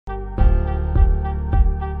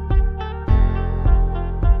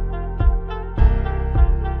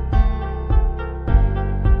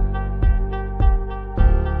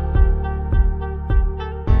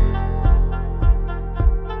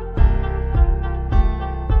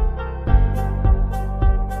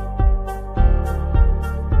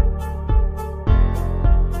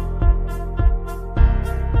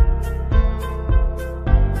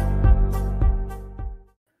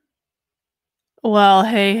Well,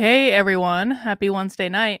 hey everyone. Happy Wednesday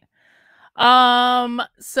night.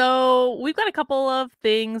 So we've got a couple of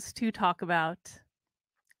things to talk about.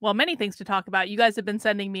 Well, many things to talk about. You guys have been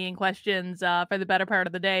sending me in questions for the better part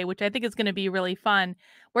of the day, which I think is going to be really fun.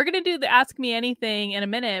 We're going to do the Ask Me Anything in a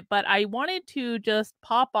minute, but I wanted to just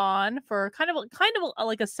pop on for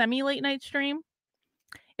like a semi late night stream.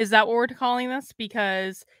 Is that what we're calling this?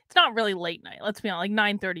 Because it's not really late night. Let's be honest,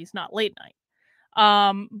 like 9:30 is not late night.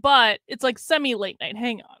 But it's like semi late night.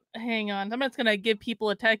 Hang on. I'm just gonna give people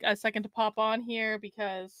a second to pop on here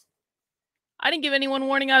because I didn't give anyone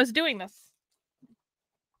warning I was doing this.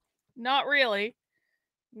 Not really.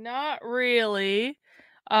 And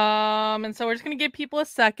so we're just gonna give people a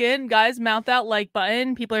second. Guys, mount that like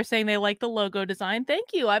button. People are saying they like the logo design. Thank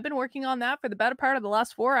you. I've been working on that for the better part of the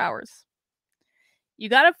last 4 hours. You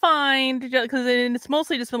gotta find, because it's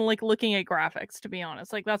mostly just been like looking at graphics, to be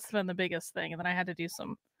honest. Like that's been the biggest thing. And then I had to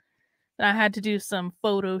do some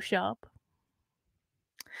Photoshop.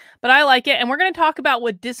 But I like it. And we're going to talk about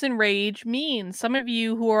what disenrage means. Some of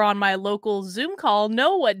you who are on my local Zoom call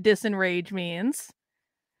know what disenrage means.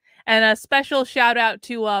 And a special shout out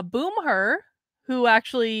to Boomher, who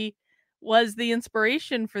actually was the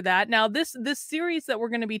inspiration for that. Now, this series that we're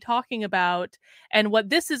going to be talking about, and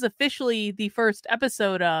what this is officially the first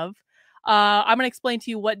episode of, I'm going to explain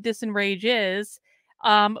to you what disenrage is.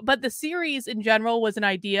 But the series in general was an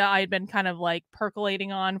idea I had been kind of like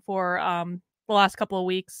percolating on for the last couple of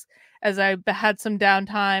weeks as I had some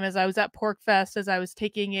downtime, as I was at PorkFest, as I was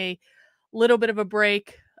taking a little bit of a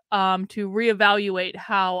break to reevaluate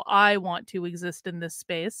how I want to exist in this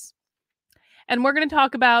space. And we're going to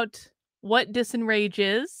talk about what disenrage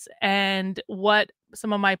is and what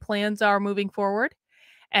some of my plans are moving forward.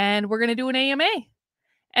 And we're going to do an AMA.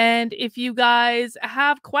 And if you guys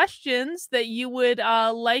have questions that you would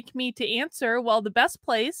like me to answer, well, the best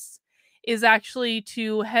place is actually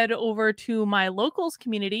to head over to my locals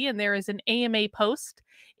community, and there is an AMA post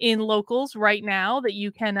in locals right now that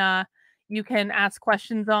you can ask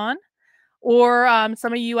questions on. Or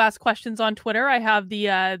some of you ask questions on Twitter. I have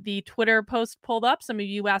the Twitter post pulled up. Some of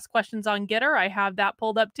you ask questions on Getter. I have that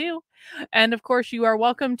pulled up too. And of course, you are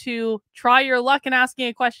welcome to try your luck in asking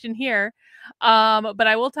a question here. But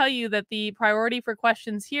I will tell you that the priority for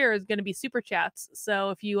questions here is going to be super chats. So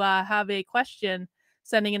if you have a question,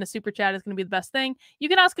 sending in a super chat is going to be the best thing. You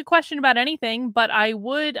can ask a question about anything, but I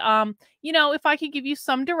would, if I could give you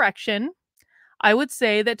some direction, I would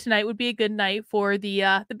say that tonight would be a good night for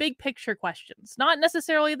the big picture questions, not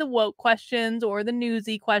necessarily the woke questions or the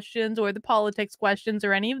newsy questions or the politics questions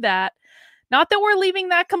or any of that. Not that we're leaving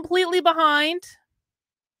that completely behind.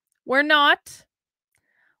 We're not.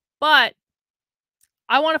 But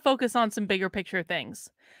I want to focus on some bigger picture things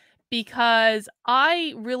because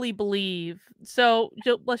I really believe. So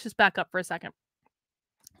let's just back up for a second.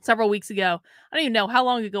 Several weeks ago, I don't even know how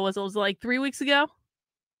long ago was it. Was it like 3 weeks ago?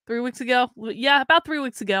 3 weeks ago? Yeah, about 3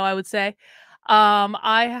 weeks ago, I would say.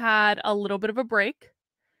 I had a little bit of a break.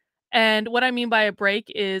 And what I mean by a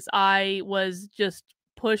break is I was just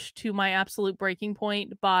pushed to my absolute breaking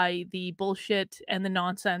point by the bullshit and the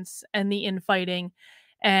nonsense and the infighting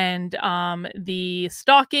and the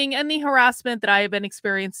stalking and the harassment that I have been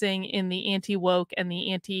experiencing in the anti-woke and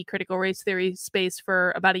the anti-critical race theory space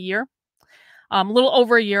for about a year. A little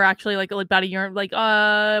over a year, actually, like about a year. Like,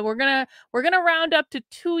 we're gonna round up to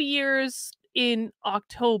 2 years in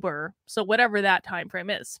October, so whatever that time frame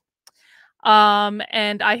is.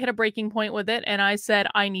 And I hit a breaking point with it, and I said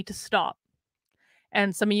I need to stop.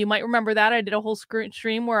 And some of you might remember that I did a whole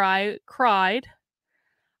stream where I cried.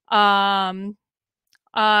 There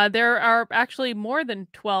are actually more than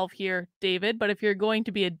 12 here, David. But if you're going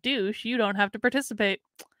to be a douche, you don't have to participate.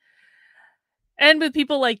 And with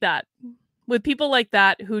people like that. With people like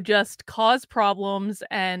that who just cause problems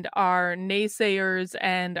and are naysayers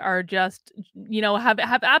and are just,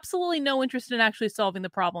 have absolutely no interest in actually solving the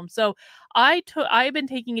problem. So I've been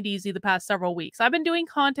taking it easy the past several weeks. I've been doing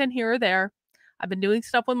content here or there. I've been doing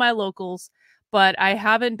stuff with my locals, but I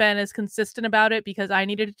haven't been as consistent about it because I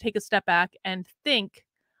needed to take a step back and think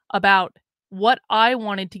about what I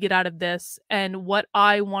wanted to get out of this and what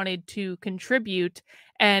I wanted to contribute,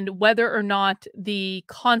 and whether or not the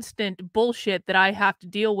constant bullshit that I have to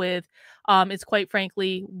deal with is quite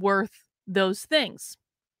frankly worth those things.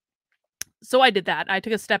 So I did that. I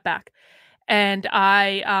took a step back. And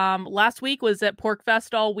I last week was at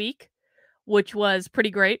PorkFest all week, which was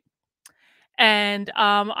pretty great. And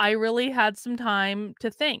I really had some time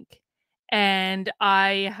to think. And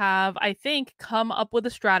I have, I think, come up with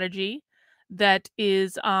a strategy that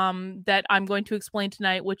is that I'm going to explain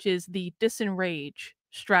tonight, which is the disenrage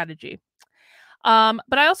strategy.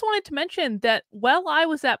 But I also wanted to mention that while I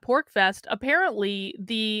was at PorkFest, apparently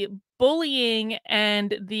the bullying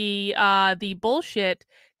and the bullshit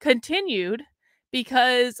continued,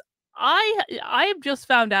 because I have just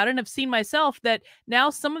found out and have seen myself that now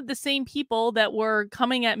some of the same people that were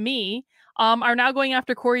coming at me are now going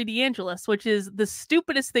after Corey DeAngelis, which is the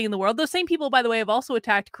stupidest thing in the world. Those same people, by the way, have also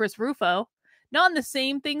attacked Chris Rufo. Not in the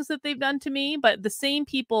same things that they've done to me, but the same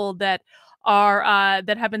people that are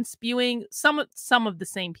that have been spewing, some of the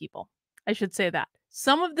same people. I should say that.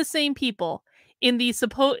 Some of the same people in the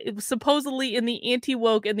supposedly in the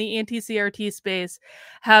anti-woke and the anti-CRT space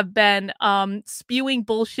have been spewing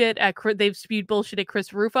bullshit at they've spewed bullshit at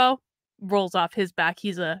Chris Rufo. Rolls off his back.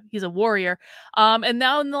 He's a warrior. And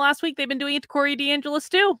now in the last week they've been doing it to Corey DeAngelis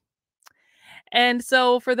too. And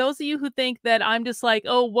so for those of you who think that I'm just like,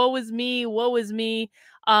 oh, woe is me,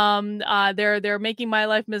 they're making my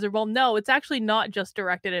life miserable. No, it's actually not just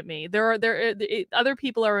directed at me. Other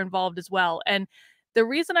people are involved as well. And the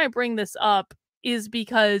reason I bring this up is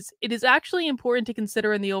because it is actually important to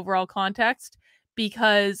consider in the overall context,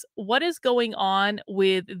 because what is going on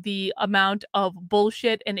with the amount of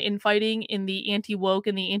bullshit and infighting in the anti-woke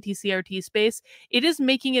and the anti-CRT space, it is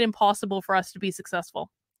making it impossible for us to be successful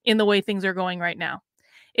in the way things are going right now.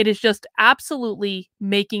 It is just absolutely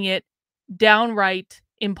making it downright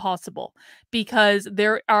impossible, because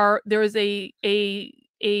there is a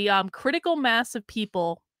critical mass of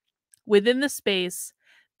people within the space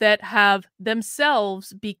that have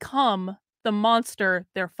themselves become the monster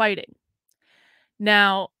they're fighting.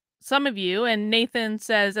 Now, some of you, and Nathan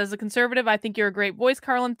says, as a conservative, I think you're a great voice,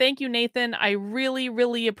 Karlyn. Thank you, Nathan. I really,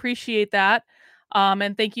 really appreciate that.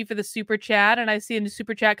 And thank you for the super chat. And I see a new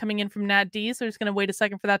super chat coming in from Nat D. So I'm just going to wait a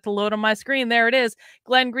second for that to load on my screen. There it is.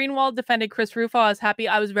 Glenn Greenwald defended Chris Rufo.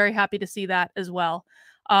 I was very happy to see that as well.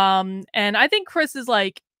 And I think Chris is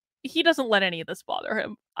like, he doesn't let any of this bother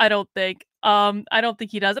him. I don't think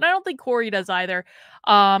he does. And I don't think Corey does either.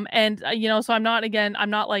 So I'm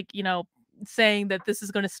not like, saying that this is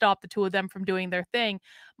going to stop the two of them from doing their thing.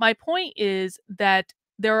 My point is that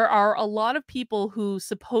there are a lot of people who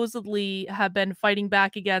supposedly have been fighting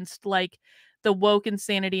back against like the woke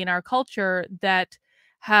insanity in our culture that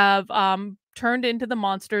have turned into the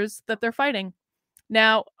monsters that they're fighting.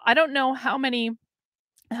 Now, I don't know how many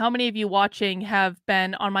of you watching have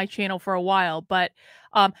been on my channel for a while, but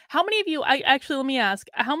how many of you, let me ask,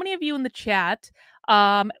 how many of you in the chat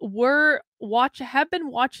have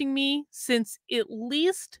been watching me since at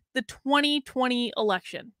least the 2020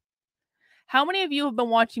 election? How many of you have been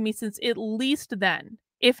watching me since at least then,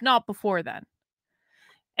 if not before then?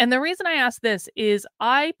 And the reason I ask this is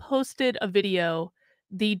I posted a video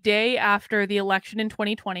the day after the election in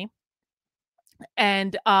 2020,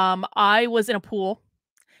 and I was in a pool.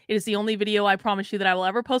 It is the only video, I promise you, that I will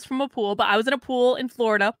ever post from a pool, but I was in a pool in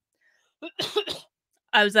Florida.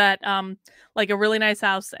 I was at like a really nice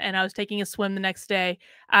house, and I was taking a swim the next day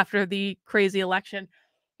after the crazy election.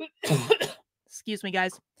 Excuse me,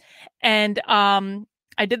 guys. And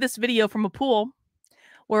I did this video from a pool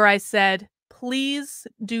where I said, please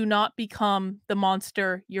do not become the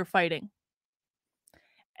monster you're fighting.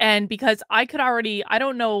 And because I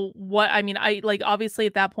don't know what, obviously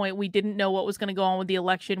at that point, we didn't know what was going to go on with the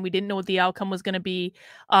election. We didn't know what the outcome was going to be.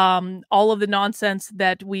 All of the nonsense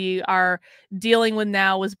that we are dealing with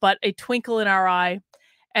now was but a twinkle in our eye.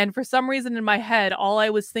 And for some reason in my head, all I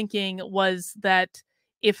was thinking was that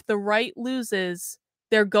if the right loses,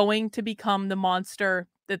 they're going to become the monster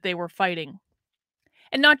that they were fighting.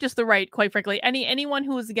 And not just the right, quite frankly, anyone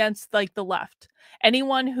who was against like the left,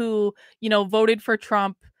 anyone who, voted for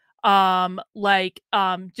Trump, maybe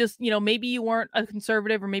you weren't a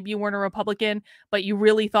conservative or maybe you weren't a Republican, but you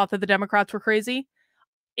really thought that the Democrats were crazy.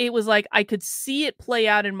 It was like I could see it play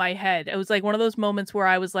out in my head. It was like one of those moments where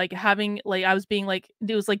I was like it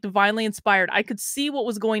was like divinely inspired. I could see what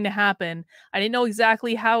was going to happen. I didn't know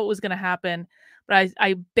exactly how it was going to happen, but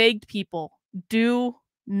I begged people, do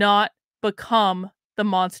not become the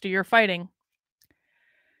monster you're fighting.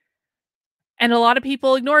 And a lot of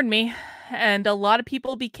people ignored me, and a lot of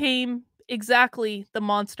people became exactly the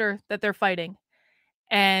monster that they're fighting.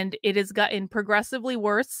 And it has gotten progressively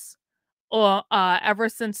worse ever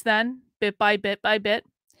since then, bit by bit by bit.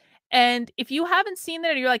 And if you haven't seen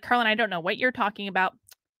that, or you're like, Karlyn, I don't know what you're talking about,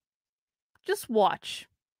 just watch.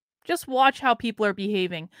 Just watch how people are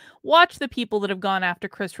behaving. Watch the people that have gone after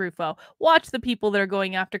Chris Rufo. Watch the people that are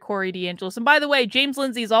going after Corey DeAngelis. And by the way, James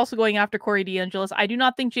Lindsay is also going after Corey DeAngelis. I do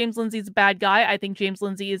not think James Lindsay is a bad guy. I think James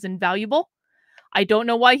Lindsay is invaluable. I don't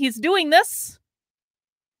know why he's doing this.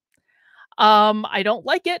 I don't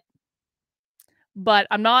like it. But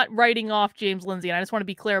I'm not writing off James Lindsay, and I just want to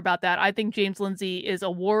be clear about that. I think James Lindsay is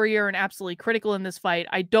a warrior and absolutely critical in this fight.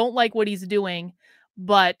 I don't like what he's doing,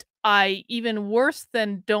 but I, even worse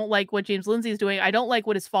than don't like what James Lindsay is doing, I don't like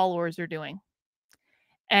what his followers are doing.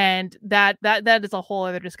 And that is a whole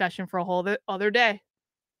other discussion for a whole other day.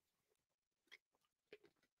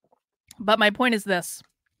 But my point is this.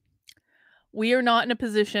 We are not in a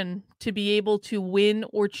position to be able to win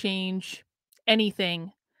or change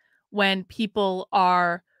anything when people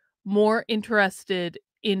are more interested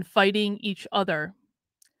in fighting each other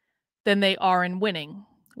than they are in winning.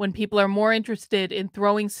 When people are more interested in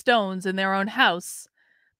throwing stones in their own house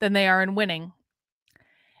than they are in winning.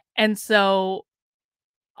 And so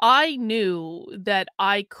I knew that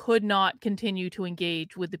I could not continue to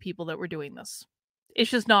engage with the people that were doing this. It's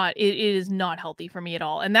just not, it is not healthy for me at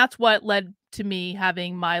all. And that's what led to me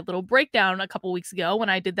having my little breakdown a couple weeks ago when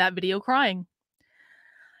I did that video crying.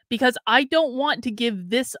 Because I don't want to give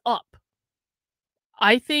this up.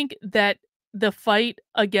 I think that the fight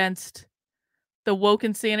against the woke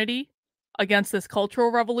insanity, against this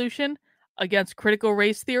cultural revolution, against critical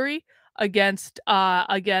race theory, against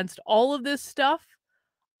all of this stuff,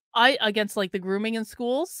 against like the grooming in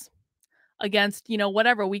schools, against,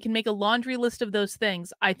 whatever, we can make a laundry list of those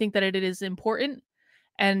things. I think that it is important.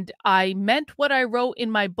 And I meant what I wrote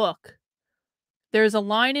in my book. There's a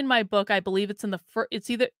line in my book, I believe it's in the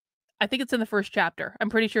I think it's in the first chapter. I'm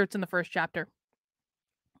pretty sure it's in the first chapter,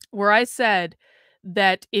 where I said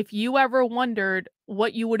that if you ever wondered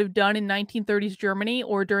what you would have done in 1930s Germany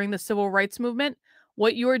or during the civil rights movement,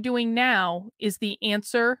 what you are doing now is the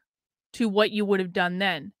answer to what you would have done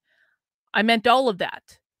then. I meant all of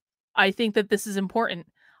that. I think that this is important.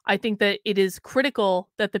 I think that it is critical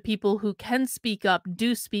that the people who can speak up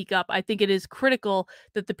do speak up. I think it is critical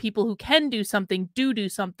that the people who can do something do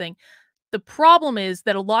something. The problem is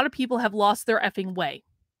that a lot of people have lost their effing way.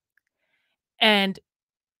 And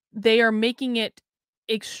they are making it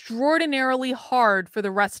extraordinarily hard for the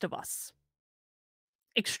rest of us.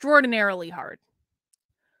 Extraordinarily hard.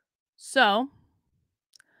 So,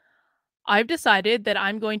 I've decided that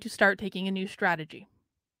I'm going to start taking a new strategy.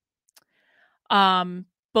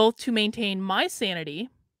 Both to maintain my sanity,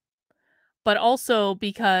 but also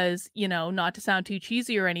because, not to sound too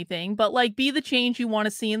cheesy or anything, but like be the change you want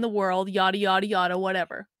to see in the world, yada, yada, yada,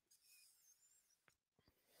 whatever.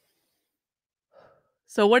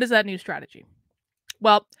 So what is that new strategy?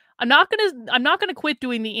 Well, I'm not gonna quit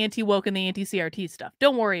doing the anti-woke and the anti-CRT stuff.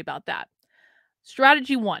 Don't worry about that.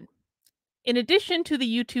 Strategy 1. In addition to the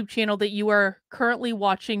YouTube channel that you are currently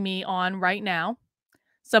watching me on right now,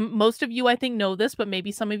 most of you I think know this, but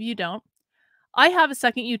maybe some of you don't. I have a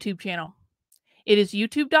second YouTube channel. It is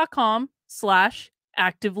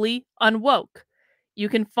youtube.com/activelyunwoke. You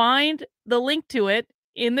can find the link to it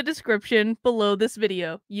in the description below this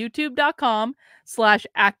video.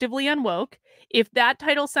 youtube.com/activelyunwoke. If that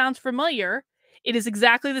title sounds familiar, it is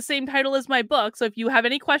exactly the same title as my book. So if you have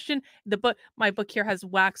any question, my book here has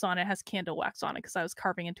wax on it, has candle wax on it because I was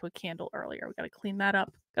carving into a candle earlier. We got to clean that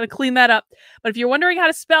up. But if you're wondering how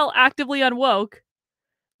to spell Actively Unwoke,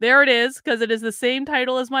 there it is, because it is the same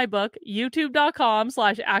title as my book,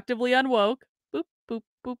 youtube.com/activelyunwoke. Boop, boop,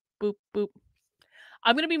 boop, boop, boop.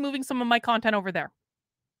 I'm going to be moving some of my content over there.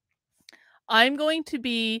 I'm going to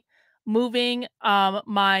be moving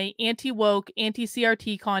my anti-woke,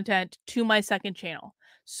 anti-CRT content to my second channel.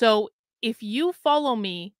 So if you follow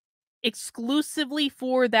me exclusively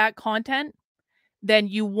for that content, then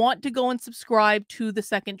you want to go and subscribe to the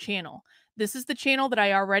second channel. This is the channel that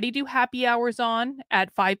I already do happy hours on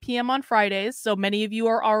at 5 p.m. on Fridays. So many of you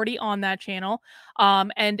are already on that channel. But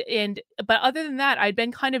other than that, I've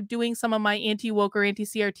been kind of doing some of my anti-woke or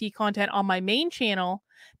anti-CRT content on my main channel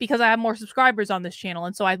because I have more subscribers on this channel.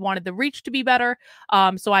 And so I wanted the reach to be better.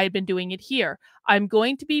 So I had been doing it here. I'm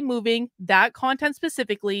going to be moving that content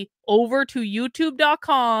specifically over to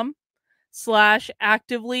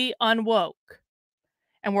youtube.com/activelyunwoke.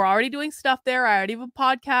 And we're already doing stuff there. I already have a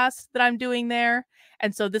podcast that I'm doing there.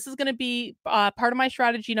 And so this is going to be part of my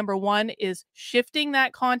strategy. Number 1 is shifting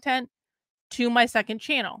that content to my second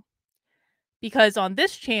channel. Because on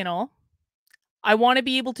this channel, I want to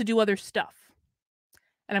be able to do other stuff.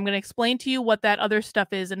 And I'm going to explain to you what that other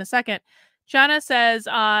stuff is in a second. Jana says,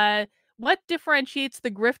 what differentiates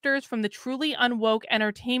the grifters from the truly unwoke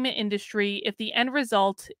entertainment industry if the end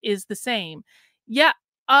result is the same? Yeah.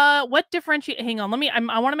 What differentiates? Hang on.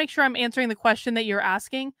 I want to make sure I'm answering the question that you're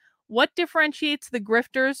asking. What differentiates the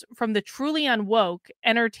grifters from the truly unwoke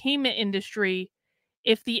entertainment industry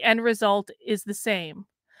if the end result is the same?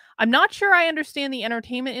 I'm not sure I understand the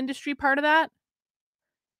entertainment industry part of that.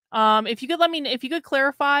 If you could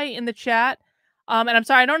clarify in the chat, And I'm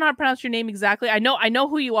sorry, I don't know how to pronounce your name exactly. I know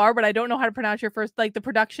who you are, but I don't know how to pronounce your first, like the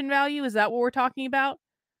production value. Is that what we're talking about?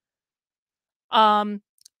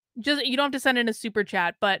 Just you don't have to send in a super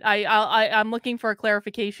chat, but I'm looking for a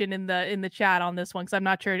clarification in the chat on this one because I'm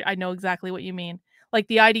not sure I know exactly what you mean. Like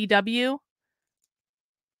the IDW,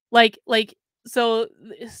 like so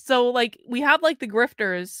like we have like the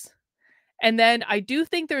grifters, and then I do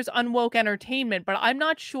think there's unwoke entertainment, but I'm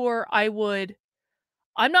not sure I would.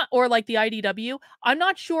 I'm not, or like the IDW. I'm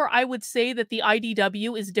not sure I would say that the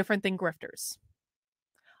IDW is different than grifters.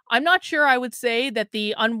 I'm not sure I would say that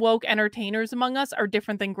the unwoke entertainers among us are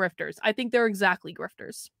different than grifters. I think they're exactly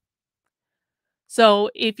grifters. So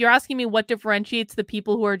if you're asking me what differentiates the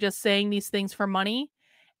people who are just saying these things for money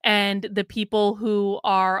and the people who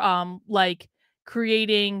are like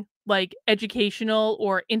creating like educational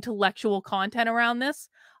or intellectual content around this,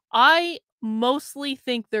 I mostly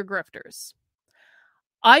think they're grifters.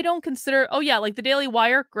 I don't consider, oh yeah, like the Daily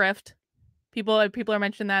Wire, grift. People are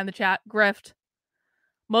mentioning that in the chat, grift.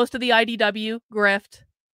 Most of the IDW, grift.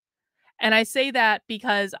 And I say that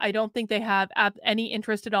because I don't think they have any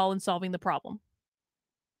interest at all in solving the problem.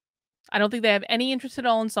 I don't think they have any interest at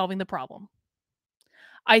all in solving the problem.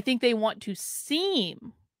 I think they want to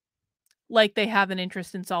seem like they have an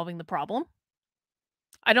interest in solving the problem.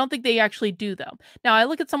 I don't think they actually do, though. Now, I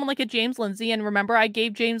look at someone like a James Lindsay, and remember, I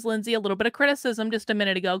gave James Lindsay a little bit of criticism just a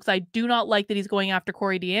minute ago because I do not like that he's going after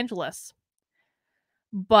Corey DeAngelis.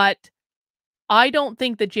 But I don't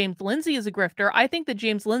think that James Lindsay is a grifter. I think that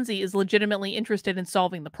James Lindsay is legitimately interested in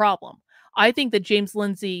solving the problem. I think that James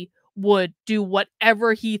Lindsay would do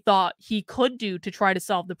whatever he thought he could do to try to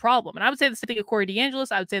solve the problem. And I would say the same thing of Corey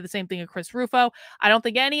DeAngelis. I would say the same thing of Chris Rufo. I don't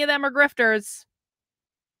think any of them are grifters.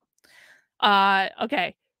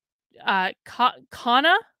 Okay.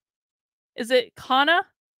 Kana? Is it Kana?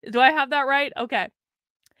 Do I have that right? Okay.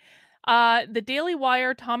 The Daily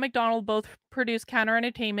Wire, Tom McDonald both produce counter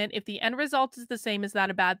entertainment. If the end result is the same, is that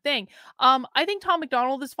a bad thing? I think Tom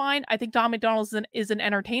McDonald is fine. I think Tom McDonald is an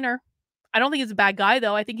entertainer. I don't think he's a bad guy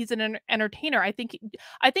though. I think he's an entertainer. I think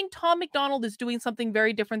Tom McDonald is doing something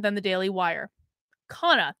very different than the Daily Wire.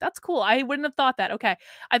 Kana, that's cool. I wouldn't have thought that. Okay.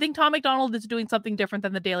 I think Tom McDonald is doing something different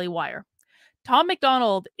than the Daily Wire. Tom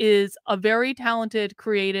McDonald is a very talented,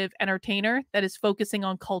 creative entertainer that is focusing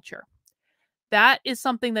on culture. That is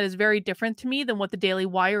something that is very different to me than what the Daily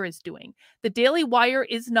Wire is doing. The Daily Wire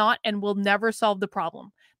is not and will never solve the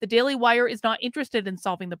problem. The Daily Wire is not interested in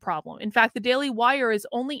solving the problem. In fact, the Daily Wire is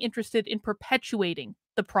only interested in perpetuating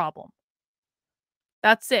the problem.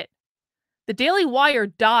 That's it. The Daily Wire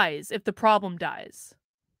dies if the problem dies.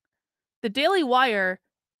 The Daily Wire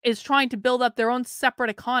is trying to build up their own separate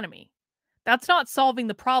economy. That's not solving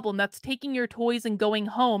the problem. That's taking your toys and going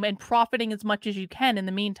home and profiting as much as you can in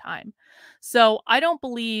the meantime. So I don't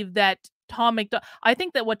believe that I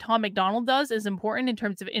think that what Tom McDonald does is important in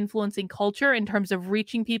terms of influencing culture, in terms of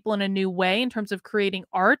reaching people in a new way, in terms of creating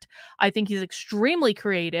art. I think he's extremely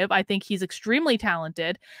creative. I think he's extremely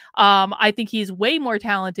talented. I think he's way more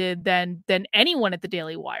talented than anyone at the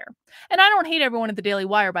Daily Wire. And I don't hate everyone at the Daily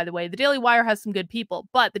Wire, by the way. The Daily Wire has some good people,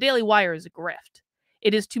 but the Daily Wire is a grift.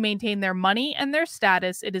 It is to maintain their money and their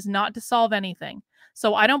status. It is not to solve anything.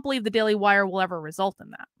 So I don't believe the Daily Wire will ever result in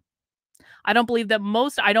that. I don't believe that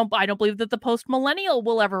I don't believe that the post millennial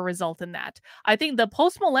will ever result in that. I think the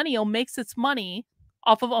post millennial makes its money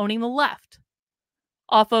off of owning the left.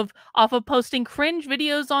 Off of posting cringe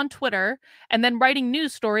videos on Twitter and then writing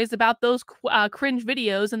news stories about those cringe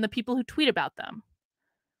videos and the people who tweet about them.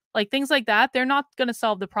 Like things like that, they're not going to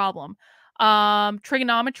solve the problem.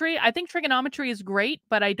 Trigonometry, I think trigonometry is great,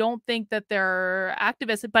 but I don't think that they're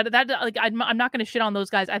activists. But that, like, I'm not going to shit on those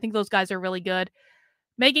guys. I think those guys are really good.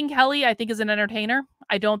 Megyn Kelly, I think, is an entertainer.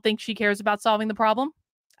 I don't think she cares about solving the problem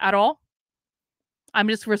at all. I'm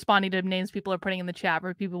just responding to names people are putting in the chat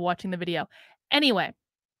or people watching the video. Anyway,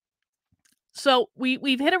 so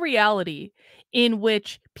we've hit a reality in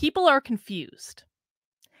which people are confused.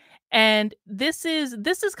 And this is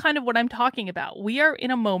kind of what I'm talking about. We are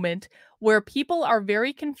in a moment where people are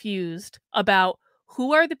very confused about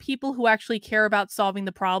who are the people who actually care about solving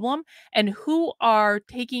the problem and who are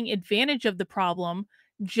taking advantage of the problem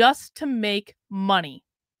just to make money.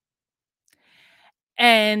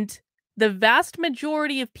 And the vast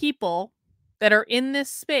majority of people that are in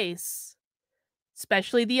this space,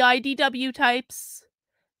 especially the IDW types,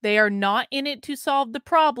 they are not in it to solve the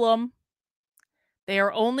problem. They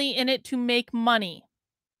are only in it to make money.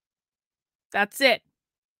 That's it.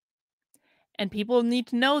 And people need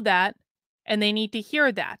to know that, and they need to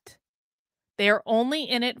hear that. They are only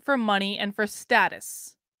in it for money and for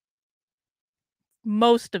status.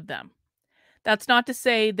 Most of them. That's not to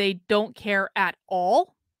say they don't care at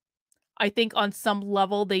all. I think on some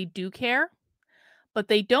level they do care, but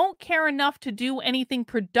they don't care enough to do anything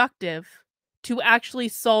productive to actually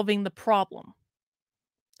solving the problem.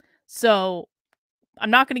 So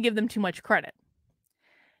I'm not going to give them too much credit.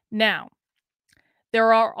 Now,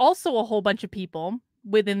 there are also a whole bunch of people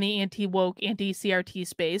within the anti-woke, anti-CRT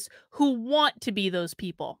space who want to be those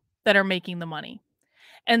people that are making the money.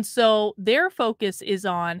 And so their focus is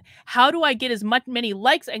on, how do I get as many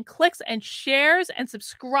likes and clicks and shares and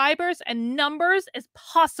subscribers and numbers as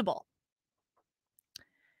possible?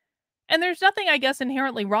 And there's nothing, I guess,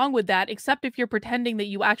 inherently wrong with that, except if you're pretending that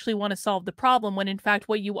you actually want to solve the problem, when in fact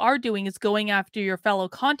what you are doing is going after your fellow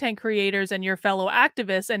content creators and your fellow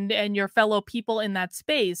activists and your fellow people in that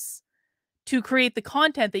space to create the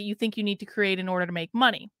content that you think you need to create in order to make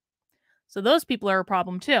money. So those people are a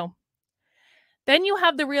problem too. Then you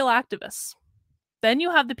have the real activists. Then you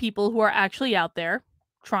have the people who are actually out there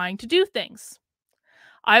trying to do things.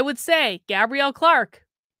 I would say Gabrielle Clark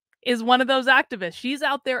is one of those activists. She's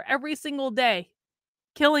out there every single day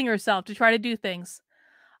killing herself to try to do things.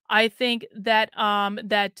 I think that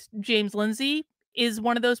that James Lindsay is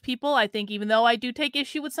one of those people. I think even though I do take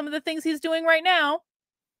issue with some of the things he's doing right now,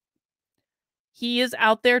 he is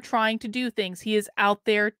out there trying to do things. He is out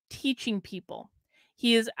there teaching people.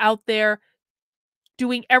 He is out there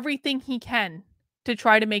doing everything he can to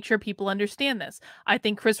try to make sure people understand this. I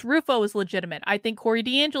think Chris Rufo is legitimate. I think Corey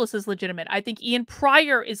DeAngelis is legitimate. I think Ian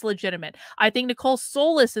Pryor is legitimate. I think Nicole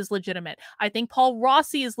Solis is legitimate. I think Paul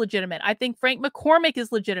Rossi is legitimate. I think Frank McCormick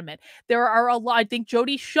is legitimate. There are a lot. I think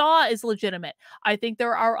Jody Shaw is legitimate. I think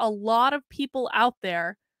there are a lot of people out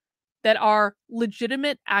there that are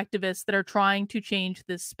legitimate activists that are trying to change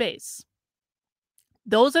this space.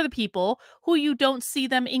 Those are the people who you don't see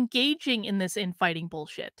them engaging in this infighting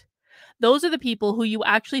bullshit. Those are the people who you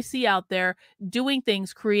actually see out there doing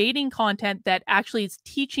things, creating content that actually is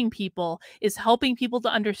teaching people, is helping people to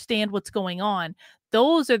understand what's going on.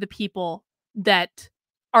 Those are the people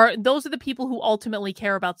who ultimately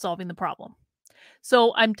care about solving the problem.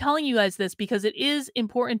 So I'm telling you guys this because it is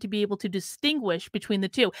important to be able to distinguish between the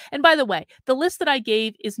two. And by the way, the list that I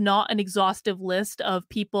gave is not an exhaustive list of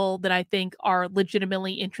people that I think are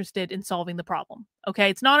legitimately interested in solving the problem.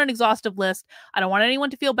 Okay, it's not an exhaustive list. I don't want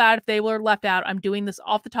anyone to feel bad if they were left out. I'm doing this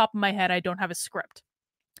off the top of my head. I don't have a script.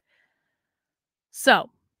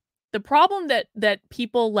 So the problem that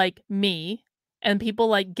people like me and people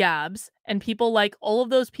like Gabs and people like all of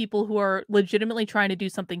those people who are legitimately trying to do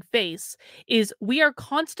something face is we are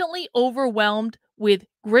constantly overwhelmed with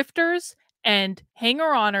grifters and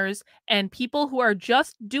hanger-oners and people who are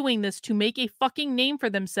just doing this to make a fucking name for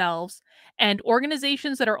themselves, and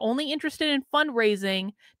organizations that are only interested in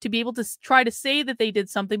fundraising to be able to try to say that they did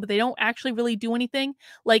something, but they don't actually really do anything.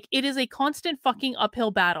 Like, it is a constant fucking uphill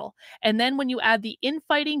battle. And then when you add the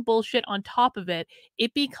infighting bullshit on top of it,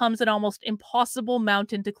 it becomes an almost impossible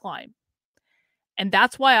mountain to climb. And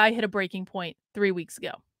that's why I hit a breaking point 3 weeks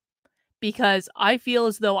ago. Because I feel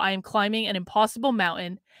as though I am climbing an impossible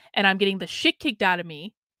mountain and I'm getting the shit kicked out of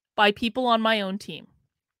me by people on my own team.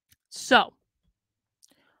 So,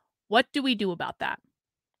 what do we do about that?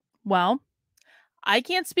 Well, I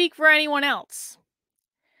can't speak for anyone else,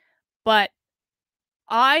 but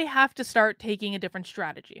I have to start taking a different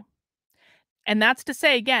strategy. And that's to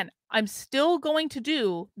say, again, I'm still going to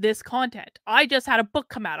do this content. I just had a book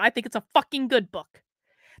come out. I think it's a fucking good book.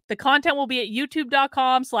 The content will be at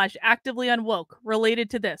youtube.com/activelyunwoke related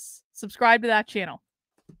to this. Subscribe to that channel.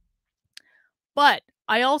 But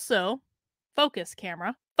I also focus,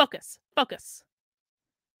 camera. Focus.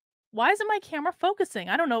 Why isn't my camera focusing?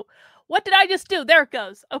 I don't know. What did I just do? There it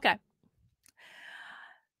goes. Okay.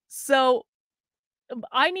 So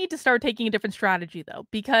I need to start taking a different strategy, though,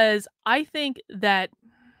 because I think that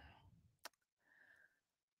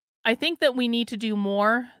we need to do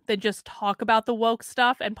more than just talk about the woke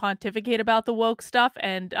stuff and pontificate about the woke stuff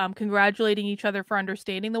and congratulating each other for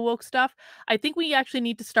understanding the woke stuff. I think we actually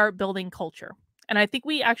need to start building culture. And I think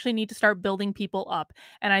we actually need to start building people up.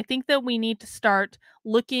 And I think that we need to start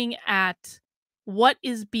looking at what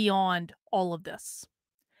is beyond all of this.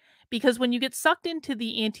 Because when you get sucked into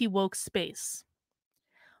the anti-woke space,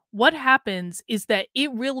 what happens is that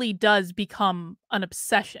it really does become an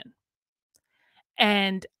obsession.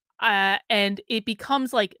 And it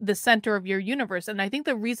becomes like the center of your universe. And I think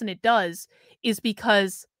the reason it does is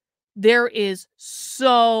because there is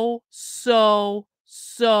so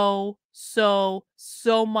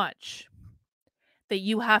much that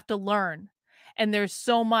you have to learn. And there's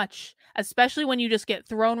so much especially when you just get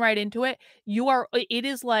thrown right into it. It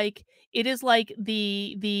is like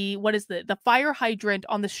the what is the fire hydrant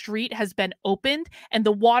on the street has been opened and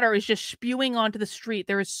the water is just spewing onto the street.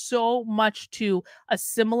 There is so much to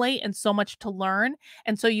assimilate and so much to learn,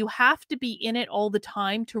 and so you have to be in it all the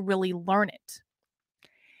time to really learn it.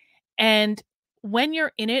 And when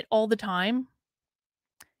you're in it all the time,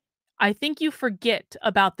 I think you forget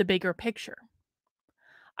about the bigger picture.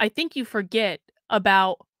 I think you forget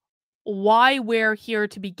about why we're here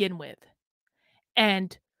to begin with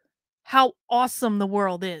and how awesome the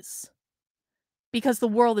world is. Because the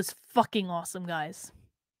world is fucking awesome, guys.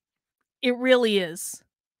 It really is.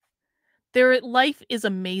 Life is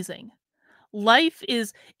amazing. Life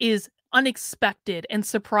is unexpected and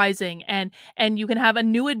surprising, and you can have a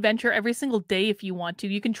new adventure every single day if you want to.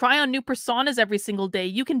 You can try on new personas every single day.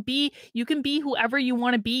 You can be whoever you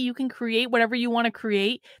want to be. You can create whatever you want to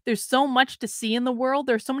create. There's so much to see in the world.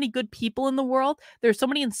 There's so many good people in the world. There's so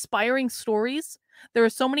many inspiring stories. There are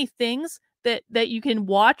so many things that you can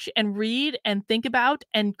watch and read and think about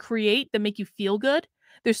and create that make you feel good.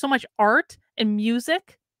 There's so much art and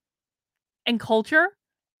music and culture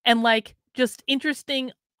and like just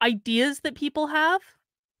interesting ideas that people have.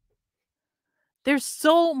 There's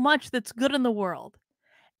so much that's good in the world.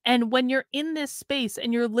 And when you're in this space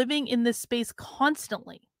and you're living in this space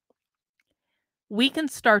constantly, we can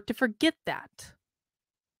start to forget that.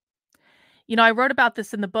 You know, I wrote about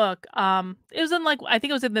this in the book. It was in I think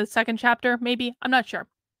it was in the second chapter, maybe. I'm not sure.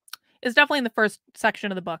 It's definitely in the first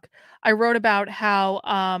section of the book. I wrote about how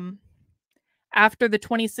after the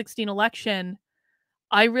 2016 election,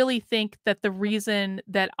 I really think that the reason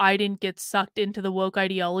that I didn't get sucked into the woke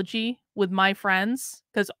ideology with my friends,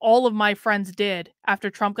 because all of my friends did after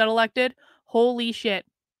Trump got elected, holy shit.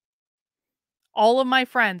 All of my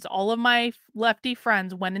friends, all of my lefty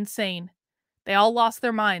friends went insane. They all lost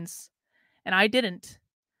their minds, and I didn't.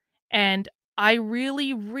 And I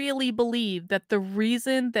really, really believe that the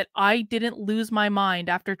reason that I didn't lose my mind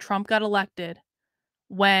after Trump got elected,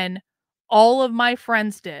 when all of my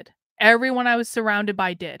friends did, everyone I was surrounded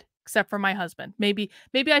by did, except for my husband. Maybe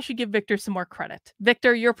I should give Victor some more credit.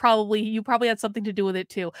 Victor, you probably had something to do with it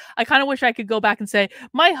too. I kind of wish I could go back and say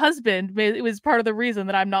my husband was part of the reason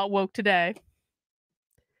that I'm not woke today.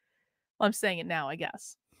 Well, I'm saying it now, I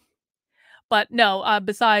guess. But no,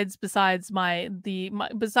 besides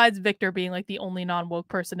Victor being like the only non-woke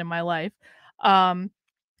person in my life,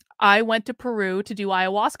 I went to Peru to do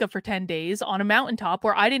ayahuasca for 10 days on a mountaintop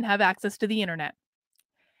where I didn't have access to the internet.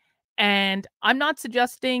 And I'm not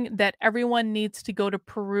suggesting that everyone needs to go to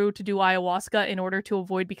Peru to do ayahuasca in order to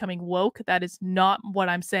avoid becoming woke. That is not what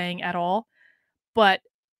I'm saying at all. But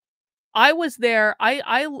I was there.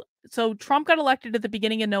 So Trump got elected at the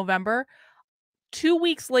beginning of November. 2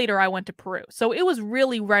 weeks later, I went to Peru. So it was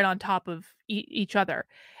really right on top of each other.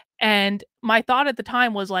 And my thought at the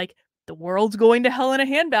time was like, the world's going to hell in a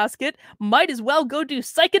handbasket. Might as well go do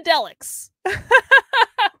psychedelics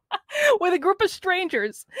with a group of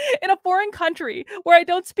strangers in a foreign country where I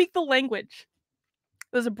don't speak the language.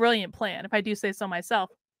 It was a brilliant plan, if I do say so myself.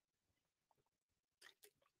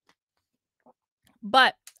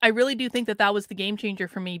 But I really do think that that was the game changer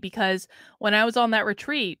for me, because when I was on that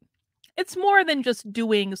retreat, it's more than just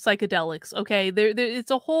doing psychedelics, okay?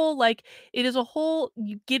 It's a whole, it is a whole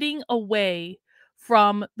getting away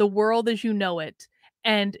from the world as you know it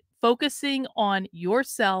and focusing on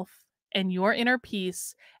yourself and your inner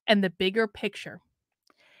peace and the bigger picture.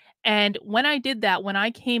 And when I did that, when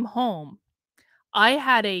I came home, I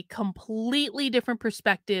had a completely different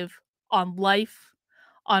perspective on life,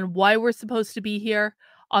 on why we're supposed to be here,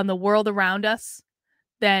 on the world around us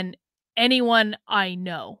than anyone I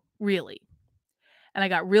know, really. And I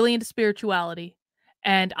got really into spirituality.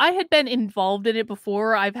 And I had been involved in it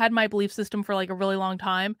before. I've had my belief system for like a really long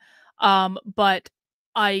time. But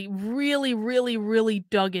I really, really, really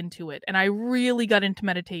dug into it. And I really got into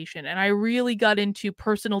meditation. And I really got into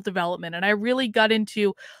personal development. And I really got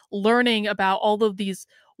into learning about all of these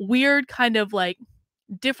weird kind of like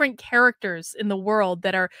different characters in the world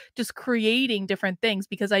that are just creating different things,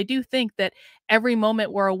 because I do think that every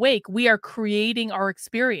moment we're awake, we are creating our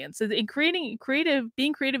experience. And being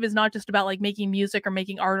creative is not just about like making music or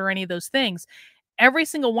making art or any of those things. Every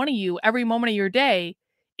single one of you, every moment of your day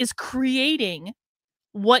is creating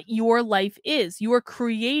what your life is. You are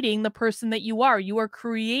creating the person that you are. You are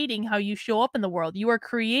creating how you show up in the world. You are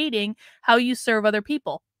creating how you serve other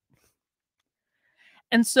people.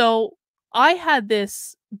 And so I had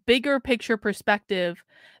this bigger picture perspective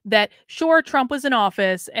that sure, Trump was in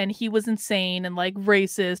office and he was insane and like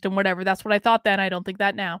racist and whatever. That's what I thought then. I don't think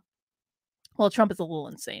that now. Well, Trump is a little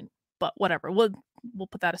insane, but whatever. We'll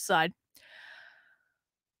put that aside.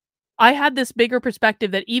 I had this bigger perspective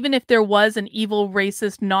that even if there was an evil,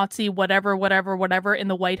 racist, Nazi, whatever, whatever, whatever in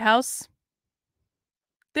the White House,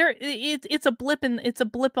 it's a blip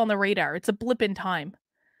on the radar. It's a blip in time.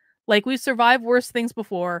 Like, we've survived worse things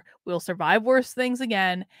before, we'll survive worse things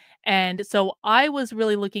again, and so I was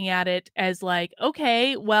really looking at it as like,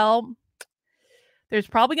 "Okay, well, there's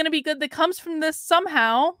probably gonna be good that comes from this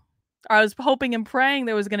somehow." I was hoping and praying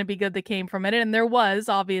there was gonna be good that came from it, and there was,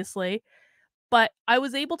 obviously, but I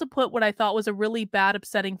was able to put what I thought was a really bad,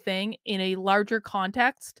 upsetting thing in a larger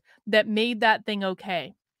context that made that thing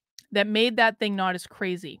okay, that made that thing not as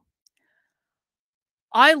crazy.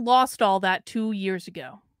 I lost all that 2 years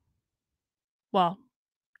ago. Well,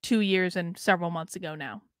 2 years and several months ago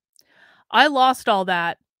now. I lost all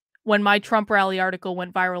that when my Trump rally article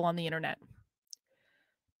went viral on the internet.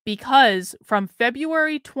 Because from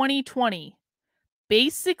February 2020,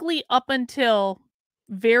 basically up until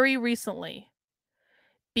very recently,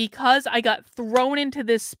 because I got thrown into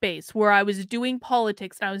this space where I was doing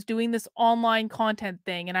politics and I was doing this online content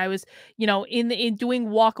thing and I was, in doing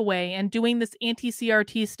walkaway and doing this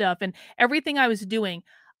anti-CRT stuff and everything I was doing,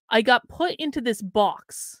 I got put into this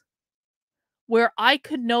box where I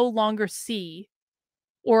could no longer see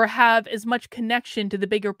or have as much connection to the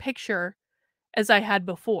bigger picture as I had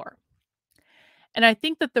before. And I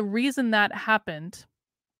think that the reason that happened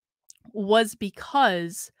was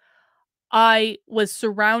because I was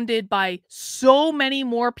surrounded by so many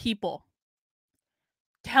more people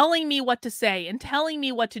telling me what to say and telling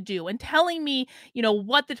me what to do and telling me,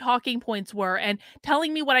 what the talking points were and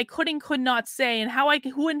telling me what I could and could not say and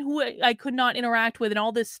who I could not interact with and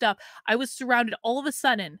all this stuff. I was surrounded all of a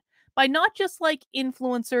sudden by not just like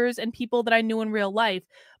influencers and people that I knew in real life,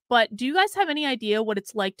 but do you guys have any idea what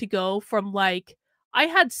it's like to go from like I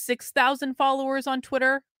had 6,000 followers on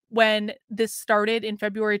Twitter when this started in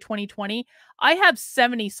February 2020. I have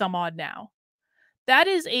 70 some odd now. That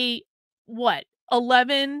is a what?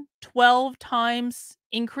 11, 12 times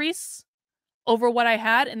increase over what I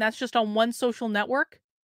had, and that's just on one social network.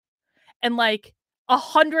 And like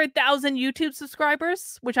 100,000 YouTube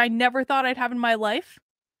subscribers, which I never thought I'd have in my life.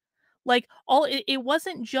 Like it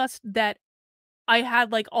wasn't just that I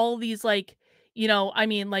had like all these like,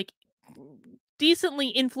 like decently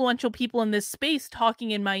influential people in this space talking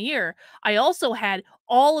in my ear. I also had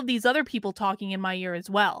all of these other people talking in my ear as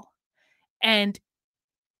well. And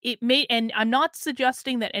and I'm not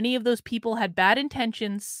suggesting that any of those people had bad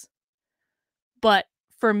intentions, but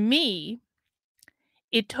for me,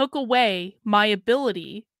 it took away my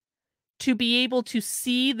ability to be able to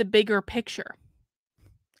see the bigger picture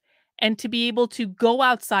and to be able to go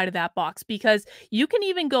outside of that box, because you can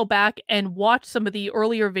even go back and watch some of the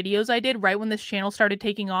earlier videos I did right when this channel started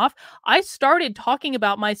taking off. I started talking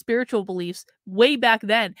about my spiritual beliefs way back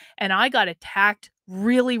then, and I got attacked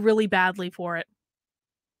really, really badly for it.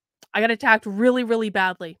 I got attacked really, really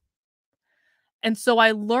badly. And so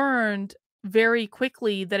I learned very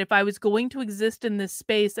quickly that if I was going to exist in this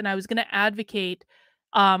space and I was going to advocate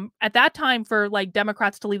at that time for like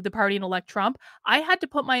Democrats to leave the party and elect Trump, I had to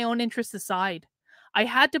put my own interests aside. I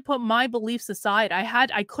had to put my beliefs aside.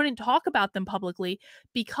 I couldn't talk about them publicly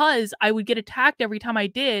because I would get attacked every time I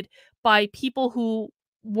did by people who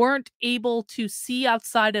weren't able to see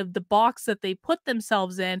outside of the box that they put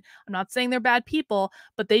themselves in. I'm not saying they're bad people,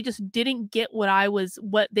 but they just didn't get what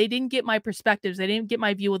they didn't get my perspectives. They didn't get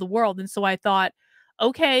my view of the world. And so I thought,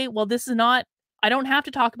 okay, well, I don't have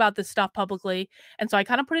to talk about this stuff publicly. And so I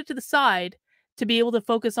kind of put it to the side to be able to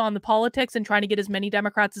focus on the politics and trying to get as many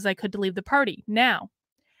Democrats as I could to leave the party. Now,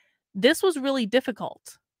 this was really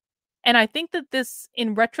difficult. And I think that this,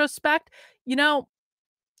 in retrospect,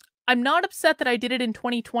 I'm not upset that I did it in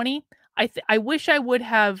 2020. I wish I would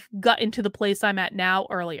have gotten to the place I'm at now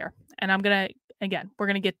earlier. And we're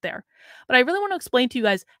gonna get there. But I really want to explain to you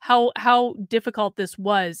guys how difficult this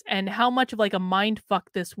was and how much of like a mind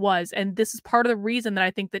fuck this was. And this is part of the reason that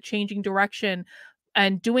I think that changing direction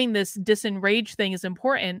and doing this DISENRAGE thing is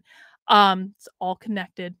important. It's all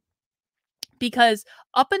connected. Because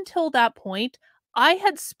up until that point, I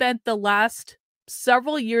had spent the last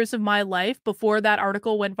several years of my life before that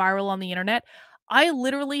article went viral on the internet. I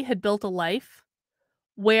literally had built a life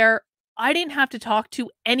where I didn't have to talk to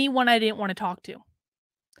anyone I didn't want to talk to.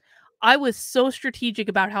 I was so strategic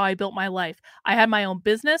about how I built my life. I had my own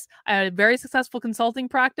business. I had a very successful consulting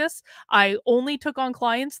practice. I only took on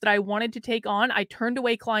clients that I wanted to take on. I turned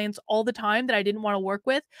away clients all the time that I didn't want to work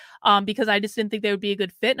with because I just didn't think they would be a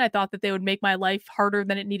good fit. And I thought that they would make my life harder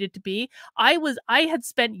than it needed to be. I had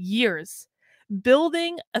spent years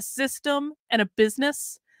building a system and a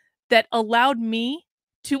business that allowed me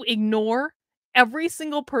to ignore every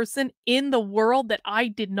single person in the world that I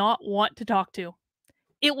did not want to talk to.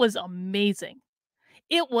 It was amazing.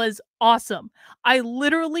 It was awesome. I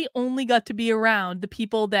literally only got to be around the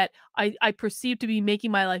people that I perceived to be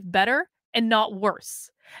making my life better and not worse.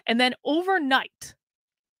 And then overnight,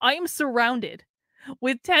 I am surrounded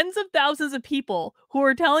with tens of thousands of people who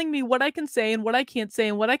are telling me what I can say and what I can't say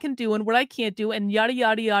and what I can do and what I can't do and yada,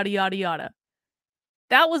 yada, yada, yada, yada.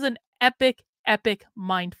 That was an epic, epic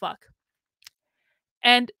mindfuck.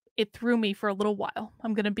 And it threw me for a little while.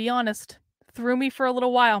 I'm going to be honest. Threw me for a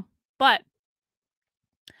little while. But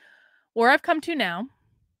where I've come to now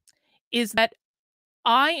is that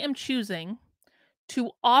I am choosing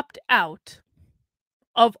to opt out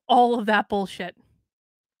of all of that bullshit.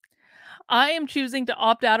 I am choosing to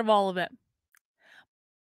opt out of all of it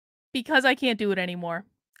because I can't do it anymore.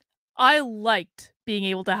 I liked being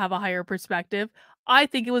able to have a higher perspective. I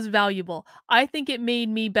think it was valuable. I think it made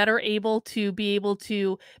me better able to be able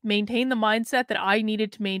to maintain the mindset that I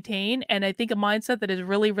needed to maintain, and I think a mindset that is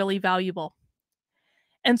really, really valuable.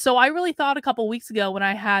 And so I really thought a couple weeks ago when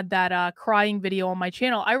I had that crying video on my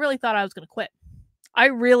channel, I really thought I was going to quit. I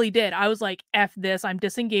really did. I was like, F this, I'm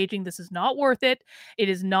disengaging. This is not worth it. It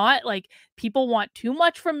is not like people want too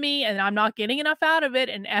much from me and I'm not getting enough out of it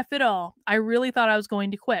and F it all. I really thought I was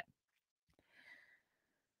going to quit.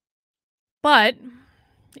 But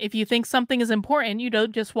if you think something is important, you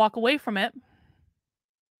don't just walk away from it.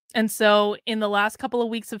 And so in the last couple of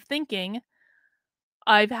weeks of thinking,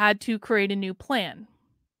 I've had to create a new plan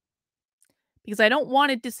because I don't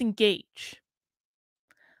want to disengage,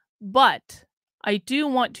 but I do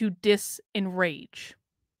want to disenrage.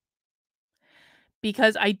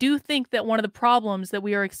 Because I do think that one of the problems that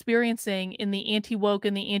we are experiencing in the anti-woke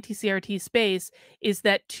and the anti-CRT space is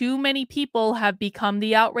that too many people have become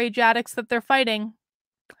the outrage addicts that they're fighting.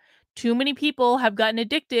 Too many people have gotten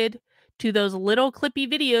addicted to those little clippy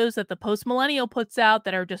videos that the post-millennial puts out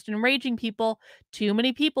that are just enraging people. Too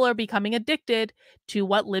many people are becoming addicted to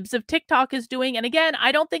what Libs of TikTok is doing. And again,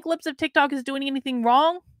 I don't think Libs of TikTok is doing anything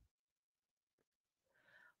wrong.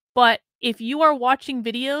 But if you are watching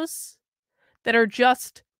videos that are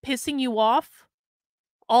just pissing you off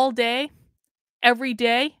all day, every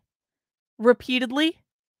day, repeatedly,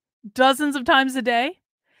 dozens of times a day,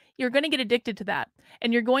 you're going to get addicted to that.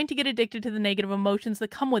 And you're going to get addicted to the negative emotions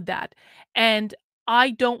that come with that. And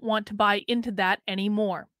I don't want to buy into that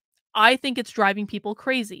anymore. I think it's driving people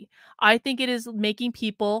crazy. I think it is making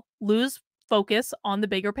people lose focus on the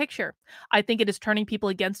bigger picture. I think it is turning people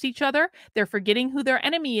against each other. They're forgetting who their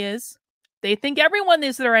enemy is. They think everyone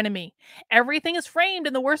is their enemy. Everything is framed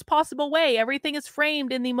in the worst possible way. Everything is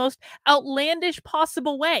framed in the most outlandish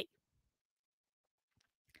possible way.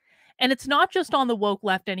 And it's not just on the woke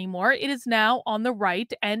left anymore. It is now on the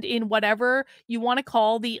right and in whatever you want to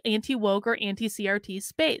call the anti-woke or anti-CRT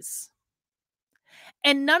space.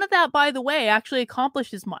 And none of that, by the way, actually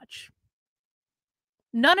accomplishes much.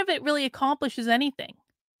 None of it really accomplishes anything.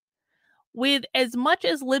 With as much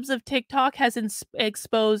as Libs of TikTok has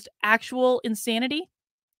exposed actual insanity,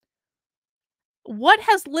 what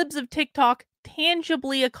has Libs of TikTok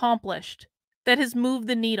tangibly accomplished that has moved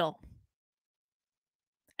the needle?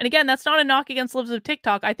 And again, that's not a knock against Libs of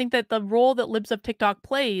TikTok. I think that the role that Libs of TikTok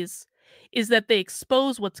plays is that they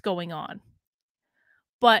expose what's going on.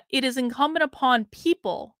 But it is incumbent upon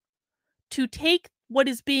people to take what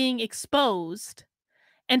is being exposed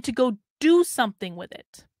and to go do something with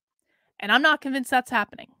it. And I'm not convinced that's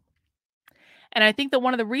happening. And I think that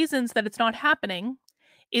one of the reasons that it's not happening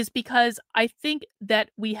is because I think that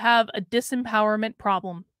we have a disempowerment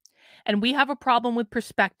problem. And we have a problem with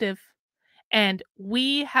perspective. And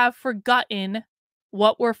we have forgotten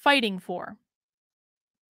what we're fighting for.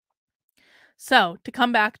 So, to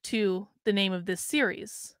come back to the name of this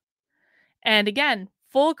series. And again,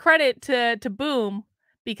 full credit to Boom,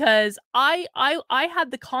 because I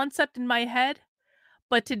had the concept in my head,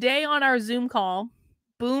 but today on our Zoom call,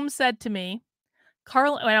 Boom said to me,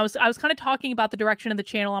 Karlyn, and I was kind of talking about the direction of the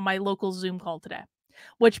channel on my local Zoom call today,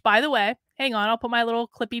 which, by the way, hang on, I'll put my little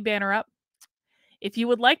clippy banner up. If you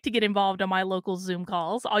would like to get involved on my local Zoom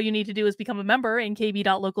calls, all you need to do is become a member in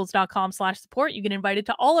kb.locals.com/support. You get invited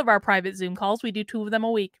to all of our private Zoom calls. We do 2 of them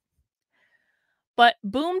a week. But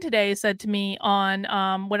Boom today said to me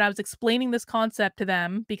on when I was explaining this concept to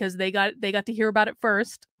them, because they got to hear about it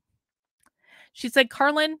first. She said,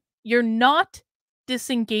 Karlyn, you're not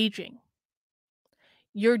disengaging.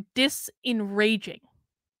 You're disenraging.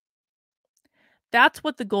 That's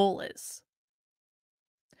what the goal is.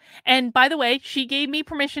 And by the way, she gave me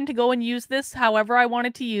permission to go and use this however I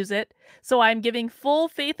wanted to use it. So I'm giving full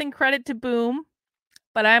faith and credit to Boom,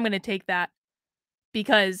 but I'm going to take that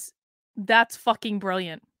because That's fucking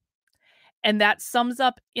brilliant. And that sums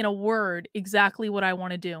up in a word exactly what I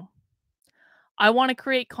want to do. I want to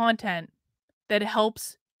create content that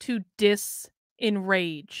helps to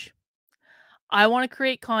disenrage. I want to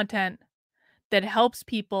create content that helps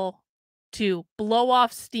people to blow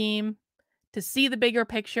off steam, to see the bigger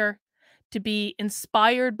picture, to be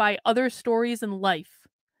inspired by other stories in life,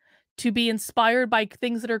 to be inspired by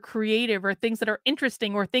things that are creative or things that are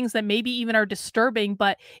interesting or things that maybe even are disturbing,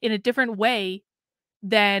 but in a different way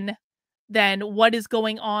than what is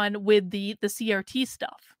going on with the CRT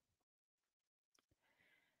stuff.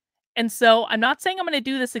 And so I'm not saying I'm going to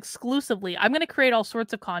do this exclusively. I'm going to create all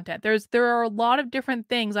sorts of content. There are a lot of different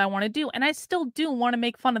things I want to do, and I still do want to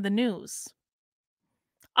make fun of the news.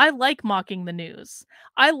 I like mocking the news.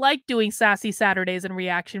 I like doing sassy Saturdays and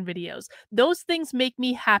reaction videos. Those things make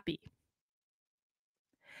me happy.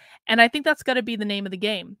 And I think that's got to be the name of the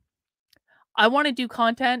game. I want to do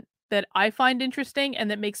content that I find interesting and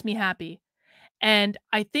that makes me happy. And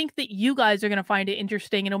I think that you guys are going to find it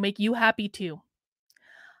interesting and it'll make you happy too.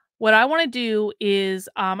 What I want to do is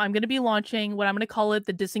I'm going to be launching what I'm going to call it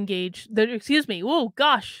oh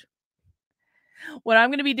gosh. What I'm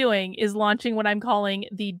going to be doing is launching what I'm calling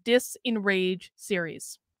the DISENRAGE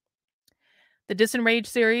series. The DISENRAGE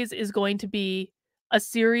series is going to be a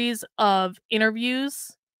series of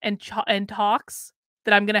interviews and talks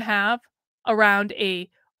that I'm going to have around a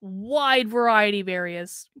wide variety of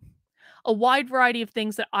areas, a wide variety of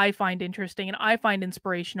things that I find interesting and I find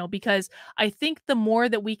inspirational, because I think the more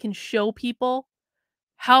that we can show people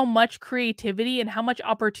how much creativity and how much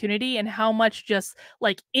opportunity and how much just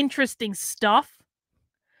like interesting stuff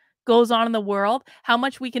goes on in the world, how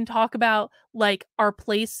much we can talk about like our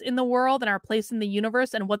place in the world and our place in the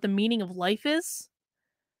universe and what the meaning of life is,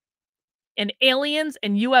 and aliens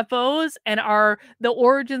and UFOs and the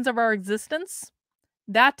origins of our existence.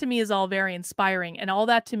 That to me is all very inspiring, and all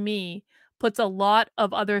that to me puts a lot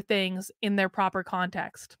of other things in their proper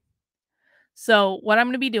context. So what I'm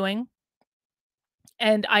going to be doing,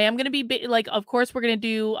 and I am going to be like, of course we're going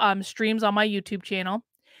to do streams on my YouTube channel,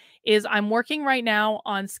 is I'm working right now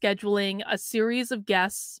on scheduling a series of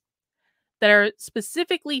guests that are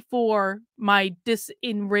specifically for my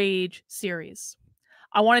DISENRAGE series.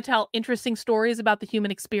 I want to tell interesting stories about the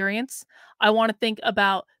human experience. I want to think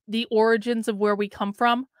about the origins of where we come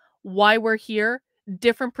from, why we're here,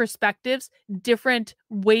 different perspectives, different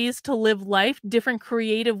ways to live life, different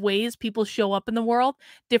creative ways people show up in the world,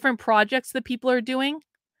 different projects that people are doing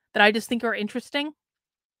that I just think are interesting.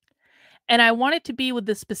 And I want it to be with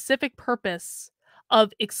the specific purpose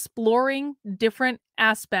of exploring different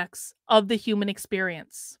aspects of the human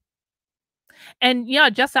experience. And yeah,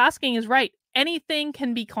 just asking is right. Anything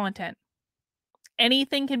can be content.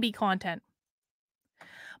 Anything can be content.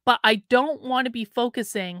 But I don't want to be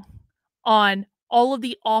focusing on all of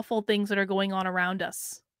the awful things that are going on around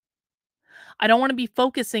us. I don't want to be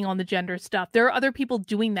focusing on the gender stuff. There are other people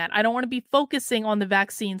doing that. I don't want to be focusing on the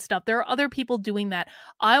vaccine stuff. There are other people doing that.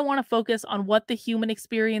 I want to focus on what the human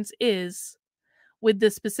experience is, with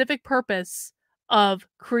the specific purpose of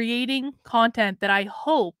creating content that I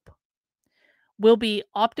hope will be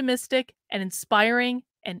optimistic and inspiring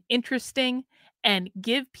and interesting and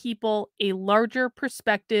give people a larger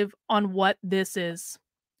perspective on what this is.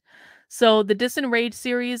 So the DISENRAGE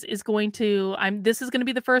series is this is going to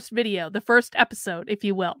be the first video, the first episode, if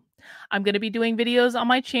you will. I'm going to be doing videos on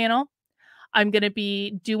my channel. I'm going to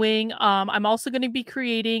be doing, I'm also going to be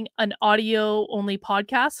creating an audio only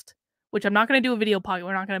podcast, which I'm not going to do a video podcast.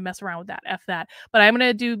 We're not going to mess around with that. F that. But I'm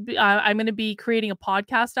going to be creating a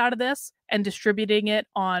podcast out of this and distributing it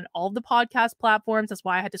on all the podcast platforms. That's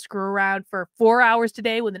why I had to screw around for 4 hours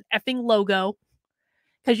today with an effing logo,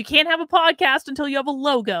 because you can't have a podcast until you have a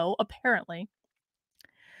logo, apparently.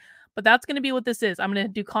 But that's going to be what this is. I'm going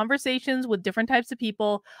to do conversations with different types of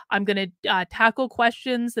people. I'm going to tackle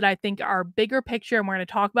questions that I think are bigger picture, and we're going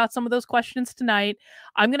to talk about some of those questions tonight.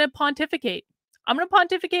 I'm going to pontificate. I'm going to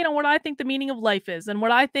pontificate on what I think the meaning of life is, and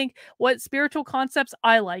what spiritual concepts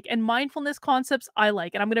I like, and mindfulness concepts I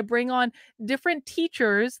like. And I'm going to bring on different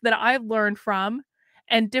teachers that I've learned from,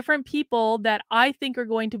 and different people that I think are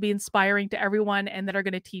going to be inspiring to everyone and that are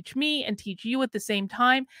going to teach me and teach you at the same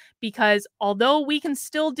time. Because although we can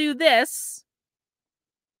still do this,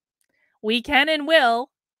 we can and will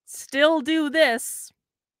still do this.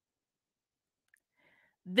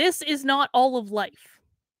 This is not all of life.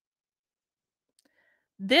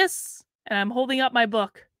 This, and I'm holding up my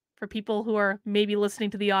book for people who are maybe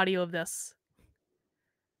listening to the audio of this.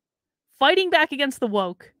 Fighting back against the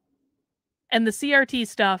woke and the CRT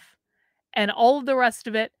stuff and all of the rest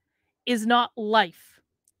of it is not life.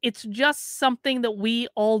 It's just something that we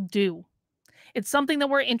all do. It's something that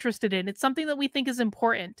we're interested in. It's something that we think is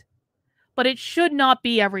important. But it should not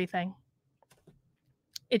be everything.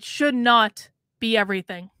 It should not be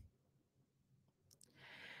everything.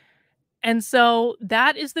 And so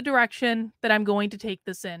that is the direction that I'm going to take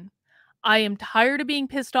this in. I am tired of being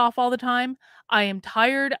pissed off all the time. I am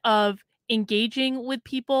tired of engaging with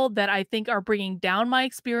people that I think are bringing down my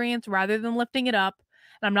experience rather than lifting it up.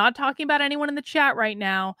 And I'm not talking about anyone in the chat right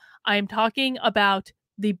now. I am talking about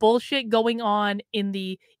the bullshit going on in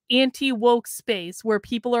the anti-woke space where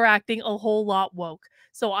people are acting a whole lot woke.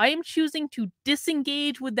 So I am choosing to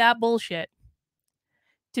disengage with that bullshit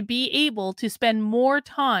to be able to spend more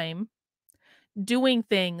time doing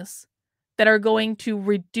things that are going to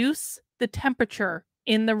reduce the temperature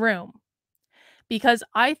in the room. Because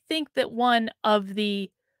I think that one of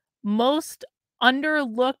the most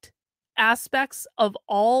underlooked aspects of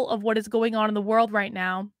all of what is going on in the world right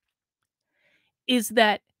now is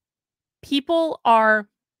that people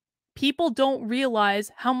don't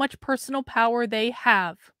realize how much personal power they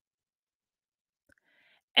have.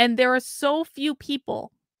 And there are so few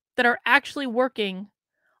people that are actually working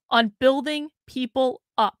on building people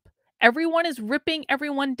up. Everyone is ripping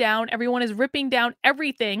everyone down. Everyone is ripping down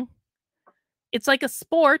everything. It's like a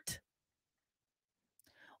sport.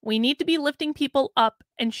 We need to be lifting people up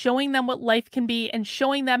and showing them what life can be and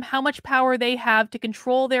showing them how much power they have to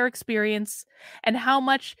control their experience and how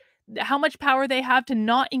much power they have to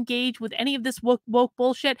not engage with any of this woke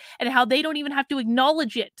bullshit and how they don't even have to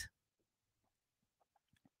acknowledge it.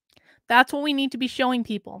 That's what we need to be showing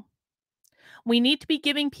people. We need to be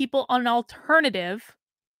giving people an alternative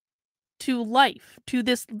to life, to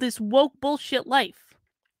this woke bullshit life.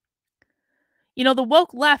 You know, the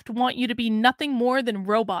woke left want you to be nothing more than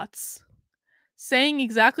robots, saying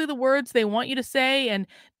exactly the words they want you to say and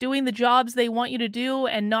doing the jobs they want you to do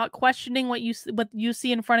and not questioning what you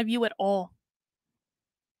see in front of you at all.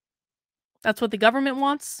 That's what the government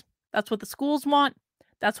wants. That's what the schools want.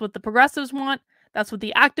 That's what the progressives want. That's what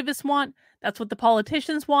the activists want. That's what the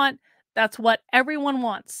politicians want. That's what everyone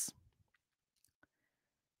wants.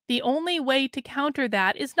 The only way to counter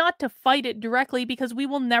that is not to fight it directly because we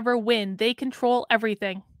will never win. They control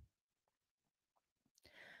everything.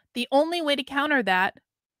 The only way to counter that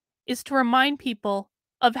is to remind people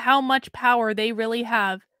of how much power they really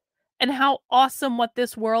have and how awesome what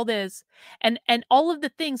this world is and all of the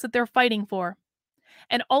things that they're fighting for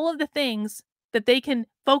and all of the things that they can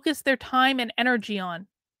focus their time and energy on.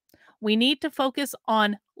 We need to focus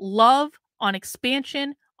on love, on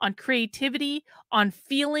expansion, on creativity, on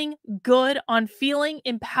feeling good, on feeling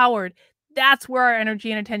empowered. That's where our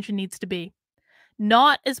energy and attention needs to be.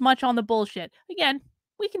 Not as much on the bullshit. Again,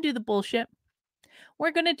 we can do the bullshit. We're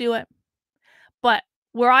going to do it. But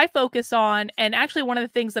where I focus on, and actually one of the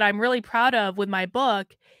things that I'm really proud of with my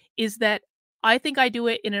book, is that I think I do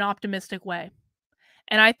it in an optimistic way.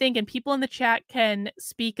 And I think, and people in the chat can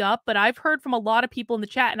speak up, but I've heard from a lot of people in the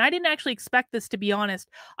chat, and I didn't actually expect this, to be honest.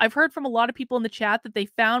 I've heard from a lot of people in the chat that they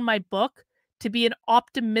found my book to be an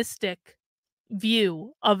optimistic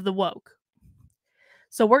view of the woke.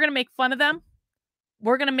 So we're going to make fun of them.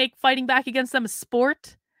 We're going to make fighting back against them a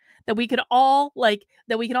sport that we can all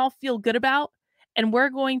feel good about. And we're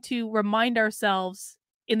going to remind ourselves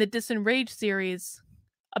in the DISENRAGE series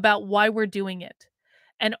about why we're doing it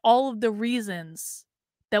and all of the reasons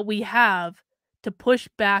that we have to push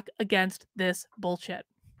back against this bullshit.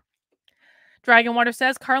 Dragon Water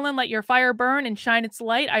says, Karlyn, let your fire burn and shine its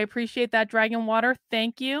light. I appreciate that, Dragon Water.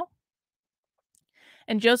 Thank you.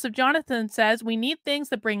 And Joseph Jonathan says, we need things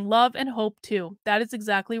that bring love and hope too. That is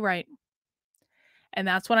exactly right. And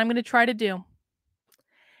that's what I'm going to try to do.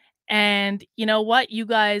 And you know what? You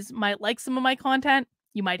guys might like some of my content.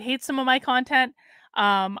 You might hate some of my content.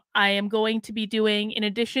 I am going to be doing, in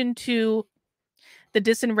addition to the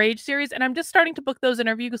DISENRAGE series, and I'm just starting to book those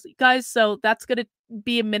interviews, guys, so that's going to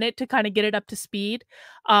be a minute to kind of get it up to speed.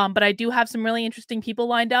 But I do have some really interesting people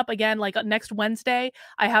lined up. Again, like next Wednesday,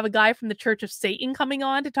 I have a guy from the Church of Satan coming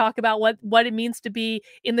on to talk about what it means to be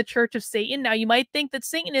in the Church of Satan. Now, you might think that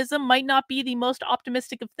Satanism might not be the most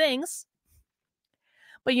optimistic of things,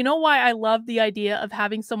 but you know why I love the idea of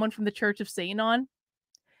having someone from the Church of Satan on?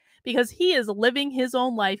 Because he is living his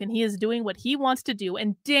own life and he is doing what he wants to do,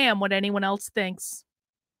 and damn what anyone else thinks.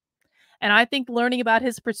 And I think learning about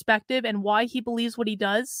his perspective and why he believes what he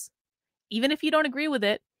does, even if you don't agree with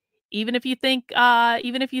it, even if you think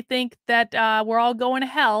that we're all going to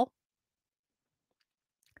hell,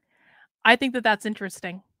 I think that that's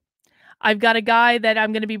interesting. I've got a guy that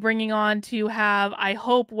I'm going to be bringing on to have, I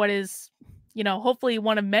hope, what is, hopefully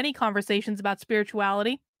one of many conversations about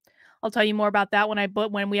spirituality. I'll tell you more about that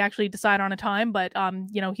when we actually decide on a time, but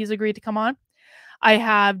he's agreed to come on. I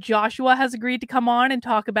have Joshua has agreed to come on and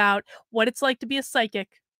talk about what it's like to be a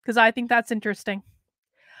psychic, because I think that's interesting.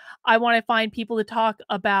 I want to find people to talk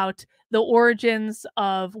about the origins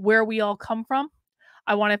of where we all come from.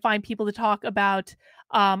 I want to find people to talk about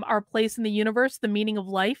our place in the universe, the meaning of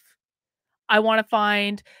life. I want to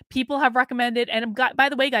find people have recommended, and by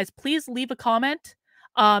the way, guys, please leave a comment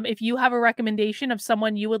if you have a recommendation of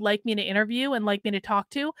someone you would like me to interview and like me to talk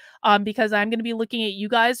to, because I'm going to be looking at you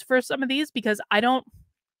guys for some of these, because I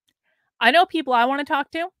know people I want to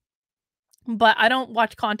talk to, but I don't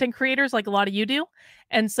watch content creators like a lot of you do.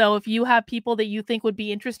 And so if you have people that you think would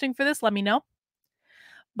be interesting for this, let me know.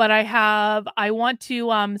 But I want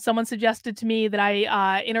to, someone suggested to me that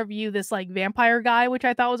I interview this like vampire guy, which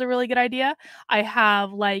I thought was a really good idea. I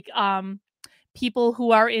have like people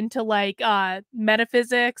who are into like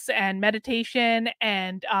metaphysics and meditation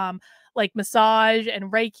and like massage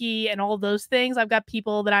and Reiki and all those things. I've got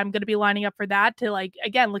people that I'm going to be lining up for that to like,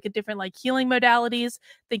 again, look at different like healing modalities,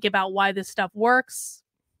 think about why this stuff works.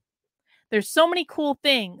 There's so many cool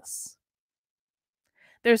things.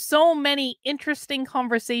 There's so many interesting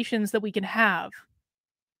conversations that we can have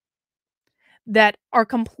that are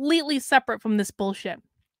completely separate from this bullshit,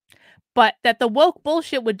 but that the woke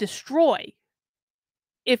bullshit would destroy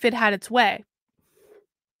if it had its way.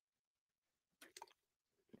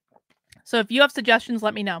 So if you have suggestions,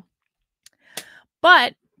 let me know.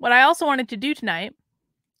 But what I also wanted to do tonight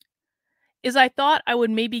is I thought I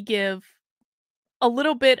would maybe give a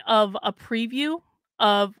little bit of a preview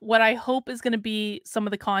of what I hope is going to be some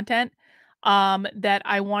of the content that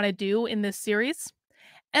I want to do in this series.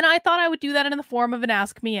 And I thought I would do that in the form of an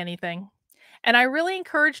Ask Me Anything. And I really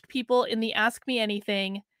encouraged people in the Ask Me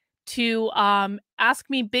Anything to ask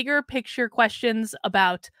me bigger picture questions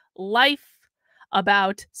about life,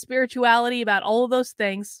 about spirituality, about all of those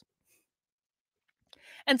things.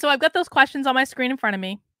 And so I've got those questions on my screen in front of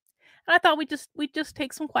me. And I thought we'd just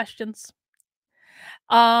take some questions.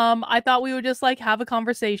 I thought we would just like have a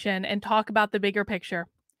conversation and talk about the bigger picture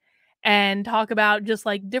and talk about just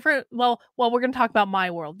like different, well, we're going to talk about my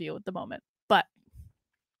worldview at the moment, but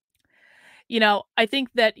I think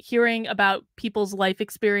that hearing about people's life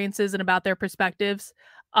experiences and about their perspectives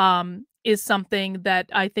is something that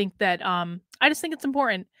I think that I just think it's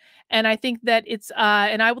important. And I think that it's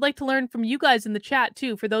and I would like to learn from you guys in the chat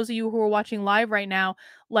too. For those of you who are watching live right now,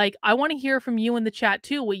 like I want to hear from you in the chat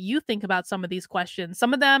too, what you think about some of these questions.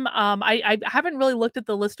 Some of them I haven't really looked at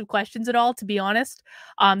the list of questions at all, to be honest.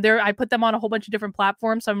 I put them on a whole bunch of different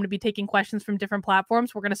platforms, so I'm going to be taking questions from different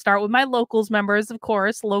platforms. We're going to start with my locals members, of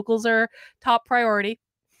course. Locals are top priority.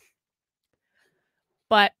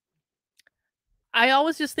 But I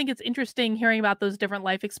always just think it's interesting hearing about those different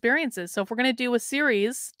life experiences. So if we're going to do a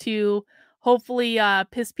series to hopefully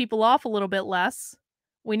piss people off a little bit less,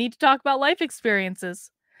 we need to talk about life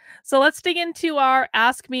experiences. So let's dig into our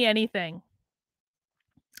Ask Me Anything.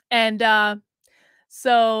 And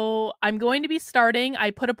so I'm going to be starting.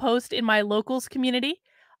 I put a post in my locals community.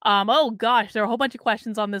 Oh gosh, there are a whole bunch of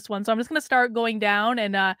questions on this one. So I'm just going to start going down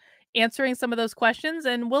and answering some of those questions,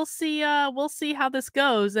 and we'll see how this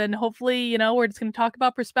goes, and hopefully we're just going to talk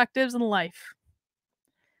about perspectives in life.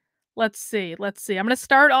 Let's see I'm going to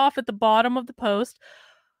start off at the bottom of the post.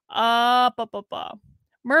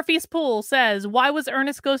 Murphy's Pool says, why was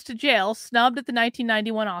Ernest Goes to Jail snubbed at the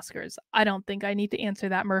 1991 Oscars? I don't think I need to answer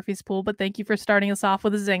that, Murphy's Pool, but thank you for starting us off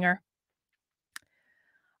with a zinger.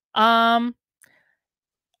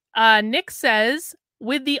 Nick says,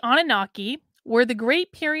 with the Anunnaki, were the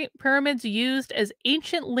Great Pyramids used as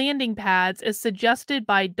ancient landing pads as suggested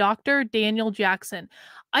by Dr. Daniel Jackson?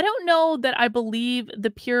 I don't know that I believe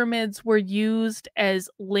the pyramids were used as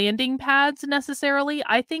landing pads necessarily.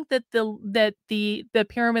 I think that the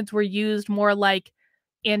pyramids were used more like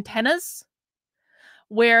antennas,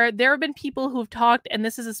 where there have been people who've talked, and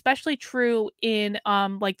this is especially true in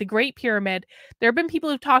like the Great Pyramid. There have been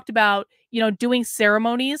people who've talked about doing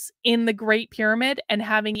ceremonies in the Great Pyramid and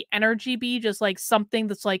having the energy be just like something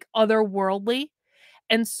that's like otherworldly.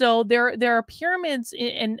 And so there are pyramids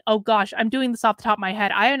and oh gosh, I'm doing this off the top of my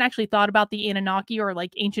head. I haven't actually thought about the Anunnaki or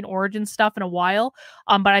like ancient origin stuff in a while,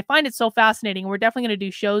 but I find it so fascinating. We're definitely going to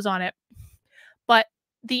do shows on it. But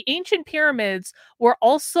the ancient pyramids were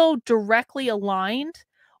also directly aligned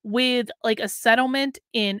with like a settlement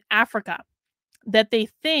in Africa that they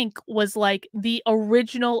think was like the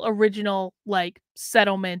original like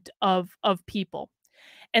settlement of people.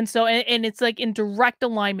 And so and it's like in direct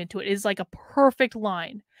alignment to it. It's like a perfect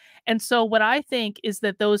line. And so what I think is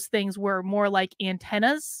that those things were more like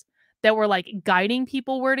antennas that were like guiding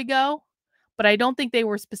people where to go. but I don't think they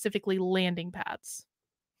were specifically landing pads.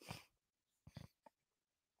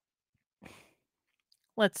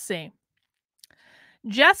 Let's see.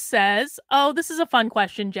 Jess says, oh, this is a fun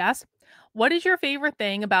question, Jess. What is your favorite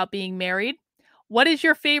thing about being married? What is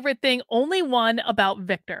your favorite thing? Only one about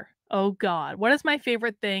Victor. Oh, God. What is my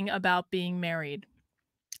favorite thing about being married?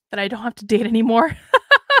 That I don't have to date anymore.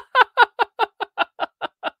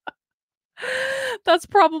 That's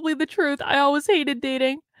probably the truth. I always hated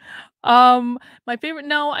dating. My favorite,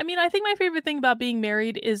 no, I mean, I think my favorite thing about being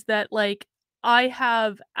married is that, like, I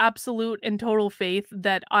have absolute and total faith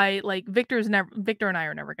that Victor and I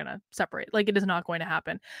are never gonna separate. Like, it is not going to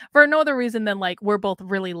happen for no other reason than, like, we're both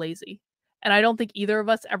really lazy. And I don't think either of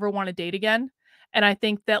us ever want to date again. And I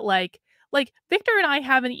think that, like Victor and I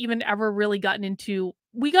haven't even ever really gotten into,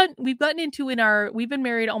 we've been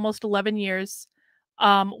married almost 11 years.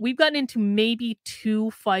 We've gotten into maybe 2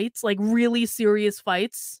 fights, like really serious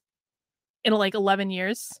fights in like 11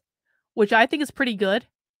 years, which I think is pretty good.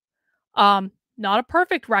 Not a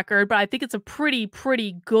perfect record, but I think it's a pretty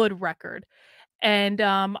good record. And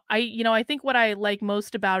I think what I like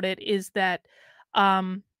most about it is that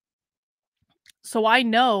so I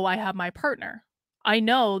know I have my partner. I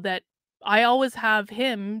know that I always have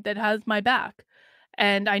him that has my back,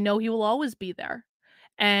 and I know he will always be there.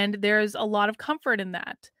 And there's a lot of comfort in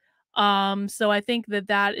that. So I think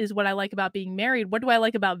that is what I like about being married. What do I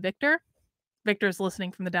like about Victor? Victor's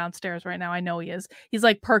listening from the downstairs right now. I know he is. He's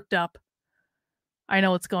like perked up. I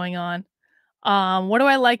know what's going on. What do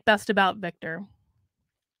I like best about Victor?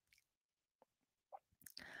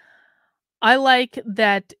 I like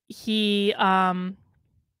that he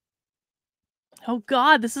oh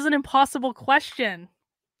God, this is an impossible question.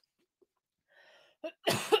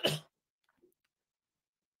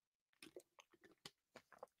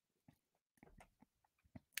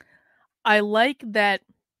 I like that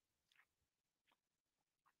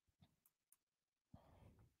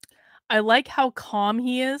I like how calm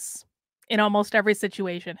he is in almost every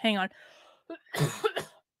situation. Hang on.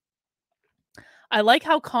 I like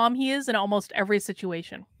how calm he is in almost every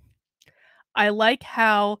situation. I like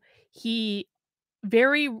how he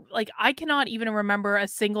I cannot even remember a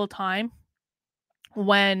single time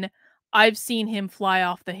when I've seen him fly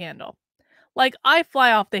off the handle. Like, I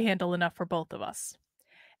fly off the handle enough for both of us.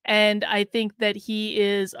 And I think that he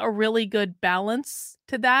is a really good balance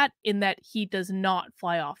to that, in that he does not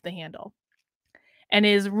fly off the handle and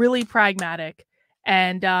is really pragmatic.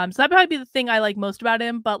 And so that probably be the thing I like most about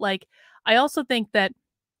him. But like, I also think that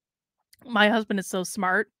my husband is so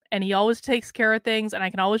smart and he always takes care of things, and I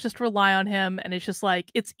can always just rely on him. And it's just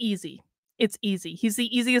like, it's easy. It's easy. He's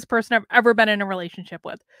the easiest person I've ever been in a relationship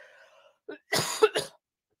with.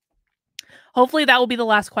 Hopefully that will be the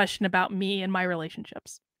last question about me and my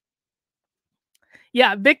relationships.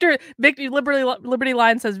 Yeah, Victor Liberty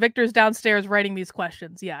Line says Victor's downstairs writing these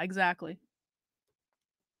questions. Yeah, exactly.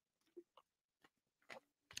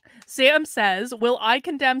 Sam says, will I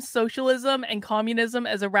condemn socialism and communism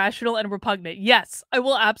as irrational and repugnant? Yes, I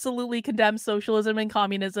will absolutely condemn socialism and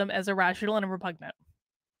communism as irrational and repugnant.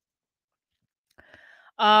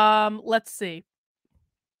 Let's see.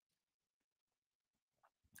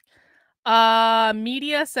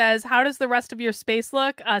 Media says, how does the rest of your space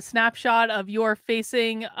look? A snapshot of your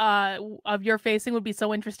facing would be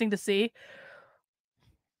so interesting to see.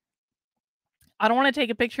 I don't want to take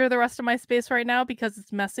a picture of the rest of my space right now because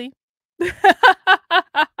it's messy.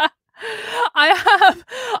 I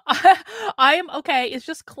am okay. It's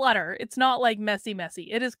just clutter. It's not like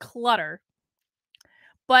messy. It is clutter.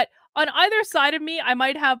 But on either side of me, I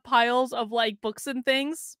might have piles of like books and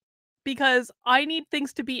things, because I need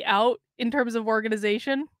things to be out in terms of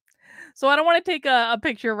organization. So I don't want to take a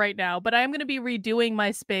picture right now, but I am going to be redoing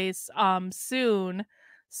my space soon.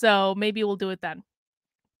 So maybe we'll do it then.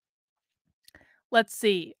 Let's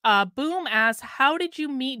see. Boom asks, how did you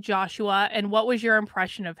meet Joshua and what was your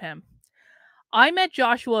impression of him? I met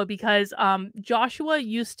Joshua because Joshua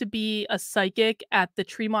used to be a psychic at the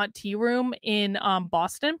Tremont Tea Room in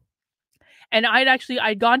Boston. And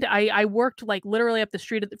I worked like literally up the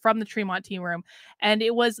street from the Tremont Tea Room. And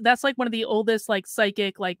that's like one of the oldest like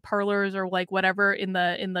psychic like parlors or like whatever in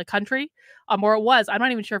the country. Or it was. I'm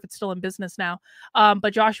not even sure if it's still in business now.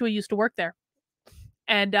 But Joshua used to work there.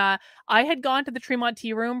 And I had gone to the Tremont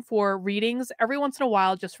Tea Room for readings every once in a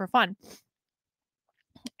while just for fun.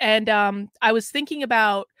 And I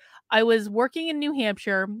was working in New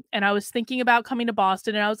Hampshire, and I was thinking about coming to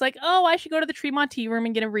Boston, and I was like, oh, I should go to the Tremont Tea Room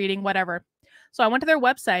and get a reading, whatever. So I went to their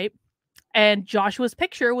website, and Joshua's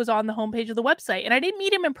picture was on the homepage of the website. And I didn't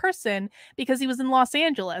meet him in person because he was in Los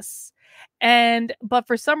Angeles. But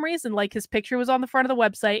for some reason, like, his picture was on the front of the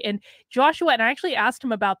website, and Joshua, and I actually asked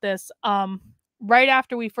him about this right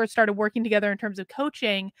after we first started working together in terms of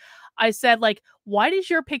coaching. I said, like, why does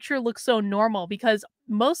your picture look so normal? Because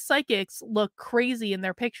most psychics look crazy in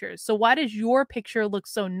their pictures. So why does your picture look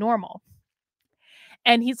so normal?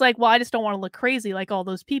 And he's like, well, I just don't want to look crazy like all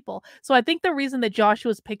those people. So I think the reason that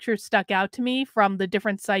Joshua's picture stuck out to me from the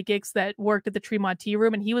different psychics that worked at the Tremont Tea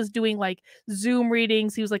Room, and he was doing like Zoom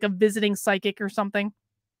readings, he was like a visiting psychic or something,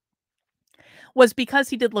 was because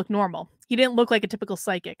he did look normal. He didn't look like a typical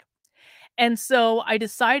psychic. And so I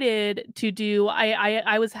decided to do,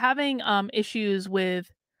 I was having issues with,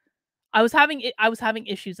 I was having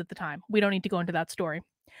issues at the time. We don't need to go into that story.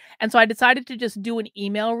 And so I decided to just do an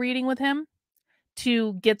email reading with him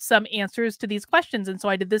to get some answers to these questions. And so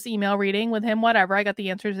I did this email reading with him, whatever. I got the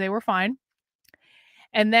answers, they were fine.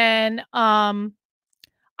 And then I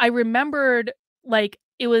remembered, like,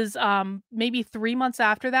 it was maybe 3 months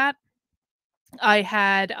after that, I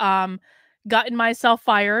had gotten myself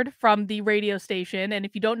fired from the radio station. And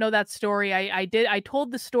if you don't know that story, I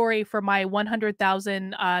told the story for my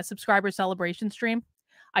 100,000 subscriber celebration stream.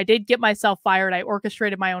 I did get myself fired. I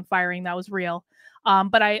orchestrated my own firing. That was real.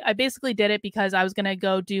 But I basically did it because I was going to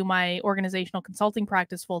go do my organizational consulting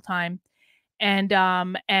practice full time. And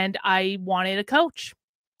I wanted a coach.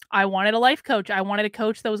 I wanted a life coach. I wanted a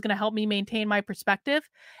coach that was going to help me maintain my perspective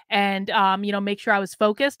and, make sure I was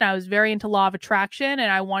focused. And I was very into law of attraction,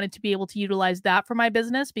 and I wanted to be able to utilize that for my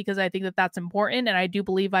business because I think that that's important. And I do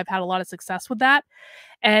believe I've had a lot of success with that.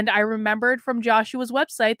 And I remembered from Joshua's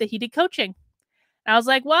website that he did coaching. And I was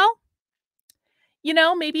like, well,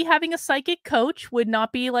 maybe having a psychic coach would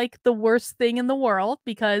not be like the worst thing in the world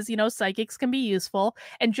because, psychics can be useful.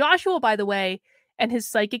 And Joshua, by the way, and his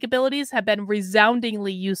psychic abilities have been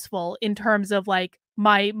resoundingly useful in terms of like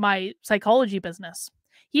my psychology business.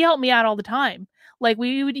 He helped me out all the time. Like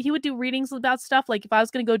he would do readings about stuff. Like if I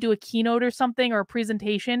was going to go do a keynote or something or a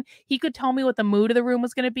presentation, he could tell me what the mood of the room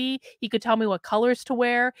was going to be. He could tell me what colors to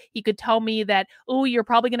wear. He could tell me that, oh, you're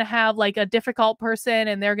probably going to have like a difficult person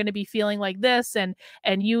and they're going to be feeling like this. And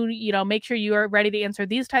make sure you are ready to answer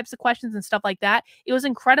these types of questions and stuff like that. It was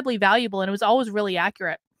incredibly valuable and it was always really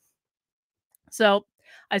accurate. So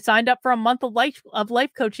I signed up for a month of life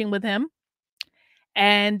coaching with him.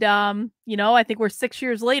 And, I think we're 6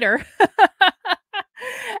 years later.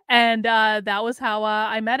 And that was how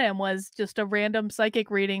I met him, was just a random psychic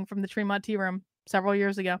reading from the Tremont Tea Room several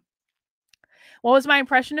years ago. What was my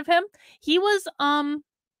impression of him? He was,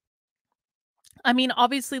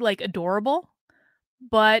 obviously like adorable,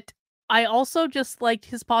 but I also just liked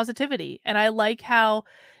his positivity. And I like how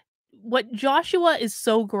what Joshua is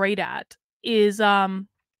so great at is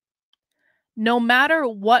no matter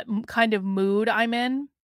what kind of mood I'm in,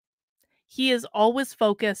 he is always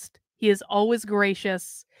focused. He is always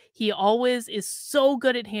gracious. He always is so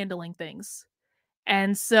good at handling things.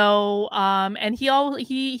 And so and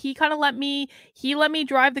he kind of let me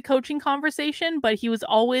drive the coaching conversation, but he was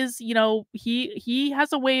always, he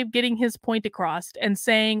has a way of getting his point across and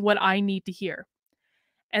saying what I need to hear.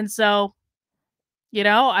 And so,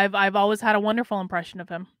 I've always had a wonderful impression of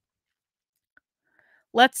him.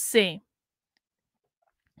 Let's see.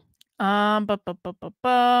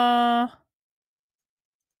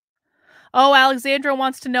 Oh, Alexandra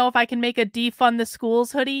wants to know if I can make a defund the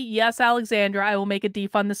schools hoodie. Yes, Alexandra, I will make a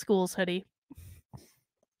defund the schools hoodie.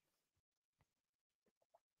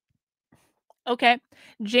 Okay.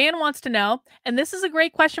 Jan wants to know, and this is a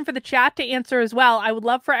great question for the chat to answer as well. I would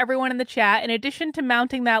love for everyone in the chat, in addition to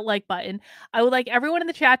mounting that like button, I would like everyone in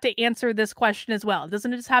the chat to answer this question as well. It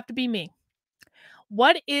doesn't just have to be me.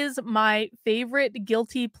 What is my favorite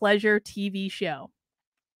guilty pleasure TV show?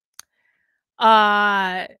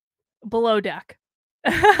 Below Deck.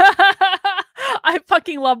 I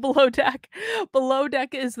fucking love Below Deck. Below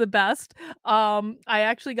Deck is the best. I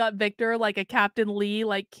actually got Victor like a Captain Lee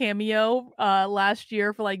like cameo last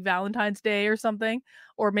year for like Valentine's Day or something,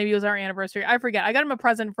 or maybe it was our anniversary. I forget. I got him a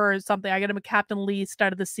present for something. I got him a Captain Lee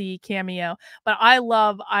Start of the Sea cameo. But I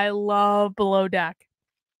love Below Deck.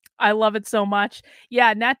 I love it so much.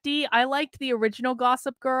 Yeah, Nat D, I liked the original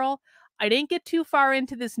Gossip Girl. I didn't get too far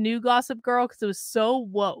into this new Gossip Girl because it was so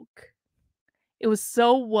woke. It was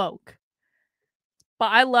so woke.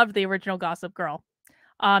 But I loved the original Gossip Girl.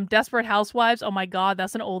 Desperate Housewives. Oh my god,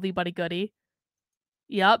 that's an oldie but a goodie.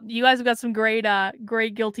 Yep, you guys have got some great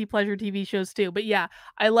guilty pleasure TV shows too. But yeah,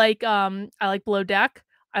 I like Below Deck.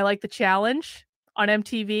 I like The Challenge on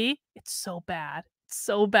MTV. It's so bad.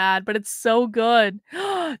 So bad, but it's so good.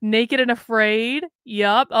 Naked and Afraid.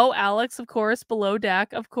 Yup. Oh, Alex, of course. Below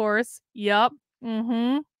Deck, of course. Yup.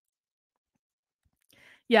 Mhm.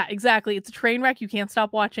 Yeah, exactly. It's a train wreck you can't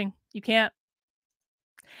stop watching. You can't.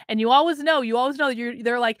 And you always know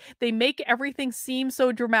they're like they make everything seem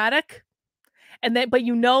so dramatic, and then but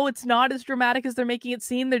you know it's not as dramatic as they're making it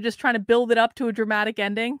seem. They're just trying to build it up to a dramatic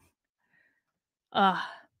ending. Ugh.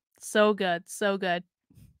 So good. So good.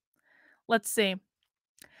 Let's see.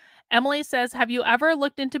 Emily says, "Have you ever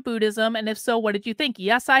looked into Buddhism? And if so, what did you think?"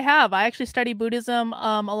 Yes, I have. I actually studied Buddhism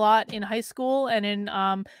a lot in high school and in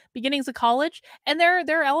beginnings of college. And there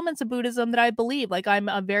are elements of Buddhism that I believe. Like I'm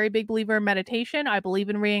a very big believer in meditation. I believe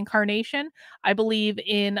in reincarnation. I believe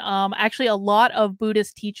in actually a lot of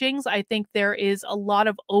Buddhist teachings. I think there is a lot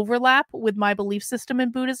of overlap with my belief system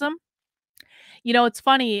in Buddhism. You know, it's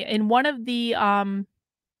funny. In one of the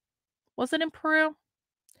was it in Peru?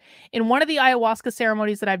 In one of the ayahuasca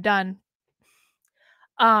ceremonies that I've done,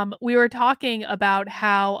 we were talking about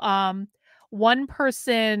how one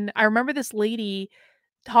person, I remember this lady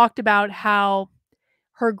talked about how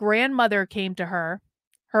her grandmother came to her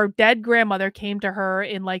dead grandmother came to her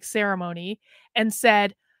in like ceremony and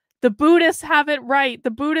said, "The Buddhists have it right.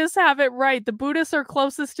 The Buddhists have it right. The Buddhists are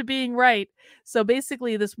closest to being right." So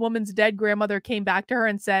basically, this woman's dead grandmother came back to her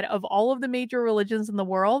and said, "Of all of the major religions in the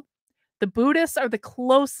world, the Buddhists are the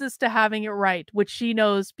closest to having it right," which she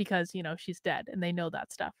knows because, you know, she's dead and they know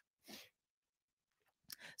that stuff.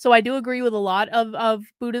 So I do agree with a lot of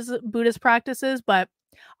Buddhist practices, but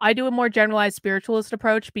I do a more generalized spiritualist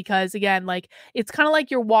approach because again, like it's kind of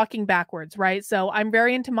like you're walking backwards, right? So I'm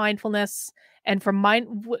very into mindfulness and from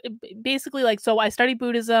basically like so I studied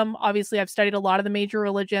Buddhism. Obviously, I've studied a lot of the major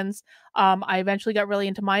religions. I eventually got really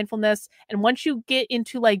into mindfulness, and once you get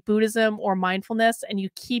into like Buddhism or mindfulness and you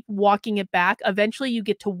keep walking it back, eventually you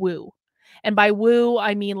get to woo. And by woo,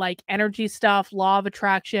 I mean like energy stuff, law of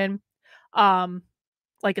attraction, um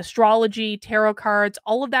like astrology, tarot cards,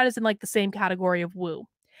 all of that is in like the same category of woo.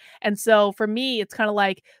 And so for me, it's kind of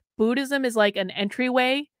like Buddhism is like an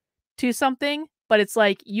entryway to something, but it's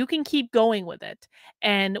like you can keep going with it.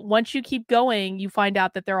 And once you keep going, you find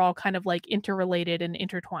out that they're all kind of like interrelated and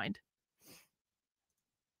intertwined.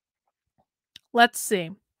 Let's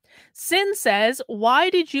see. Sin says,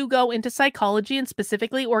 "Why did you go into psychology and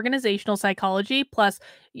specifically organizational psychology plus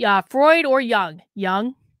yeah, Freud or Jung?"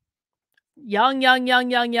 Jung. Young, young, young,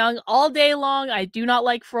 young, young, all day long. I do not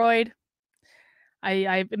like Freud. I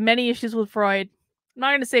have many issues with Freud. I'm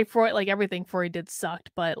not gonna say Freud like everything Freud did sucked,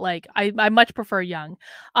 but like I much prefer Jung.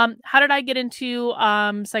 How did I get into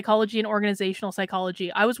psychology and organizational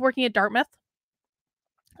psychology? I was working at Dartmouth.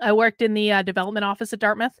 I worked in the development office at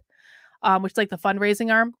Dartmouth, which is like the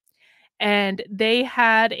fundraising arm, and they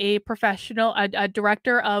had a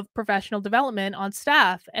director of professional development on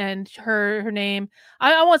staff, and her name,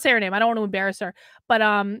 I won't say her name, I don't want to embarrass her, but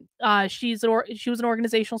she was an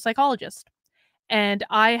organizational psychologist, and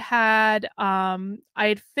I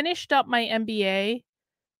had finished up my MBA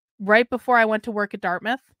right before I went to work at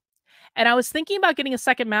Dartmouth, and I was thinking about getting a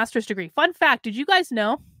second master's degree. Fun fact, did you guys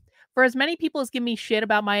know, for as many people as give me shit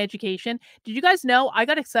about my education, did you guys know I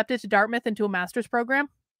got accepted to Dartmouth into a master's program?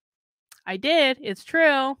 I did. It's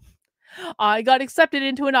true. I got accepted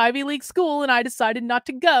into an Ivy League school and I decided not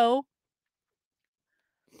to go.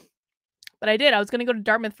 But I did. I was going to go to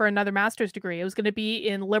Dartmouth for another master's degree. It was going to be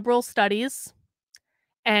in liberal studies.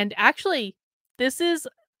 And actually, this is,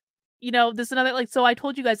 this is another, like, so I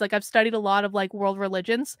told you guys, like, I've studied a lot of like world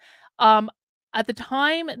religions. Um, at the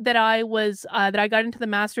time that I got into the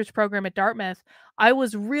master's program at Dartmouth, I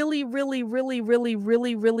was really, really, really, really,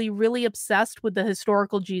 really, really, really obsessed with the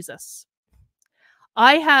historical Jesus.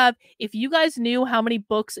 If you guys knew how many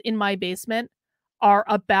books in my basement are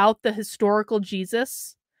about the historical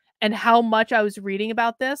Jesus and how much I was reading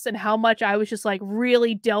about this and how much I was just like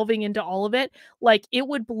really delving into all of it, like it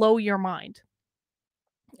would blow your mind.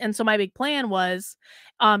 And so my big plan was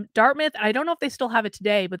Dartmouth. I don't know if they still have it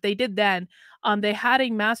today, but they did then. They had a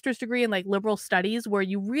master's degree in like liberal studies where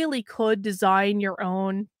you really could design your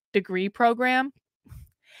own degree program.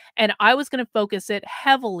 And I was going to focus it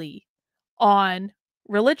heavily on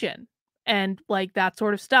religion and like that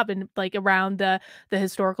sort of stuff and like around the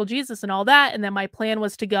historical Jesus and all that. And then my plan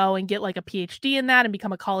was to go and get like a PhD in that and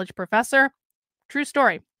become a college professor. True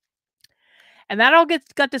story. And that all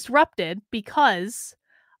got disrupted because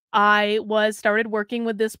I was started working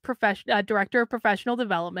with this director of professional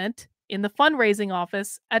development in the fundraising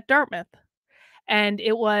office at Dartmouth. And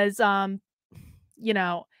it was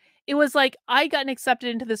it was like I got accepted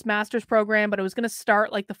into this master's program, but it was going to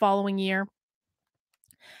start like the following year.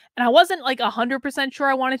 And I wasn't like 100% sure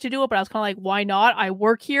I wanted to do it, but I was kind of like, why not? I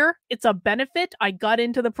work here. It's a benefit. I got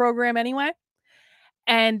into the program anyway.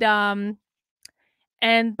 And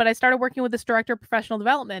but I started working with this director of professional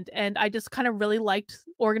development, and I just kind of really liked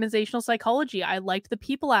organizational psychology. I liked the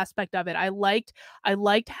people aspect of it. I liked her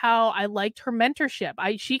mentorship.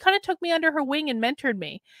 She kind of took me under her wing and mentored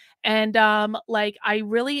me. And like I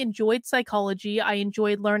really enjoyed psychology. I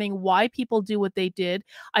enjoyed learning why people do what they did.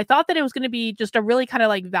 I thought that it was going to be just a really kind of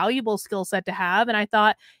like valuable skill set to have, and I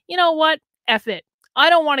thought, you know what? F it. I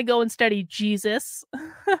don't want to go and study Jesus.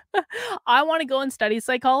 I want to go and study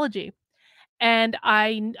psychology. And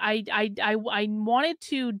I wanted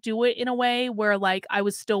to do it in a way where, like, I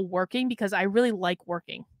was still working because I really like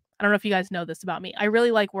working. I don't know if you guys know this about me. I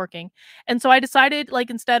really like working. And so I decided,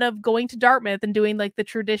 like, instead of going to Dartmouth and doing, like, the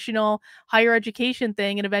traditional higher education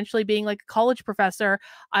thing and eventually being, like, a college professor,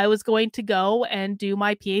 I was going to go and do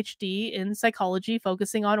my PhD in psychology,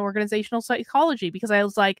 focusing on organizational psychology, because I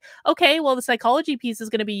was like, "Okay, well, the psychology piece is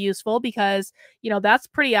gonna be useful because that's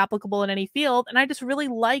pretty applicable in any field. And I just really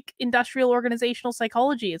like industrial organizational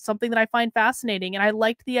psychology. It's something that I find fascinating. And I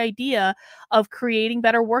liked the idea of creating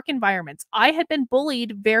better work environments. I had been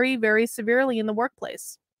bullied very, very severely in the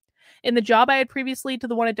workplace. In the job I had previously to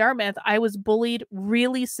the one at Dartmouth, I was bullied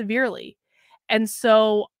really severely. And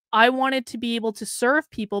so I wanted to be able to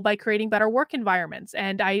serve people by creating better work environments.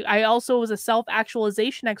 And I also was a self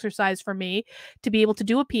actualization exercise for me to be able to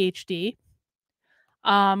do a PhD.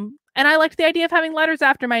 And I liked the idea of having letters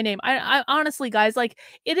after my name. I honestly, guys, like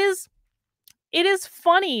it is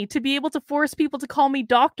funny to be able to force people to call me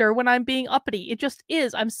doctor when I'm being uppity. It just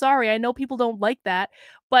is. I'm sorry. I know people don't like that,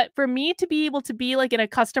 but for me to be able to be like in a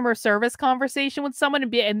customer service conversation with someone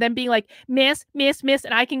and then being like, "Miss, miss, miss,"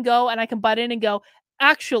 and I can go and I can butt in and go,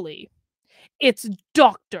 "Actually, it's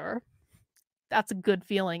doctor." That's a good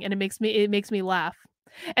feeling, and it makes me laugh.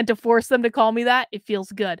 And to force them to call me that, it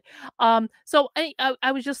feels good. So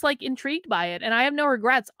I was just like intrigued by it, and I have no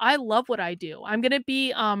regrets. I love what I do. I'm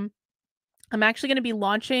actually gonna be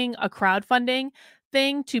launching a crowdfunding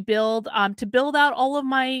thing to build out all of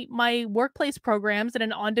my workplace programs in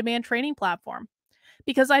an on-demand training platform,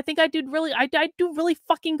 because I think I do really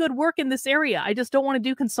fucking good work in this area. I just don't want to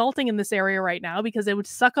do consulting in this area right now because it would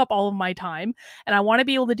suck up all of my time, and I want to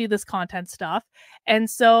be able to do this content stuff. And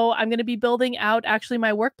so I'm going to be building out actually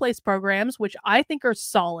my workplace programs, which I think are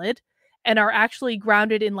solid and are actually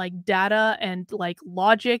grounded in like data and like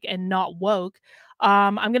logic and not woke.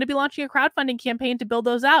 I'm going to be launching a crowdfunding campaign to build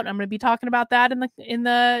those out. I'm going to be talking about that in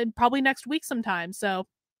the probably next week sometime. So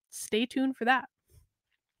stay tuned for that.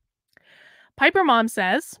 Piper Mom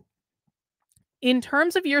says, in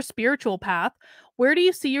terms of your spiritual path, where do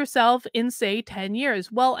you see yourself in, say, 10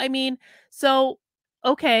 years? Well, I mean, so,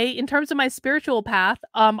 okay, in terms of my spiritual path,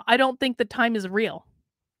 I don't think that time is real.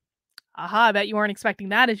 Aha, I bet you weren't expecting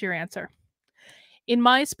that as your answer. In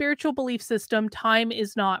my spiritual belief system, time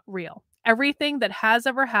is not real. Everything that has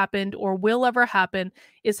ever happened or will ever happen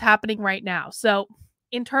is happening right now. So,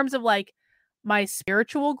 in terms of like my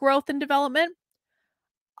spiritual growth and development,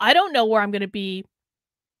 I don't know where I'm going to be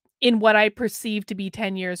in what I perceive to be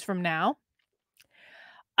 10 years from now.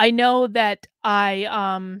 I know that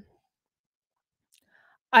I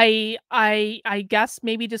guess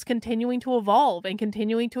maybe just continuing to evolve and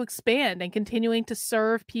continuing to expand and continuing to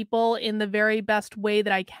serve people in the very best way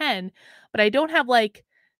that I can, but I don't have like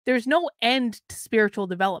there's no end to spiritual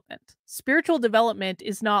development. Spiritual development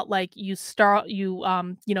is not like you start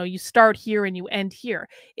here and you end here.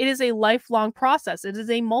 It is a lifelong process. It is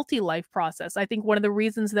a multi-life process. I think one of the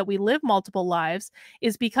reasons that we live multiple lives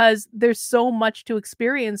is because there's so much to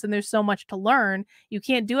experience and there's so much to learn. You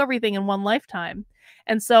can't do everything in one lifetime.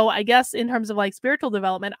 And so I guess in terms of like spiritual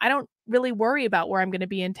development, I don't really worry about where I'm going to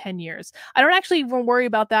be in 10 years. I don't actually even worry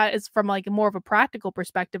about that as from like more of a practical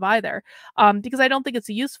perspective either. Because I don't think it's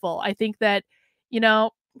useful. I think that, you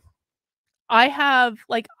know, I have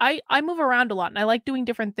like I move around a lot and I like doing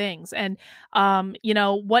different things. And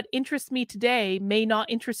what interests me today may not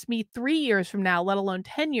interest me 3 years from now, let alone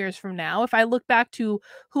 10 years from now. If I look back to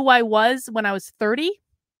who I was when I was 30,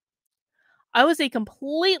 I was a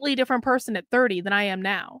completely different person at 30 than I am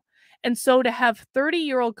now. And so to have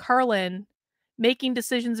 30-year-old Karlyn making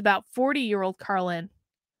decisions about 40-year-old Karlyn,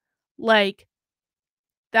 like,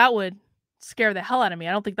 that would scare the hell out of me.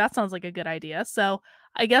 I don't think that sounds like a good idea. So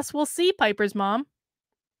I guess we'll see, Piper's mom.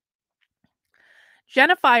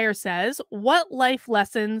 Jennifer says, what life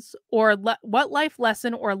lesson or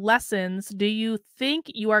lessons do you think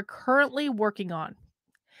you are currently working on?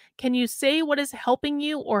 Can you say what is helping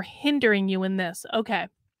you or hindering you in this? Okay.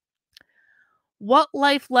 What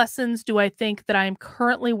life lessons do I think that I'm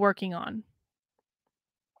currently working on?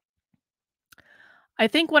 I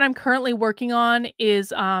think what I'm currently working on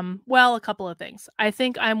is, well, a couple of things. I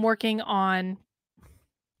think I'm working on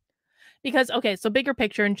because okay, so bigger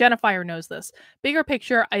picture, and Jennifer knows this. Bigger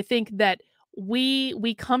picture, I think that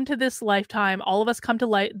we come to this lifetime, all of us come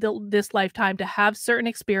to this lifetime to have certain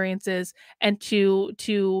experiences and to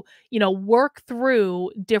work through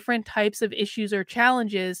different types of issues or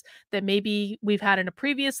challenges that maybe we've had in a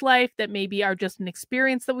previous life, that maybe are just an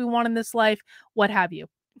experience that we want in this life, what have you.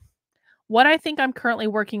 What I think I'm currently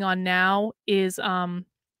working on now is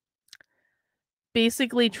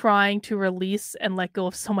basically trying to release and let go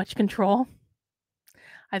of so much control.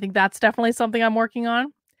 I think that's definitely something I'm working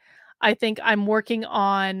on. I think I'm working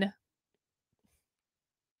on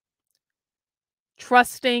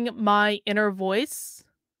trusting my inner voice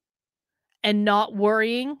and not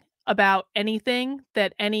worrying about anything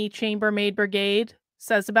that any chambermaid brigade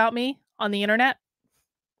says about me on the internet,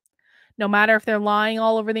 no matter if they're lying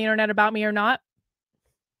all over the internet about me or not.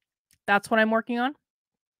 That's what I'm working on.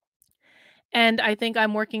 And I think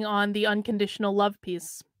I'm working on the unconditional love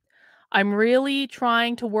piece. I'm really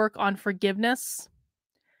trying to work on forgiveness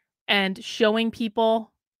and showing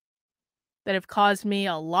people that have caused me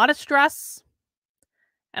a lot of stress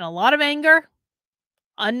and a lot of anger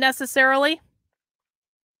unnecessarily.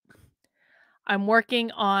 I'm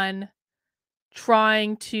working on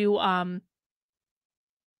trying to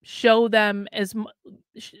show them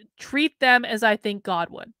treat them as I think God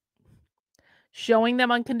would. Showing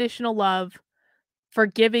them unconditional love,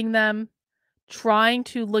 forgiving them, trying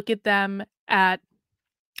to look at them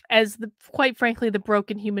as quite frankly the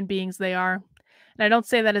broken human beings they are. And I don't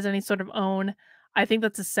say that as any sort of own. I think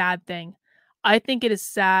that's a sad thing. I think it is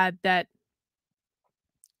sad that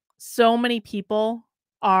so many people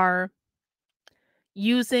are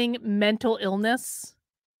using mental illness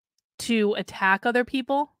to attack other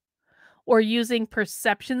people, or using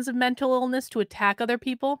perceptions of mental illness to attack other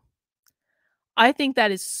people. I think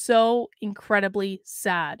that is so incredibly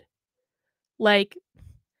sad. Like,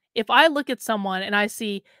 if I look at someone and I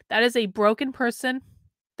see that is a broken person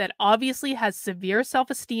that obviously has severe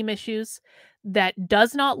self-esteem issues, that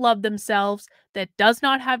does not love themselves, that does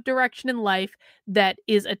not have direction in life, that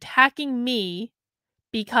is attacking me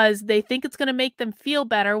because they think it's going to make them feel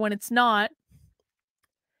better when it's not,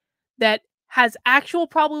 that has actual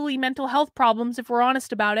probably mental health problems, if we're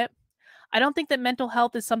honest about it. I don't think that mental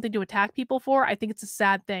health is something to attack people for. I think it's a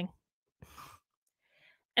sad thing.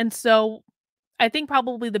 And so I think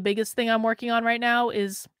probably the biggest thing I'm working on right now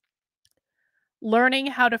is learning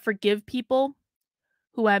how to forgive people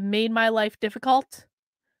who have made my life difficult,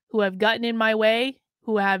 who have gotten in my way,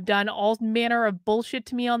 who have done all manner of bullshit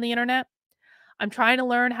to me on the internet. I'm trying to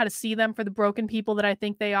learn how to see them for the broken people that I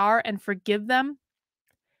think they are and forgive them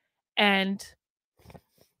and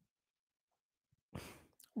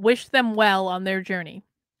wish them well on their journey.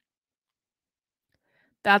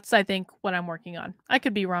 That's, I think, what I'm working on. I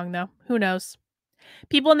could be wrong, though. Who knows?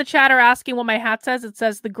 People in the chat are asking what my hat says. It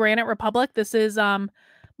says the Granite Republic. This is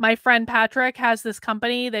my friend Patrick has this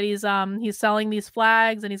company that he's selling these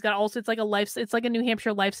flags, and he's got also it's like a New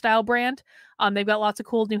Hampshire lifestyle brand. They've got lots of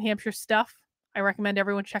cool New Hampshire stuff. I recommend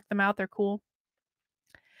everyone check them out. They're cool.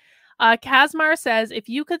 Kazmar says, if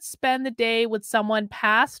you could spend the day with someone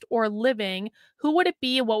past or living, who would it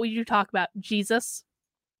be and what would you talk about? Jesus.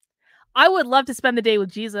 I would love to spend the day with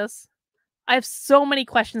Jesus. I have so many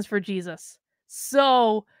questions for Jesus.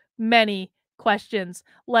 So many questions.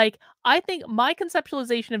 Like, I think my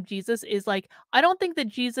conceptualization of Jesus is like, I don't think that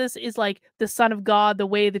Jesus is like the Son of God, the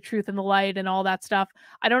way, the truth, and the light, and all that stuff.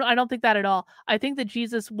 I don't think that at all. I think that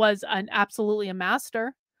Jesus was absolutely a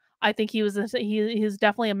master. I think he's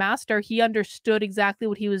definitely a master. He understood exactly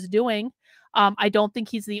what he was doing. I don't think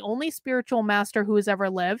he's the only spiritual master who has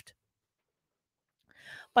ever lived.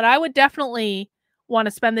 But I would definitely want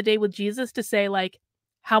to spend the day with Jesus to say, like,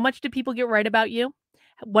 how much did people get right about you?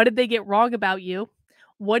 What did they get wrong about you?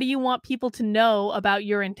 What do you want people to know about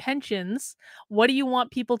your intentions? What do you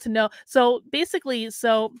want people to know? So basically,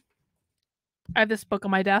 I have this book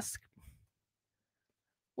on my desk.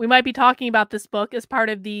 We might be talking about this book as part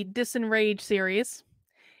of the DISENRAGE series.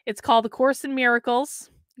 It's called The Course in Miracles.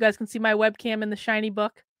 You guys can see my webcam in the shiny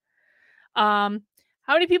book. How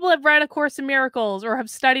many people have read A Course in Miracles or have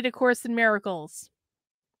studied A Course in Miracles?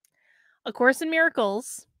 A Course in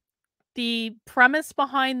Miracles, the premise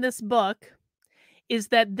behind this book is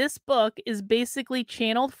that this book is basically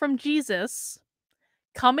channeled from Jesus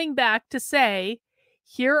coming back to say,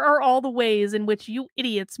 here are all the ways in which you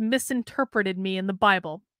idiots misinterpreted me in the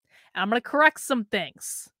Bible. And I'm going to correct some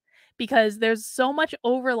things because there's so much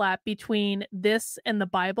overlap between this and the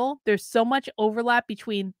Bible. There's so much overlap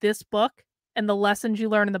between this book and the lessons you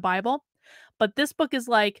learn in the Bible. But this book is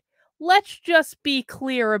like, let's just be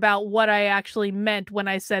clear about what I actually meant when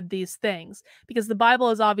I said these things, because the Bible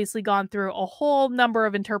has obviously gone through a whole number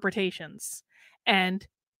of interpretations, and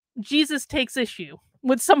Jesus takes issue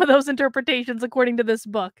with some of those interpretations according to this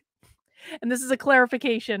book. And this is a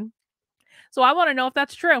clarification. So I want to know if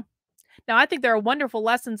that's true. Now, I think there are wonderful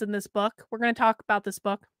lessons in this book. We're going to talk about this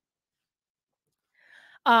book.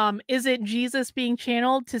 Is it Jesus being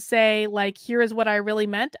channeled to say, like, here is what I really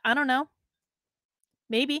meant? I don't know.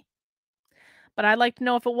 Maybe. But I'd like to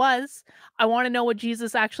know if it was. I want to know what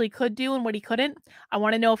Jesus actually could do and what he couldn't. I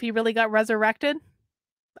want to know if he really got resurrected.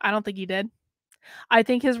 I don't think he did. I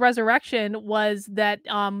think his resurrection was that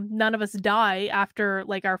none of us die after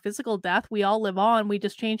like our physical death. We all live on. We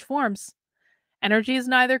just change forms. Energy is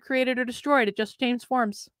neither created or destroyed. It just changes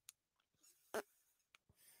forms.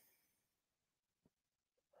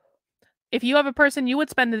 If you have a person you would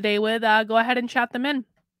spend the day with, go ahead and chat them in.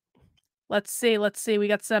 Let's see. We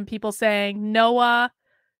got some people saying Noah,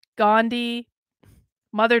 Gandhi,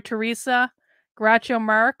 Mother Teresa, Groucho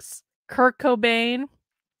Marx, Kurt Cobain,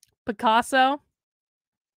 Picasso.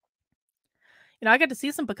 You know, I got to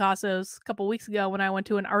see some Picassos a couple weeks ago when I went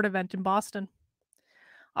to an art event in Boston.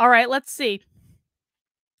 All right, let's see.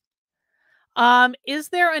 Is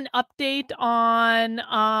there an update on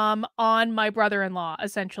my brother-in-law,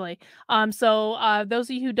 essentially? So those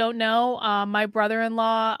of you who don't know, my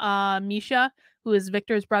brother-in-law, Misha, who is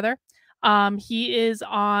Victor's brother, he is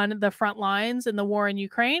on the front lines in the war in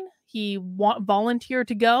Ukraine. He volunteered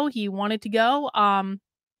to go. He wanted to go.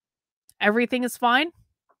 Everything is fine.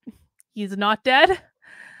 He's not dead,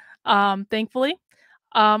 thankfully.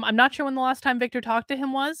 I'm not sure when the last time Victor talked to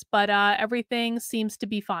him was, but everything seems to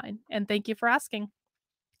be fine. And thank you for asking.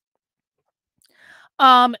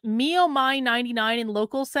 MioMai99 in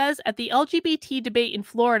local says, at the LGBT debate in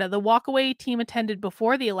Florida, the walkaway team attended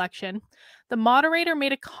before the election. The moderator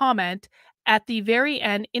made a comment at the very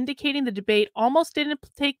end indicating the debate almost didn't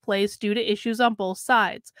take place due to issues on both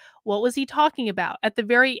sides. What was he talking about? At the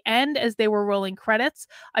very end, as they were rolling credits,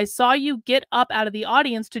 I saw you get up out of the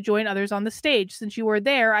audience to join others on the stage. Since you were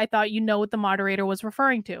there, I thought you know what the moderator was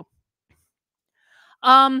referring to.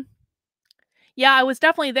 Yeah, I was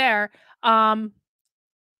definitely there.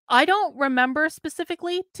 I don't remember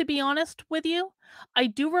specifically, to be honest with you. I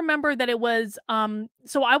do remember that it was,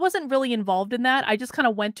 so I wasn't really involved in that. I just kind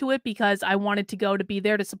of went to it because I wanted to go to be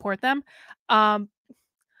there to support them.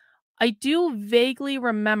 I do vaguely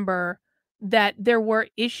remember that there were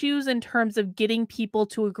issues in terms of getting people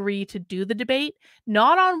to agree to do the debate,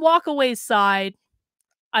 not on Walkaway's side.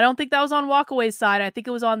 I don't think that was on Walkaway's side. I think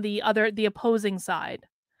it was on the opposing side.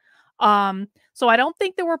 So I don't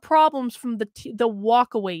think there were problems from the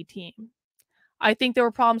walkaway team. I think there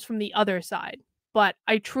were problems from the other side, but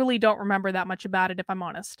I truly don't remember that much about it, if I'm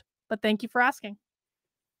honest. But thank you for asking.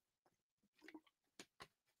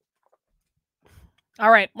 All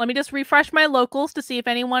right, let me just refresh my locals to see if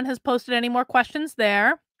anyone has posted any more questions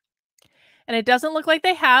there. And it doesn't look like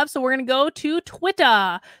they have, so we're going to go to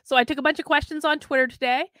Twitter. So I took a bunch of questions on Twitter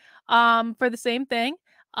today for the same thing.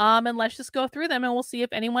 And let's just go through them and we'll see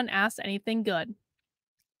if anyone asks anything good.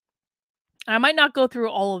 I might not go through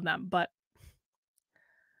all of them, but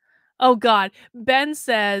oh God. Ben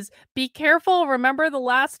says, be careful. Remember the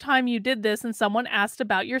last time you did this and someone asked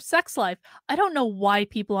about your sex life. I don't know why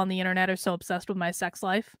people on the internet are so obsessed with my sex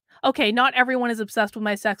life. Okay, not everyone is obsessed with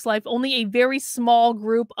my sex life. Only a very small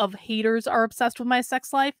group of haters are obsessed with my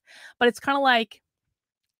sex life. But it's kind of like,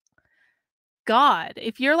 God,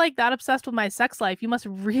 if you're like that obsessed with my sex life, you must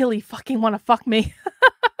really fucking want to fuck me.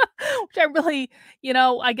 Which I really,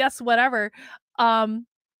 I guess whatever.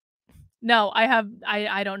 No,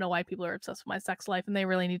 I don't know why people are obsessed with my sex life, and they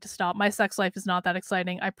really need to stop. My sex life is not that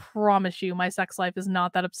exciting. I promise you, my sex life is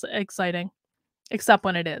not that exciting, except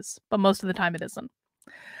when it is, but most of the time it isn't.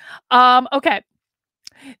 Okay.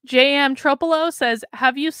 JM Tropolo says,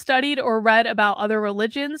 have you studied or read about other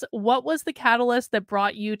religions? What was the catalyst that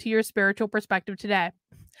brought you to your spiritual perspective today?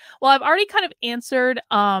 Well, I've already kind of answered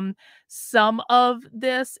some of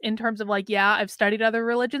this in terms of like, yeah, I've studied other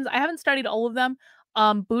religions. I haven't studied all of them.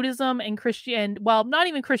 Buddhism and well, not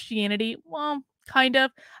even Christianity. Well, kind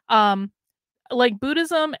of. Like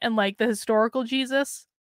Buddhism and like the historical Jesus,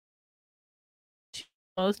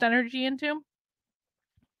 most energy into.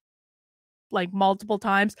 Like multiple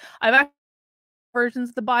times. I've actually versions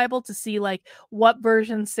of the Bible to see like what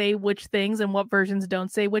versions say which things and what versions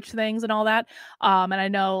don't say which things and all that. And I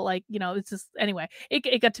know like, it's just, anyway,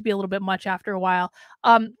 it got to be a little bit much after a while.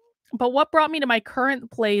 But what brought me to my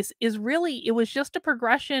current place is really, it was just a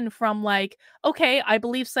progression from like, okay, I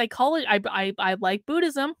believe psychology. I like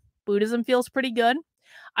Buddhism. Buddhism feels pretty good.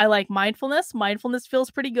 I like mindfulness. Mindfulness feels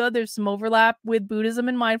pretty good. There's some overlap with Buddhism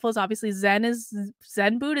and mindfulness. Obviously, Zen is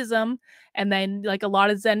Zen Buddhism, and then like a lot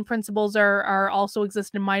of Zen principles are also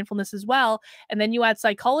exist in mindfulness as well. And then you add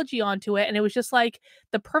psychology onto it, and it was just like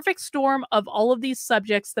the perfect storm of all of these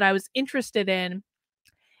subjects that I was interested in.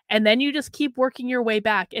 And then you just keep working your way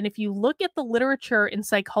back. And if you look at the literature in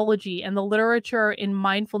psychology and the literature in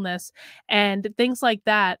mindfulness and things like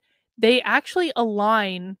that, they actually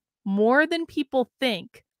align more than people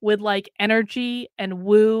think with like energy and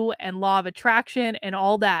woo and law of attraction and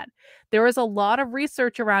all that. There is a lot of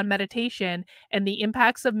research around meditation and the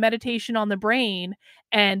impacts of meditation on the brain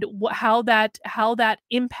and how that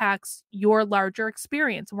impacts your larger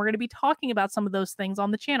experience. And we're going to be talking about some of those things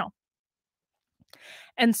on the channel.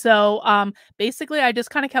 And so, basically, I just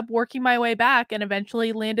kind of kept working my way back and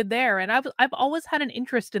eventually landed there. And I've always had an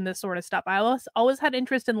interest in this sort of stuff. I always had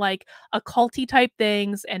interest in like occulty type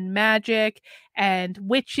things and magic and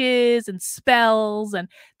witches and spells and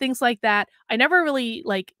things like that. I never really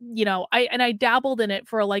like, I dabbled in it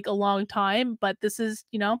for like a long time, but this is,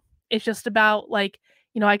 it's just about like,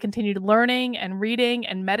 I continued learning and reading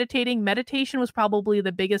and meditating. Meditation was probably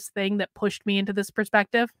the biggest thing that pushed me into this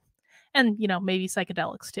perspective. And, maybe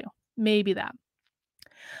psychedelics too. Maybe that.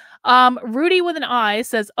 Rudy with an I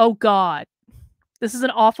says, "Oh God, this is an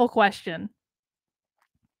awful question.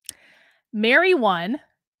 Marry one,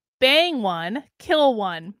 bang one, kill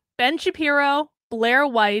one. Ben Shapiro, Blair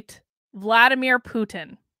White, Vladimir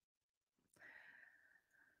Putin."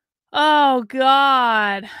 Oh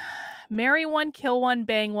God. Marry one, kill one,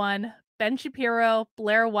 bang one. Ben Shapiro,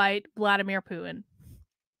 Blair White, Vladimir Putin.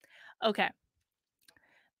 Okay.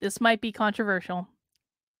 This might be controversial.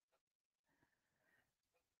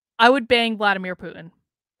 I would bang Vladimir Putin.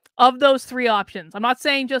 Of those three options. I'm not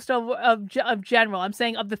saying just of general. I'm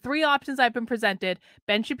saying of the three options I've been presented,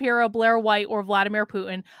 Ben Shapiro, Blair White, or Vladimir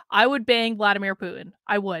Putin, I would bang Vladimir Putin.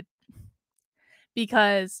 I would.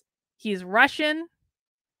 Because he's Russian,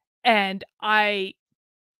 and I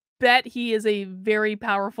bet he is a very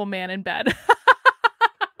powerful man in bed.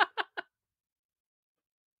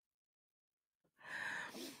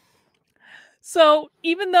 So,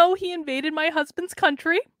 even though he invaded my husband's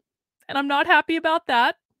country, and I'm not happy about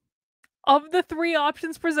that, of the three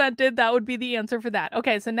options presented, that would be the answer for that.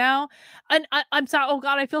 Okay, so now, and I'm sorry. Oh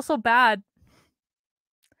God, I feel so bad.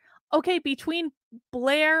 Okay, between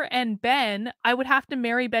Blair and Ben, I would have to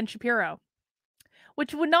marry Ben Shapiro,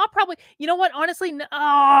 which would not probably. You know what? Honestly,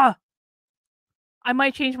 I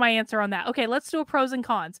might change my answer on that. Okay, let's do a pros and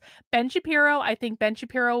cons. Ben Shapiro, I think Ben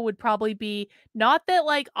Shapiro would probably be not that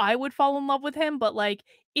like I would fall in love with him, but like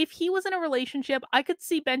if he was in a relationship, I could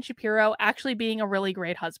see Ben Shapiro actually being a really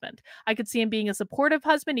great husband. I could see him being a supportive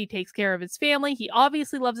husband. He takes care of his family. He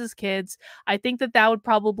obviously loves his kids. I think that would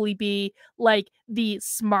probably be like the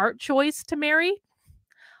smart choice to marry.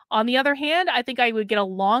 On the other hand, I think I would get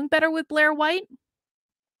along better with Blair White.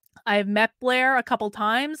 I've met Blair a couple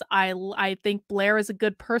times. I think Blair is a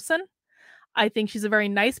good person. I think she's a very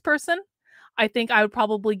nice person. I think I would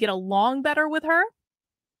probably get along better with her.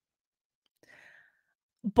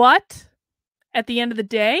 But at the end of the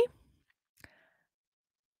day,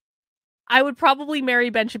 I would probably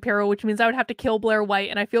marry Ben Shapiro, which means I would have to kill Blair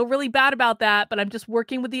White. And I feel really bad about that, but I'm just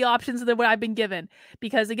working with the options that I've been given.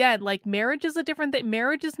 Because again, like marriage is a different thing.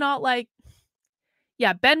 Marriage is not like,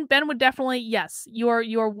 yeah, Ben would definitely, yes,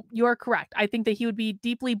 you're correct. I think that he would be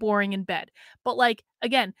deeply boring in bed. But like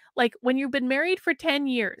again, like when you've been married for 10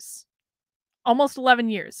 years, almost 11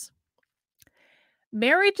 years,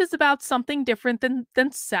 marriage is about something different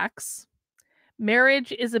than sex.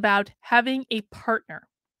 Marriage is about having a partner,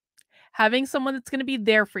 having someone that's going to be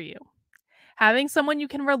there for you, having someone you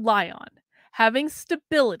can rely on, having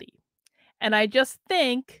stability. And I just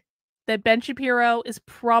think that Ben Shapiro is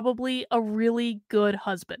probably a really good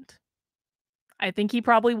husband. I think he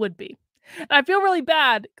probably would be. And I feel really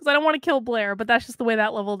bad because I don't want to kill Blair, but that's just the way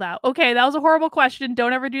that leveled out. Okay, that was a horrible question.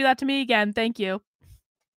 Don't ever do that to me again. Thank you.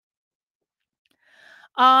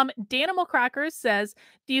 Danimal Crackers says,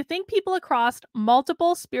 do you think people across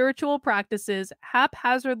multiple spiritual practices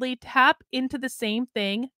haphazardly tap into the same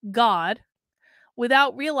thing, God,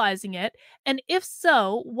 without realizing it? And if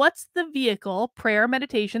so, what's the vehicle, prayer,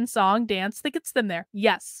 meditation, song, dance that gets them there?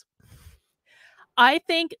 Yes. I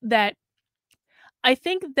think that I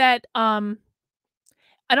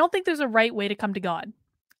don't think there's a right way to come to God.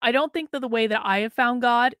 I don't think that the way that I have found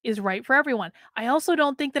God is right for everyone. I also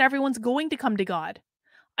don't think that everyone's going to come to God.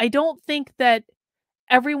 I don't think that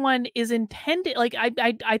everyone is intended, like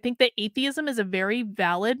I think that atheism is a very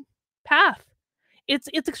valid path. It's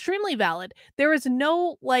extremely valid. There is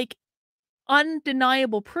no like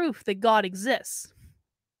undeniable proof that God exists.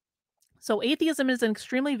 So atheism is an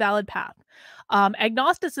extremely valid path.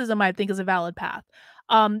 Agnosticism, I think, is a valid path.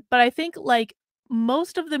 But I think like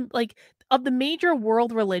most of the of the major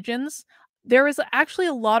world religions, there is actually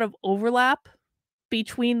a lot of overlap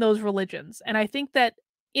between those religions. And I think that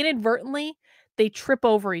inadvertently they trip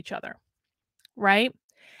over each other, right?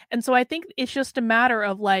 And so I think it's just a matter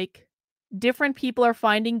of like different people are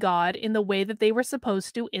finding God in the way that they were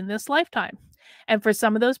supposed to in this lifetime. And for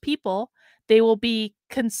some of those people, they will be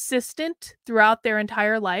consistent throughout their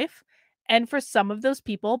entire life. And for some of those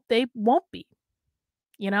people, they won't be,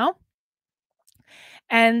 you know?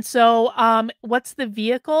 And so, what's the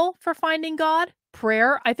vehicle for finding God?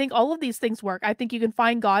 Prayer. I think all of these things work. I think you can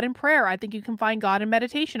find God in prayer. I think you can find God in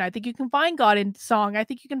meditation. I think you can find God in song. I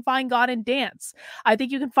think you can find God in dance. I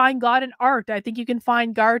think you can find God in art. I think you can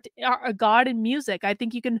find God in music. I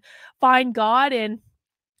think you can find God in,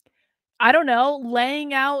 I don't know,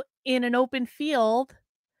 laying out in an open field,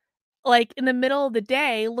 like in the middle of the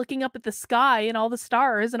day, looking up at the sky and all the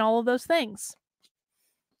stars and all of those things.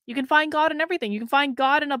 You can find God in everything. You can find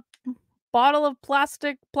God in a bottle of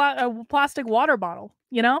plastic water bottle,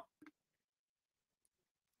 you know?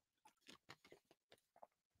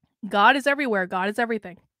 God is everywhere. God is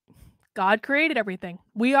everything. God created everything.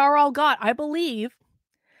 We are all God. I believe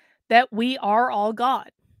that we are all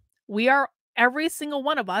God. We are, every single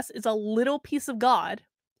one of us is a little piece of God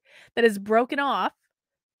that is broken off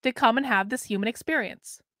to come and have this human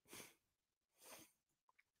experience.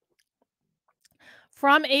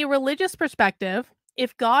 From a religious perspective,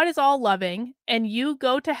 if God is all loving and you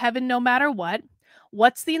go to heaven no matter what,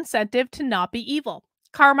 what's the incentive to not be evil?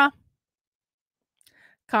 Karma.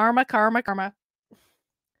 Karma, karma, karma.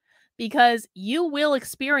 Because you will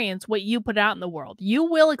experience what you put out in the world. You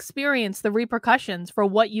will experience the repercussions for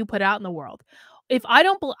what you put out in the world. If I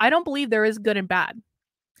don't believe there is good and bad.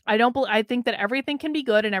 I think that everything can be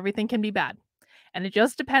good and everything can be bad. And it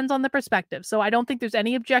just depends on the perspective. So I don't think there's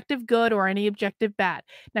any objective good or any objective bad.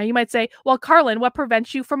 Now you might say, well, Karlyn, what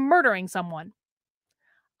prevents you from murdering someone?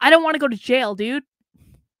 I don't want to go to jail, dude.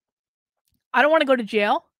 I don't want to go to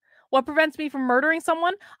jail. What prevents me from murdering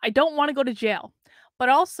someone? I don't want to go to jail. But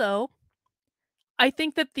also, I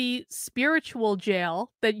think that the spiritual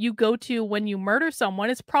jail that you go to when you murder someone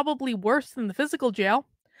is probably worse than the physical jail.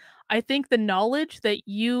 I think the knowledge that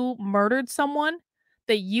you murdered someone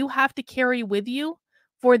that you have to carry with you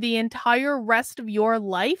for the entire rest of your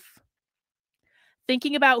life,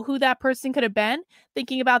 thinking about who that person could have been,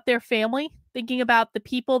 thinking about their family, thinking about the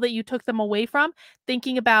people that you took them away from,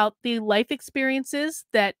 thinking about the life experiences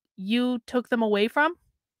that you took them away from.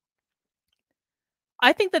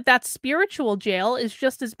 I think that that spiritual jail is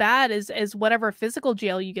just as bad as whatever physical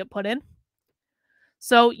jail you get put in.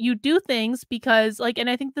 So you do things because, like, and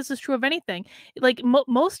I think this is true of anything. Like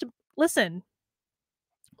most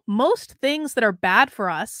things that are bad for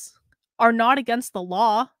us are not against the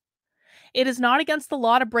law. It is not against the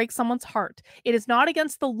law to break someone's heart. It is not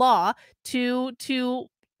against the law to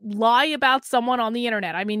lie about someone on the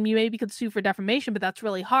internet. I mean, you maybe could sue for defamation, but that's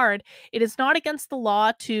really hard. It is not against the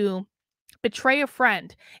law to betray a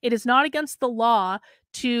friend. It is not against the law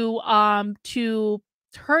to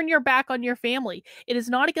turn your back on your family. It is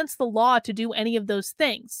not against the law to do any of those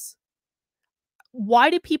things. Why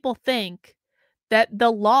do people think that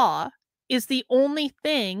the law is the only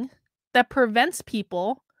thing that prevents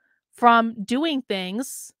people from doing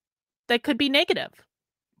things that could be negative?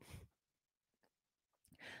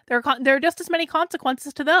 There are just as many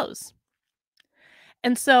consequences to those.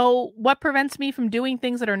 And so what prevents me from doing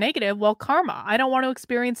things that are negative? Well, karma. I don't want to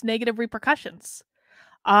experience negative repercussions.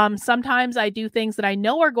 Sometimes I do things that I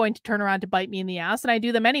know are going to turn around to bite me in the ass, and I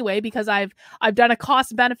do them anyway because I've done a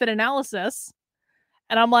cost benefit analysis,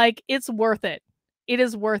 and I'm like, it's worth it. It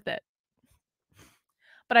is worth it.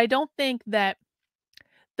 But I don't think that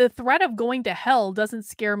the threat of going to hell doesn't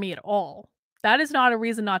scare me at all. That is not a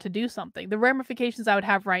reason not to do something. The ramifications I would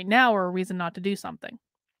have right now are a reason not to do something.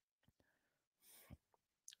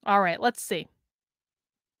 All right, let's see.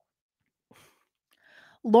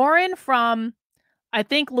 Lauren from, I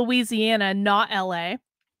think, Louisiana, not LA,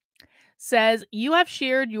 says, you have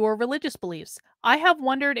shared your religious beliefs. I have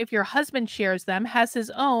wondered if your husband shares them, has his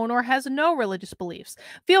own, or has no religious beliefs.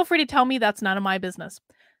 Feel free to tell me. That's none of my business.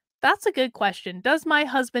 That's a good question. Does my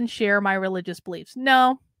husband share my religious beliefs?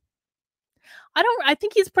 No. I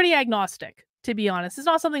think he's pretty agnostic, to be honest. It's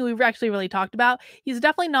not something we've actually really talked about. He's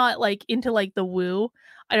definitely not like into like the woo.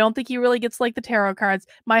 I don't think he really gets like the tarot cards.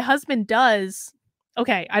 My husband does.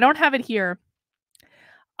 Okay, I don't have it here.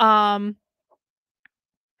 But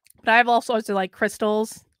I have all sorts of like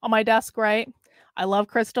crystals on my desk, right? I love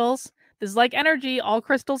crystals. This is like energy. All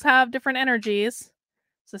crystals have different energies.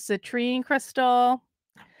 It's a citrine crystal.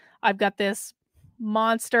 I've got this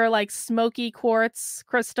monster like smoky quartz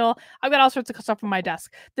crystal. I've got all sorts of stuff on my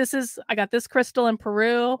desk. I got this crystal in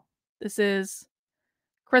Peru. This is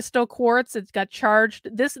crystal quartz. It's got charged.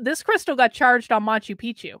 This crystal got charged on Machu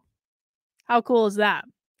Picchu. How cool is that?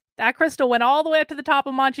 That crystal went all the way up to the top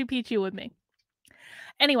of Machu Picchu with me.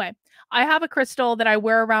 Anyway, I have a crystal that I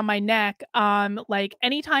wear around my neck, like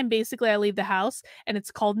anytime basically I leave the house, and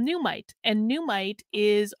it's called Numite. And Numite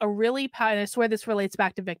is a really I swear this relates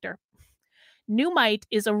back to Victor. Numite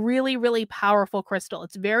is a really, really powerful crystal.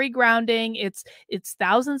 It's very grounding. It's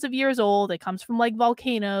thousands of years old. It comes from like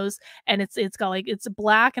volcanoes, and it's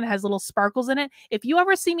black and it has little sparkles in it. If you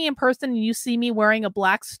ever see me in person and you see me wearing a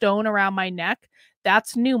black stone around my neck,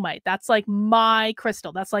 that's Numite. That's like my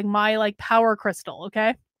crystal. That's like my like power crystal,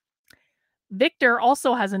 okay? Victor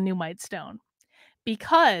also has a Numite stone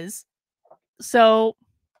because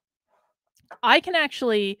I can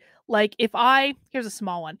actually, like, here's a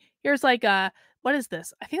small one. Here's like what is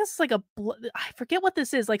this? I think this is like I forget what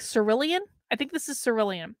this is, like cerulean? I think this is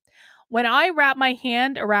cerulean. When I wrap my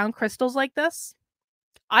hand around crystals like this,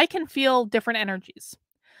 I can feel different energies.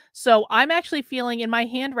 So I'm actually feeling in my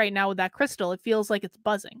hand right now with that crystal, it feels like it's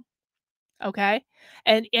buzzing. Okay?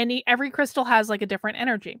 And every crystal has like a different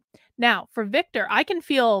energy. Now, for Victor, I can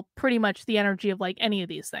feel pretty much the energy of like any of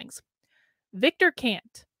these things. Victor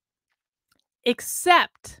can't.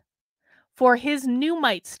 Except for his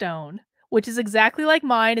Numite stone, which is exactly like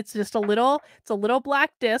mine. It's a little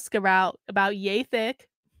black disc about yay thick.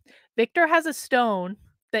 Victor has a stone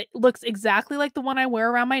that looks exactly like the one I wear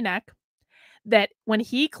around my neck, that when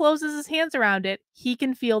he closes his hands around it, he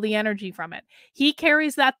can feel the energy from it. He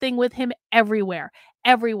carries that thing with him everywhere.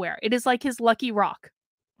 It is like his lucky rock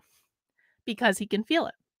because he can feel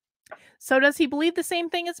it. So does he believe the same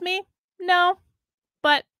thing as me? No,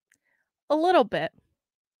 but a little bit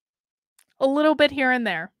here and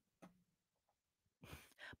there.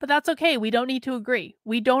 But that's okay. We don't need to agree.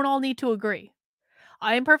 We don't all need to agree.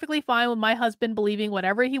 I am perfectly fine with my husband believing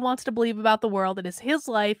whatever he wants to believe about the world. It is his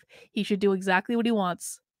life. He should do exactly what he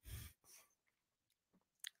wants.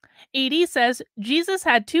 AD says, Jesus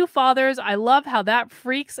had two fathers. I love how that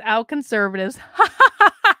freaks out conservatives.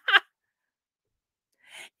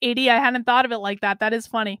 AD, I hadn't thought of it like that. That is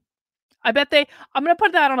funny. I'm going to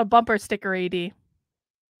put that on a bumper sticker, AD.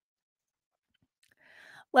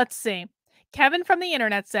 Let's see. Kevin from the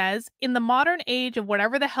internet says, in the modern age of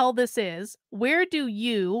whatever the hell this is, where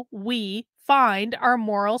do we find our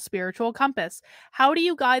moral spiritual compass? How do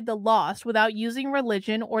you guide the lost without using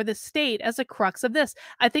religion or the state as a crux of this?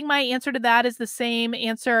 I think my answer to that is the same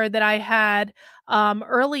answer that I had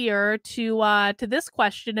earlier to this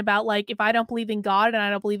question about, like, if I don't believe in God and I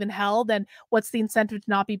don't believe in hell, then what's the incentive to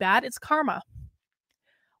not be bad? It's karma.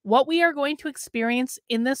 What we are going to experience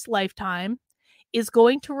in this lifetime is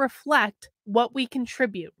going to reflect what we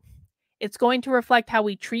contribute. It's going to reflect how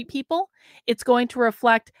we treat people. It's going to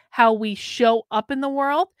reflect how we show up in the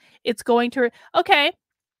world. It's going to, okay,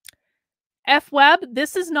 F-Web,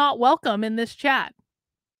 this is not welcome in this chat.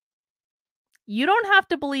 You don't have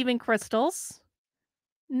to believe in crystals.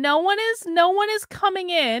 No one is coming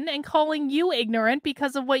in and calling you ignorant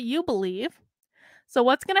because of what you believe. So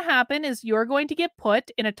what's going to happen is you're going to get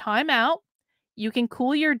put in a timeout. You can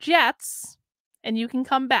cool your jets and you can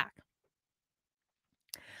come back.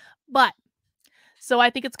 But so I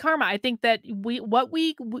think it's karma. I think that what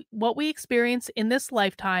we experience in this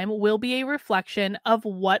lifetime will be a reflection of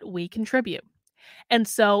what we contribute. And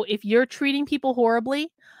so if you're treating people horribly,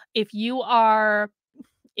 if you are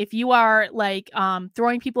like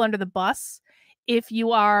throwing people under the bus, if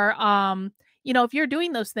you are if you're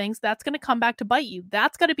doing those things, that's going to come back to bite you.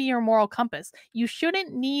 That's got to be your moral compass. You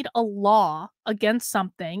shouldn't need a law against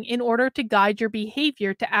something in order to guide your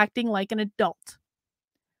behavior to acting like an adult.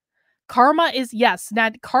 Karma is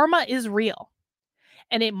real,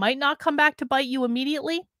 and it might not come back to bite you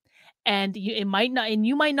immediately, and you might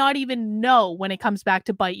not even know when it comes back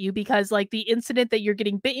to bite you, because like the incident that you're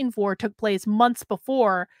getting bitten for took place months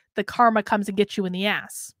before the karma comes and gets you in the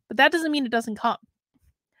ass. But that doesn't mean it doesn't come.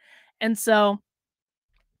 And so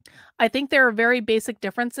I think there are very basic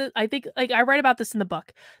differences. I think, like, I write about this in the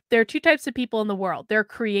book. There are two types of people in the world. There are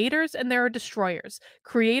creators and there are destroyers.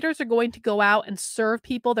 Creators are going to go out and serve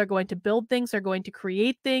people. They're going to build things. They're going to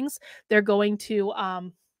create things. They're going to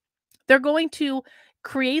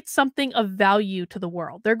create something of value to the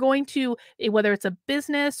world. They're going to, whether it's a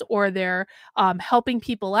business or they're helping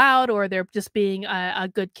people out or they're just being a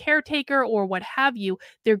good caretaker or what have you,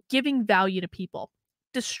 they're giving value to people.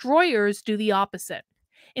 Destroyers do the opposite.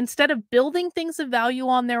 Instead of building things of value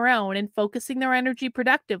on their own and focusing their energy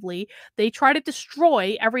productively, they try to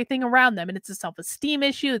destroy everything around them. And it's a self-esteem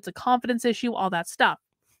issue, it's a confidence issue, all that stuff.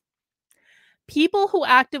 People who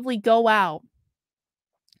actively go out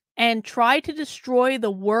and try to destroy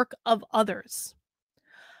the work of others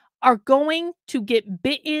are going to get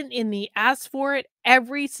bitten in the ass for it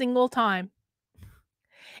every single time.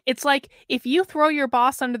 It's like if you throw your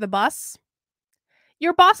boss under the bus,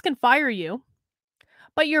 your boss can fire you,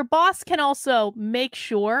 but your boss can also make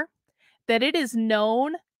sure that it is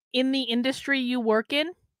known in the industry you work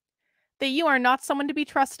in that you are not someone to be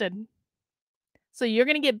trusted. So you're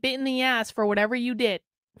going to get bit in the ass for whatever you did.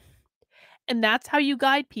 And that's how you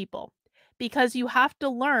guide people, because you have to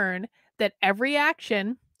learn that every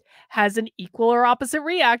action has an equal or opposite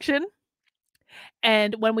reaction.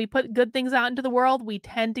 And when we put good things out into the world, we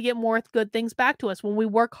tend to get more good things back to us. When we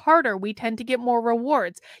work harder, we tend to get more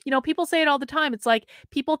rewards. You know, people say it all the time. It's like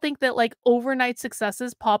people think that like overnight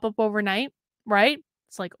successes pop up overnight, right?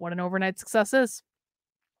 It's like what an overnight success is.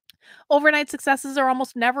 Overnight successes are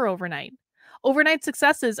almost never overnight. Overnight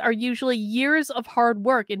successes are usually years of hard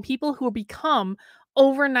work, and people who become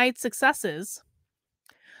overnight successes,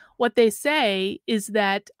 what they say is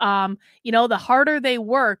that, the harder they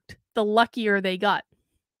worked, the luckier they got.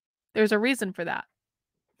 There's a reason for that.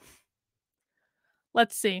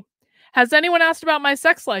 Let's see. Has anyone asked about my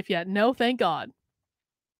sex life yet? No, thank God.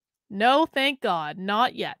 No, thank God.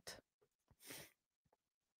 Not yet.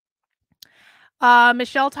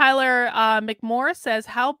 Michelle Tyler McMorris says,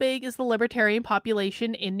 how big is the libertarian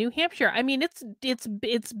population in New Hampshire? I mean, it's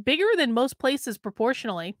bigger than most places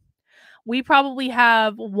proportionally. We probably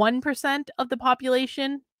have 1% of the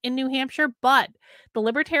population in New Hampshire, but the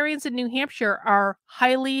libertarians in New Hampshire are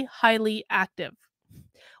highly, highly active.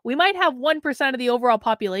 We might have 1% of the overall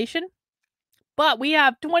population, but we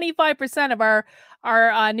have 25% of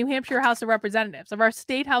our New Hampshire House of Representatives, of our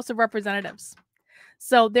state House of Representatives.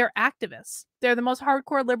 So they're activists. They're the most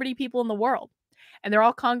hardcore liberty people in the world. And they're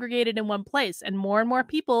all congregated in one place. And more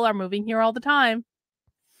people are moving here all the time.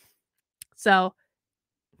 So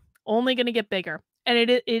only going to get bigger.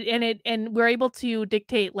 And we're able to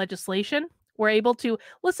dictate legislation. We're able to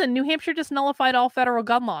listen. New Hampshire just nullified all federal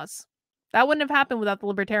gun laws. That wouldn't have happened without the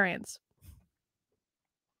libertarians.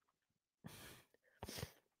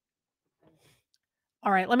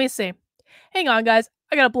 All right, let me see. Hang on, guys.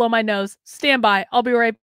 I gotta blow my nose. Stand by. I'll be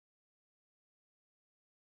right back.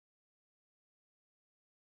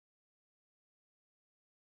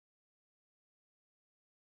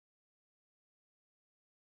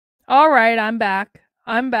 All right, I'm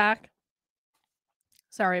back.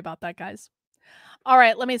 Sorry about that, guys. All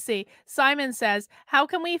right, let me see. Simon says, how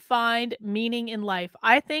can we find meaning in life?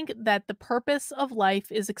 I think that the purpose of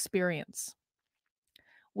life is experience.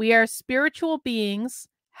 We are spiritual beings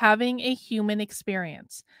having a human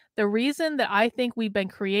experience. The reason that I think we've been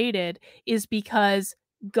created is because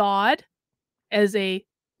God, as a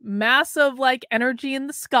massive like energy in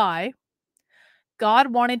the sky,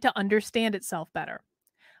 God wanted to understand itself better.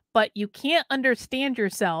 But you can't understand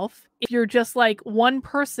yourself if you're just like one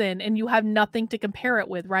person and you have nothing to compare it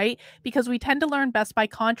with, right? Because we tend to learn best by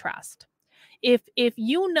contrast. If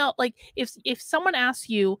you know, like if someone asks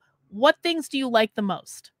you, what things do you like the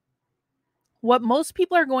most? What most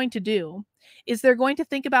people are going to do is they're going to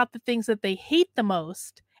think about the things that they hate the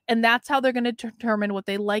most, and that's how they're going to determine what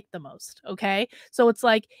they like the most. Okay. So it's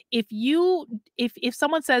like if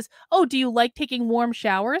someone says, oh, do you like taking warm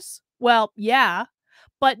showers? Well, yeah.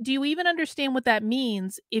 But do you even understand what that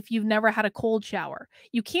means if you've never had a cold shower?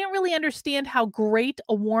 You can't really understand how great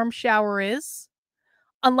a warm shower is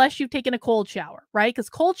unless you've taken a cold shower, right?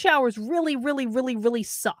 Because cold showers really, really, really, really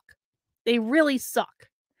suck. They really suck.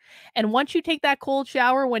 And once you take that cold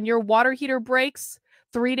shower, when your water heater breaks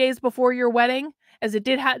 3 days before your wedding, as it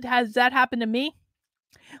did has that happened to me?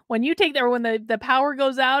 When you take that, when the power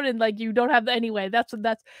goes out and like you don't have anyway, that's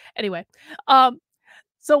anyway.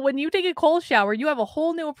 So when you take a cold shower, you have a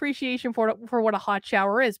whole new appreciation for what a hot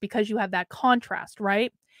shower is because you have that contrast,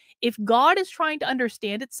 right? If God is trying to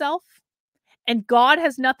understand itself and God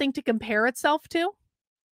has nothing to compare itself to,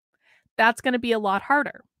 that's going to be a lot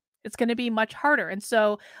harder. It's going to be much harder. And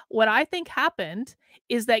so what I think happened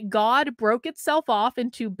is that God broke itself off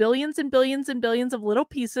into billions and billions and billions of little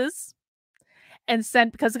pieces and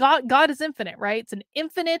sent, because God is infinite, right? It's an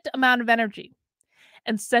infinite amount of energy,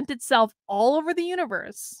 and sent itself all over the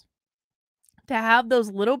universe to have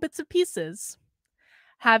those little bits of pieces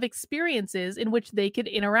have experiences in which they could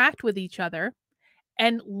interact with each other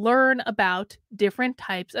and learn about different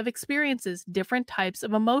types of experiences, different types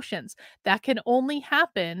of emotions. That can only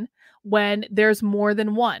happen when there's more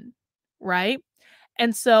than one, right?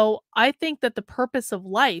 And so I think that the purpose of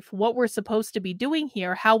life, what we're supposed to be doing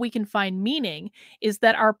here, how we can find meaning, is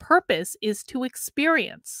that our purpose is to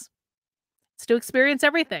experience. It's to experience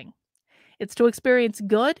everything. It's to experience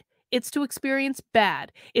good. It's to experience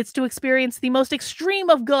bad. It's to experience the most extreme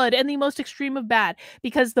of good and the most extreme of bad.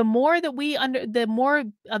 Because the more that the more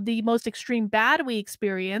of the most extreme bad we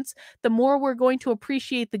experience, the more we're going to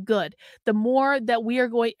appreciate the good. The more that we are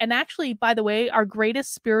going, and actually, by the way, our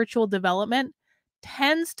greatest spiritual development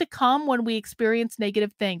tends to come when we experience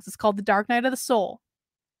negative things. It's called the dark night of the soul.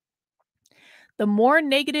 The more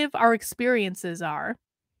negative our experiences are,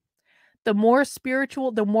 the more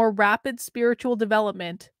rapid spiritual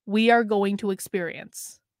development we are going to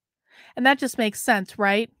experience. And that just makes sense,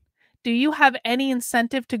 right? Do you have any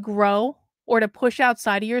incentive to grow or to push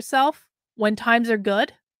outside of yourself when times are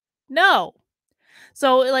good? No.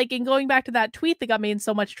 So, like, in going back to that tweet that got me in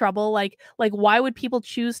so much trouble, like why would people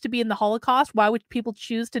choose to be in the Holocaust? Why would people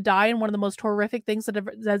choose to die in one of the most horrific things that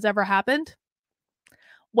has ever happened?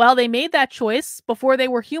 Well, they made that choice before they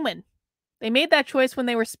were human. They made that choice when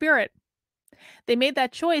they were spirit. They made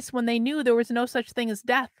that choice when they knew there was no such thing as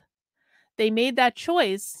death. They made that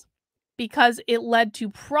choice because it led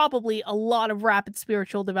to probably a lot of rapid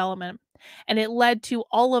spiritual development. And it led to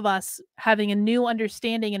all of us having a new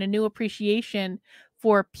understanding and a new appreciation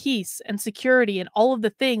for peace and security and all of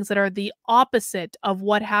the things that are the opposite of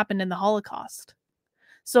what happened in the Holocaust.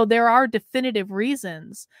 So there are definitive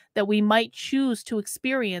reasons that we might choose to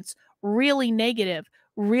experience really negative,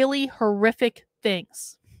 really horrific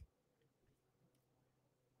things.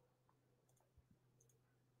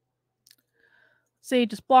 Say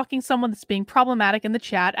just blocking someone that's being problematic in the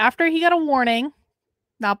chat after he got a warning,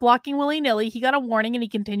 not blocking willy-nilly. He got a warning and he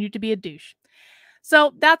continued to be a douche.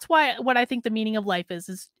 So that's why what I think the meaning of life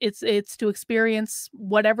is it's to experience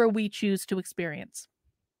whatever we choose to experience.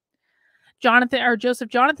 Joseph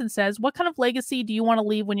Jonathan says, what kind of legacy do you want to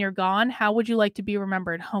leave when you're gone? How would you like to be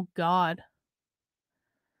remembered? Oh God.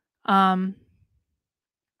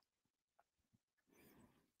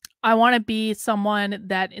 I want to be someone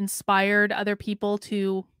that inspired other people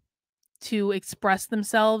to express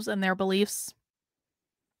themselves and their beliefs.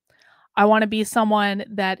 I want to be someone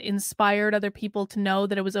that inspired other people to know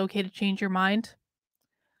that it was okay to change your mind.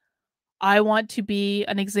 I want to be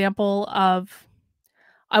an example of,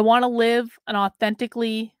 I want to live an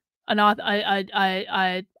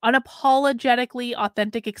unapologetically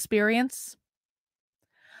authentic experience.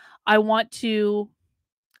 I want to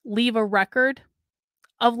leave a record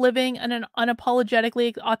of living an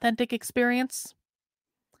unapologetically authentic experience,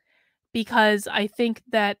 because I think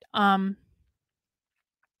that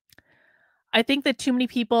too many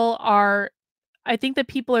people are, I think that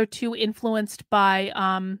people are too influenced by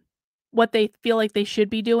what they feel like they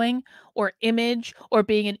should be doing, or image, or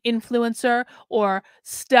being an influencer, or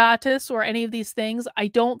status, or any of these things.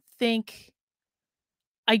 I think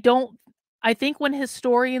when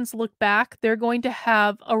historians look back, they're going to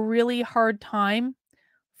have a really hard time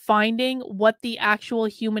finding what the actual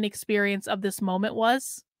human experience of this moment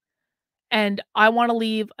was. And I want to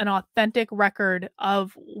leave an authentic record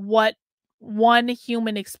of what one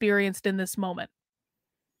human experienced in this moment.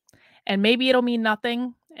 And maybe it'll mean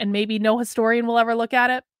nothing, and maybe no historian will ever look at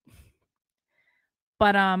it.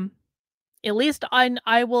 But at least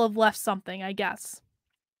I will have left something, I guess.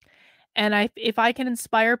 And if I can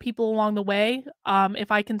inspire people along the way,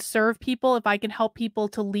 if I can serve people, if I can help people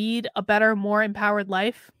to lead a better, more empowered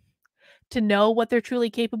life, to know what they're truly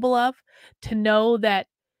capable of, to know that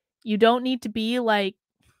you don't need to be like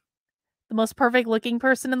the most perfect looking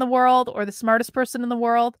person in the world or the smartest person in the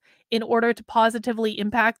world in order to positively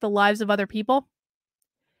impact the lives of other people,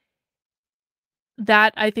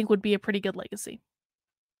 that I think would be a pretty good legacy.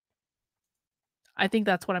 I think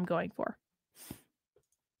that's what I'm going for.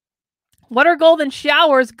 What are golden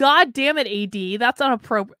showers? God damn it, AD. That's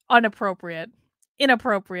inappropriate.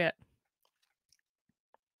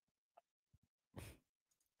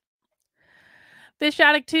 Fish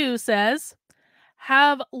Addict 2 says,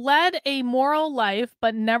 have led a moral life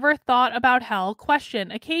but never thought about hell.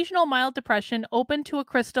 Question, occasional mild depression, open to a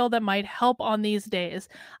crystal that might help on these days.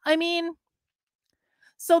 I mean,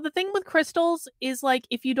 so the thing with crystals is, like,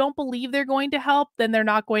 if you don't believe they're going to help, then they're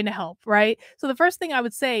not going to help, right? So the first thing I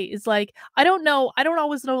would say is, like, I don't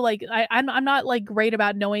always know, like, I'm not like great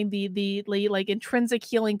about knowing the like intrinsic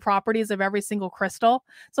healing properties of every single crystal.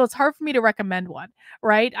 So it's hard for me to recommend one,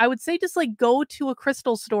 right? I would say just like go to a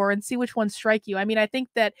crystal store and see which ones strike you. I mean, I think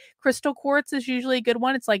that crystal quartz is usually a good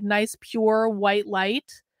one. It's like nice, pure white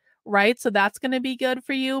light, right? So that's going to be good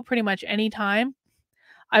for you pretty much anytime.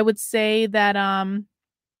 I would say that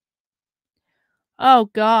oh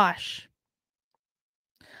gosh.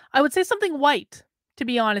 I would say something white, to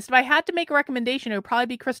be honest. If I had to make a recommendation, it would probably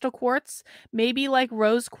be crystal quartz, maybe like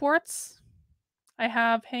rose quartz.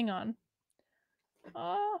 Hang on.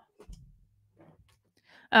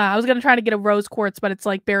 I was gonna try to get a rose quartz, but it's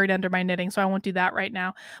like buried under my knitting, so I won't do that right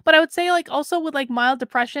now. But I would say like also with like mild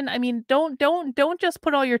depression, I mean, don't just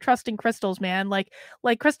put all your trust in crystals, man. Like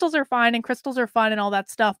crystals are fine and crystals are fun and all that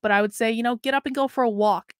stuff, but I would say, get up and go for a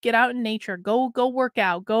walk, get out in nature, go work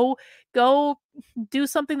out, go do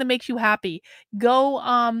something that makes you happy. Go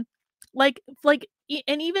and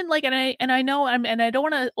even like and I know and I don't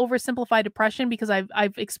want to oversimplify depression because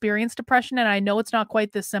I've experienced depression and I know it's not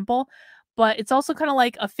quite this simple, but it's also kind of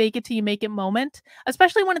like a fake it till you make it moment,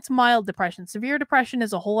 especially when it's mild depression. Severe depression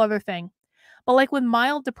is a whole other thing. But like with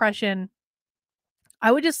mild depression,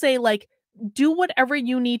 I would just say like do whatever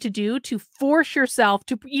you need to do to force yourself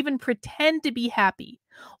to even pretend to be happy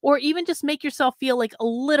or even just make yourself feel like a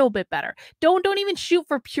little bit better. Don't even shoot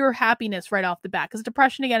for pure happiness right off the bat cuz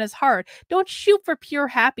depression again is hard. Don't shoot for pure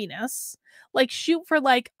happiness. Like shoot for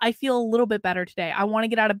like I feel a little bit better today. I want to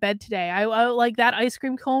get out of bed today. I like that ice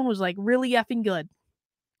cream cone was like really effing good.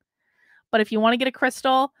 But if you want to get a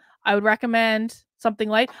crystal, I would recommend something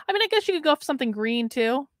light. I mean, I guess you could go for something green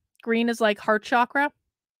too. Green is like heart chakra.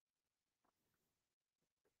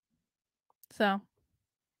 So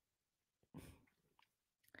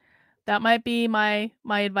that might be my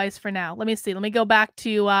advice for now. Let me see. Let me go back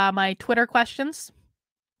to my Twitter questions.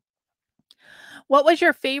 What was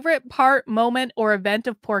your favorite part, moment, or event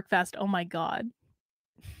of PorcFest? Oh my god.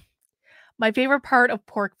 My favorite part of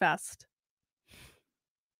PorcFest.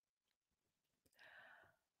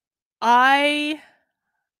 I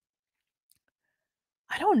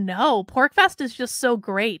don't know. PorcFest is just so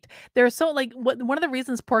great. There's so like one of the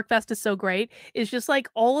reasons PorcFest is so great is just like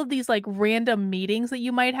all of these like random meetings that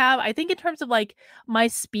you might have. I think in terms of like my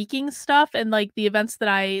speaking stuff and like the events that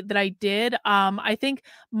I did, I think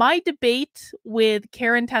my debate with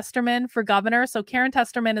Karen Testerman for governor. So Karen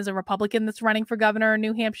Testerman is a Republican that's running for governor in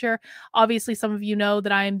New Hampshire. Obviously, some of you know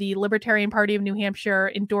that I am the Libertarian Party of New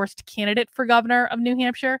Hampshire endorsed candidate for governor of New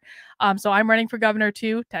Hampshire. So I'm running for governor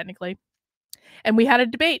too, technically. And we had a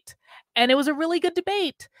debate, and it was a really good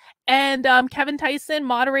debate. And Kevin Tyson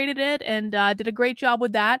moderated it and did a great job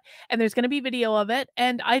with that. And there's going to be video of it.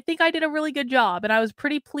 And I think I did a really good job. And I was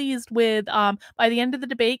pretty pleased with. By the end of the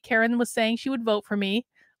debate, Karen was saying she would vote for me,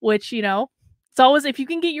 which it's always if you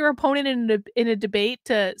can get your opponent in a debate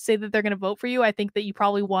to say that they're going to vote for you, I think that you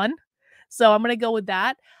probably won. So I'm going to go with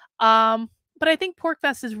that. But I think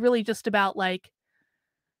PorcFest is really just about like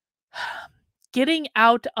getting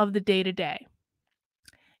out of the day to day.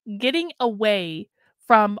 Getting away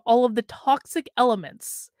from all of the toxic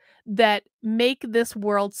elements that make this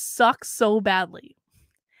world suck so badly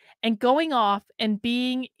and going off and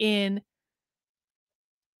being in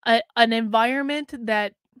an environment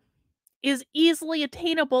that is easily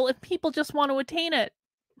attainable if people just want to attain it.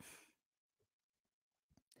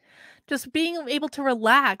 Just being able to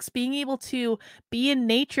relax, being able to be in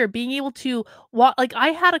nature, being able to walk. Like I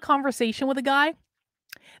had a conversation with a guy.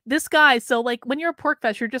 This guy, so like when you're at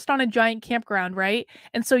PorcFest, you're just on a giant campground, right?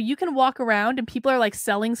 And so you can walk around and people are like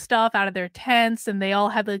selling stuff out of their tents and they all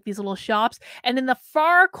have like these little shops. And in the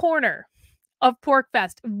far corner of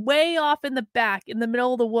PorcFest, way off in the back, in the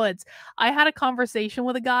middle of the woods, I had a conversation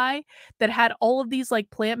with a guy that had all of these like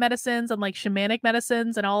plant medicines and like shamanic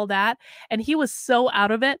medicines and all that. And he was so out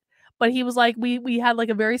of it. But he was like, we had like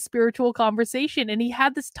a very spiritual conversation and he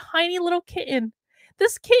had this tiny little kitten.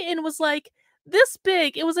 This kitten was like this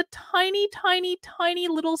big. It was a tiny, tiny, tiny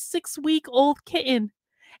little 6-week-old kitten.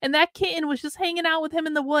 And that kitten was just hanging out with him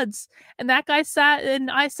in the woods. And that guy sat and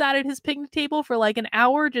I sat at his picnic table for like an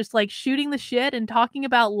hour, just like shooting the shit and talking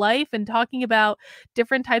about life and talking about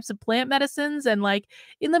different types of plant medicines. And like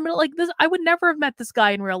in the middle, like this, I would never have met this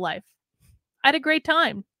guy in real life. I had a great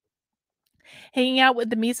time. Hanging out with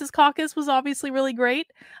the Mises Caucus was obviously really great.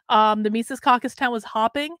 The Mises Caucus tent was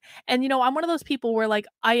hopping. And, I'm one of those people where, like,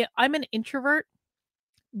 I'm an introvert,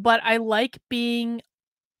 but I like being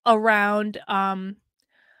around,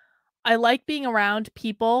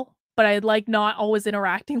 people, but I like not always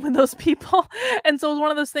interacting with those people. And so it was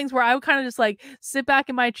one of those things where I would kind of just, like, sit back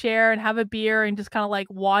in my chair and have a beer and just kind of, like,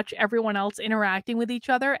 watch everyone else interacting with each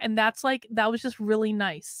other. And that was just really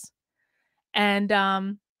nice.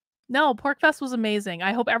 And, no, PorcFest was amazing.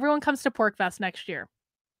 I hope everyone comes to PorcFest next year.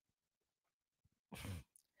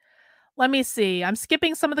 Let me see. I'm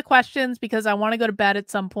skipping some of the questions because I want to go to bed at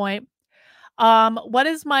some point. What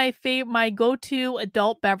is my go-to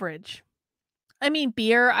adult beverage? I mean,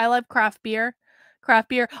 beer. I love craft beer. Craft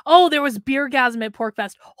beer. Oh, there was Beergasm at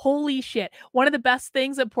PorkFest. Holy shit. One of the best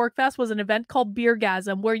things at PorkFest was an event called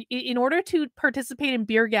Beergasm, where in order to participate in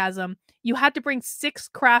Beergasm, you had to bring 6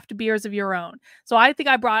 craft beers of your own. So I think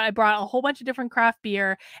I brought a whole bunch of different craft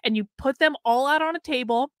beer, and you put them all out on a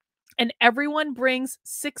table, and everyone brings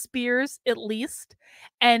 6 beers at least,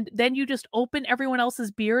 and then you just open everyone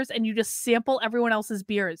else's beers and you just sample everyone else's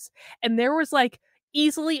beers. And there was like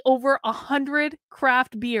easily over 100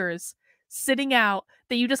 craft beers sitting out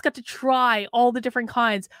that you just got to try all the different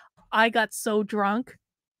kinds. I got so drunk,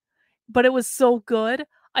 but it was so good.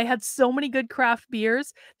 I had so many good craft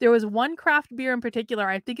beers. There was one craft beer in particular,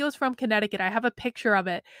 I think it was from Connecticut. I have a picture of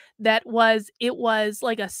it. It was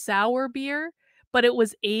like a sour beer, but it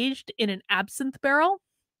was aged in an absinthe barrel.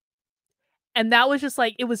 And that was just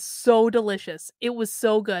like, it was so delicious. It was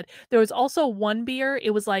so good. There was also one beer,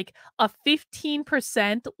 it was like a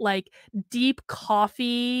 15% like deep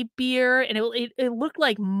coffee beer, and it looked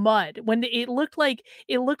like mud. When it looked like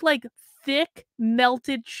thick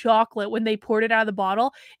melted chocolate when they poured it out of the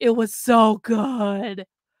bottle. It was so good.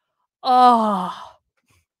 Oh,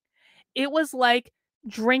 it was like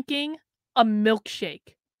drinking a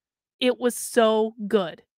milkshake. It was so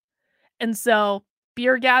good. And so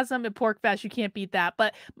Beergasm at PorkFest, you can't beat that.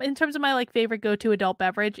 But in terms of my like favorite go-to adult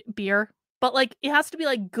beverage, beer. But like it has to be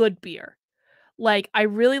like good beer. Like I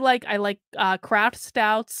like craft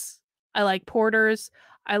stouts. I like porters.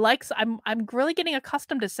 I'm really getting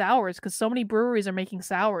accustomed to sours because so many breweries are making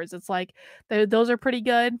sours. It's like those are pretty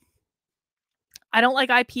good. I don't like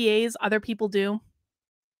IPAs. Other people do.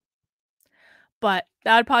 But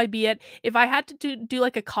that would probably be it. If I had to do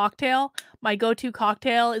like a cocktail, my go-to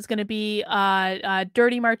cocktail is going to be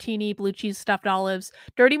dirty martini, blue cheese stuffed olives.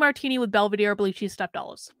 Dirty martini with Belvedere, blue cheese stuffed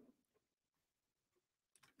olives.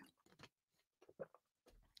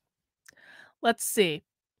 Let's see.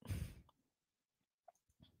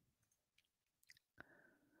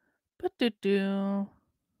 I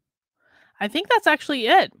think that's actually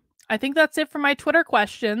it. I think that's it for my Twitter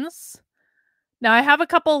questions. Now I have a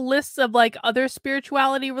couple lists of like other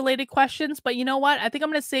spirituality related questions, but you know what? I think I'm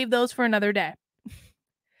going to save those for another day.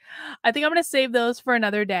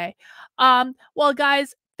 Well,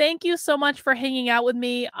 guys, thank you so much for hanging out with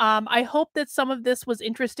me. I hope that some of this was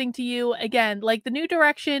interesting to you. Again, like the new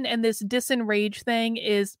direction and this DISENRAGE thing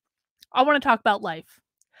is, I want to talk about life.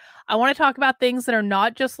 I want to talk about things that are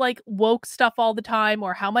not just like woke stuff all the time,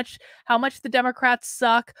 or how much the Democrats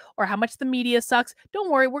suck, or how much the media sucks. Don't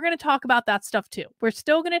worry, we're going to talk about that stuff too. We're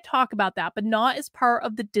still going to talk about that, but not as part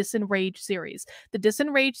of the DISENRAGE series. The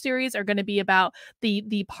DISENRAGE series are going to be about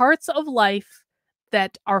the parts of life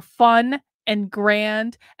that are fun and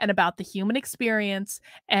grand and about the human experience.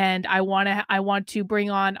 And I want to bring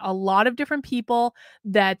on a lot of different people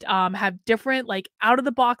that have different like out of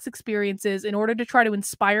the box experiences in order to try to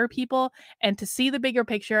inspire people and to see the bigger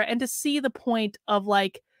picture and to see the point of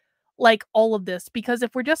like all of this. Because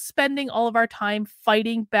if we're just spending all of our time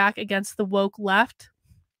fighting back against the woke left,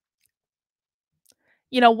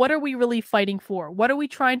 you know, what are we really fighting for? What are we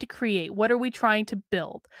trying to create? What are we trying to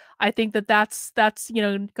build? I think that's you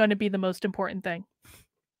know, going to be the most important thing.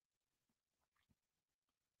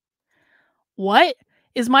 What?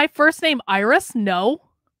 Is my first name Iris? No.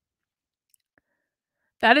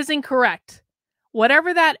 That is incorrect.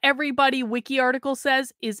 Whatever that everybody wiki article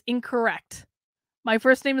says is incorrect. My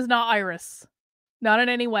first name is not Iris. Not in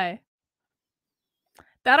any way.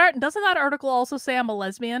 Doesn't that article also say I'm a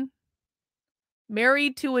lesbian?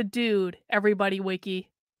 Married to a dude, everybody wiki.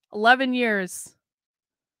 11 years.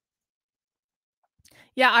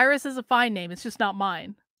 Yeah, Iris is a fine name. It's just not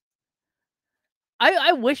mine.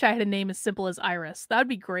 I wish I had a name as simple as Iris. That would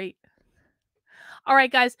be great. All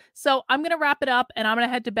right, guys. So I'm going to wrap it up and I'm going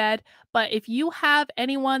to head to bed. But if you have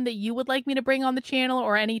anyone that you would like me to bring on the channel,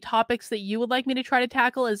 or any topics that you would like me to try to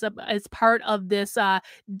tackle as part of this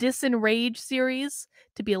DISENRAGE series,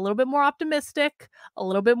 to be a little bit more optimistic, a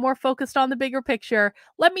little bit more focused on the bigger picture,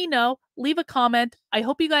 let me know. Leave a comment. I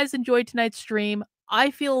hope you guys enjoyed tonight's stream.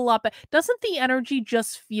 I feel a lot better. Doesn't the energy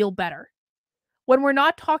just feel better when we're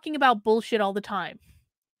not talking about bullshit all the time?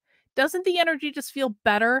 Doesn't the energy just feel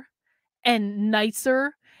better and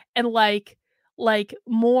nicer and like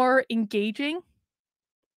more engaging,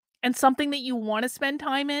 and something that you want to spend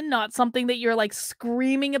time in, not something that you're like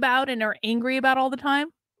screaming about and are angry about all the time?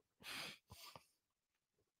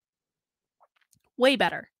 Way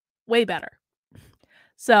better.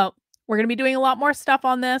 So we're going to be doing a lot more stuff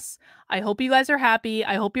on this. I hope you guys are happy.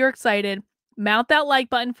 I hope you're excited. Mount that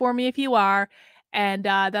like button for me if you are. And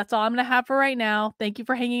that's all I'm going to have for right now. Thank you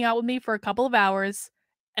for hanging out with me for a couple of hours,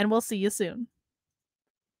 and we'll see you soon.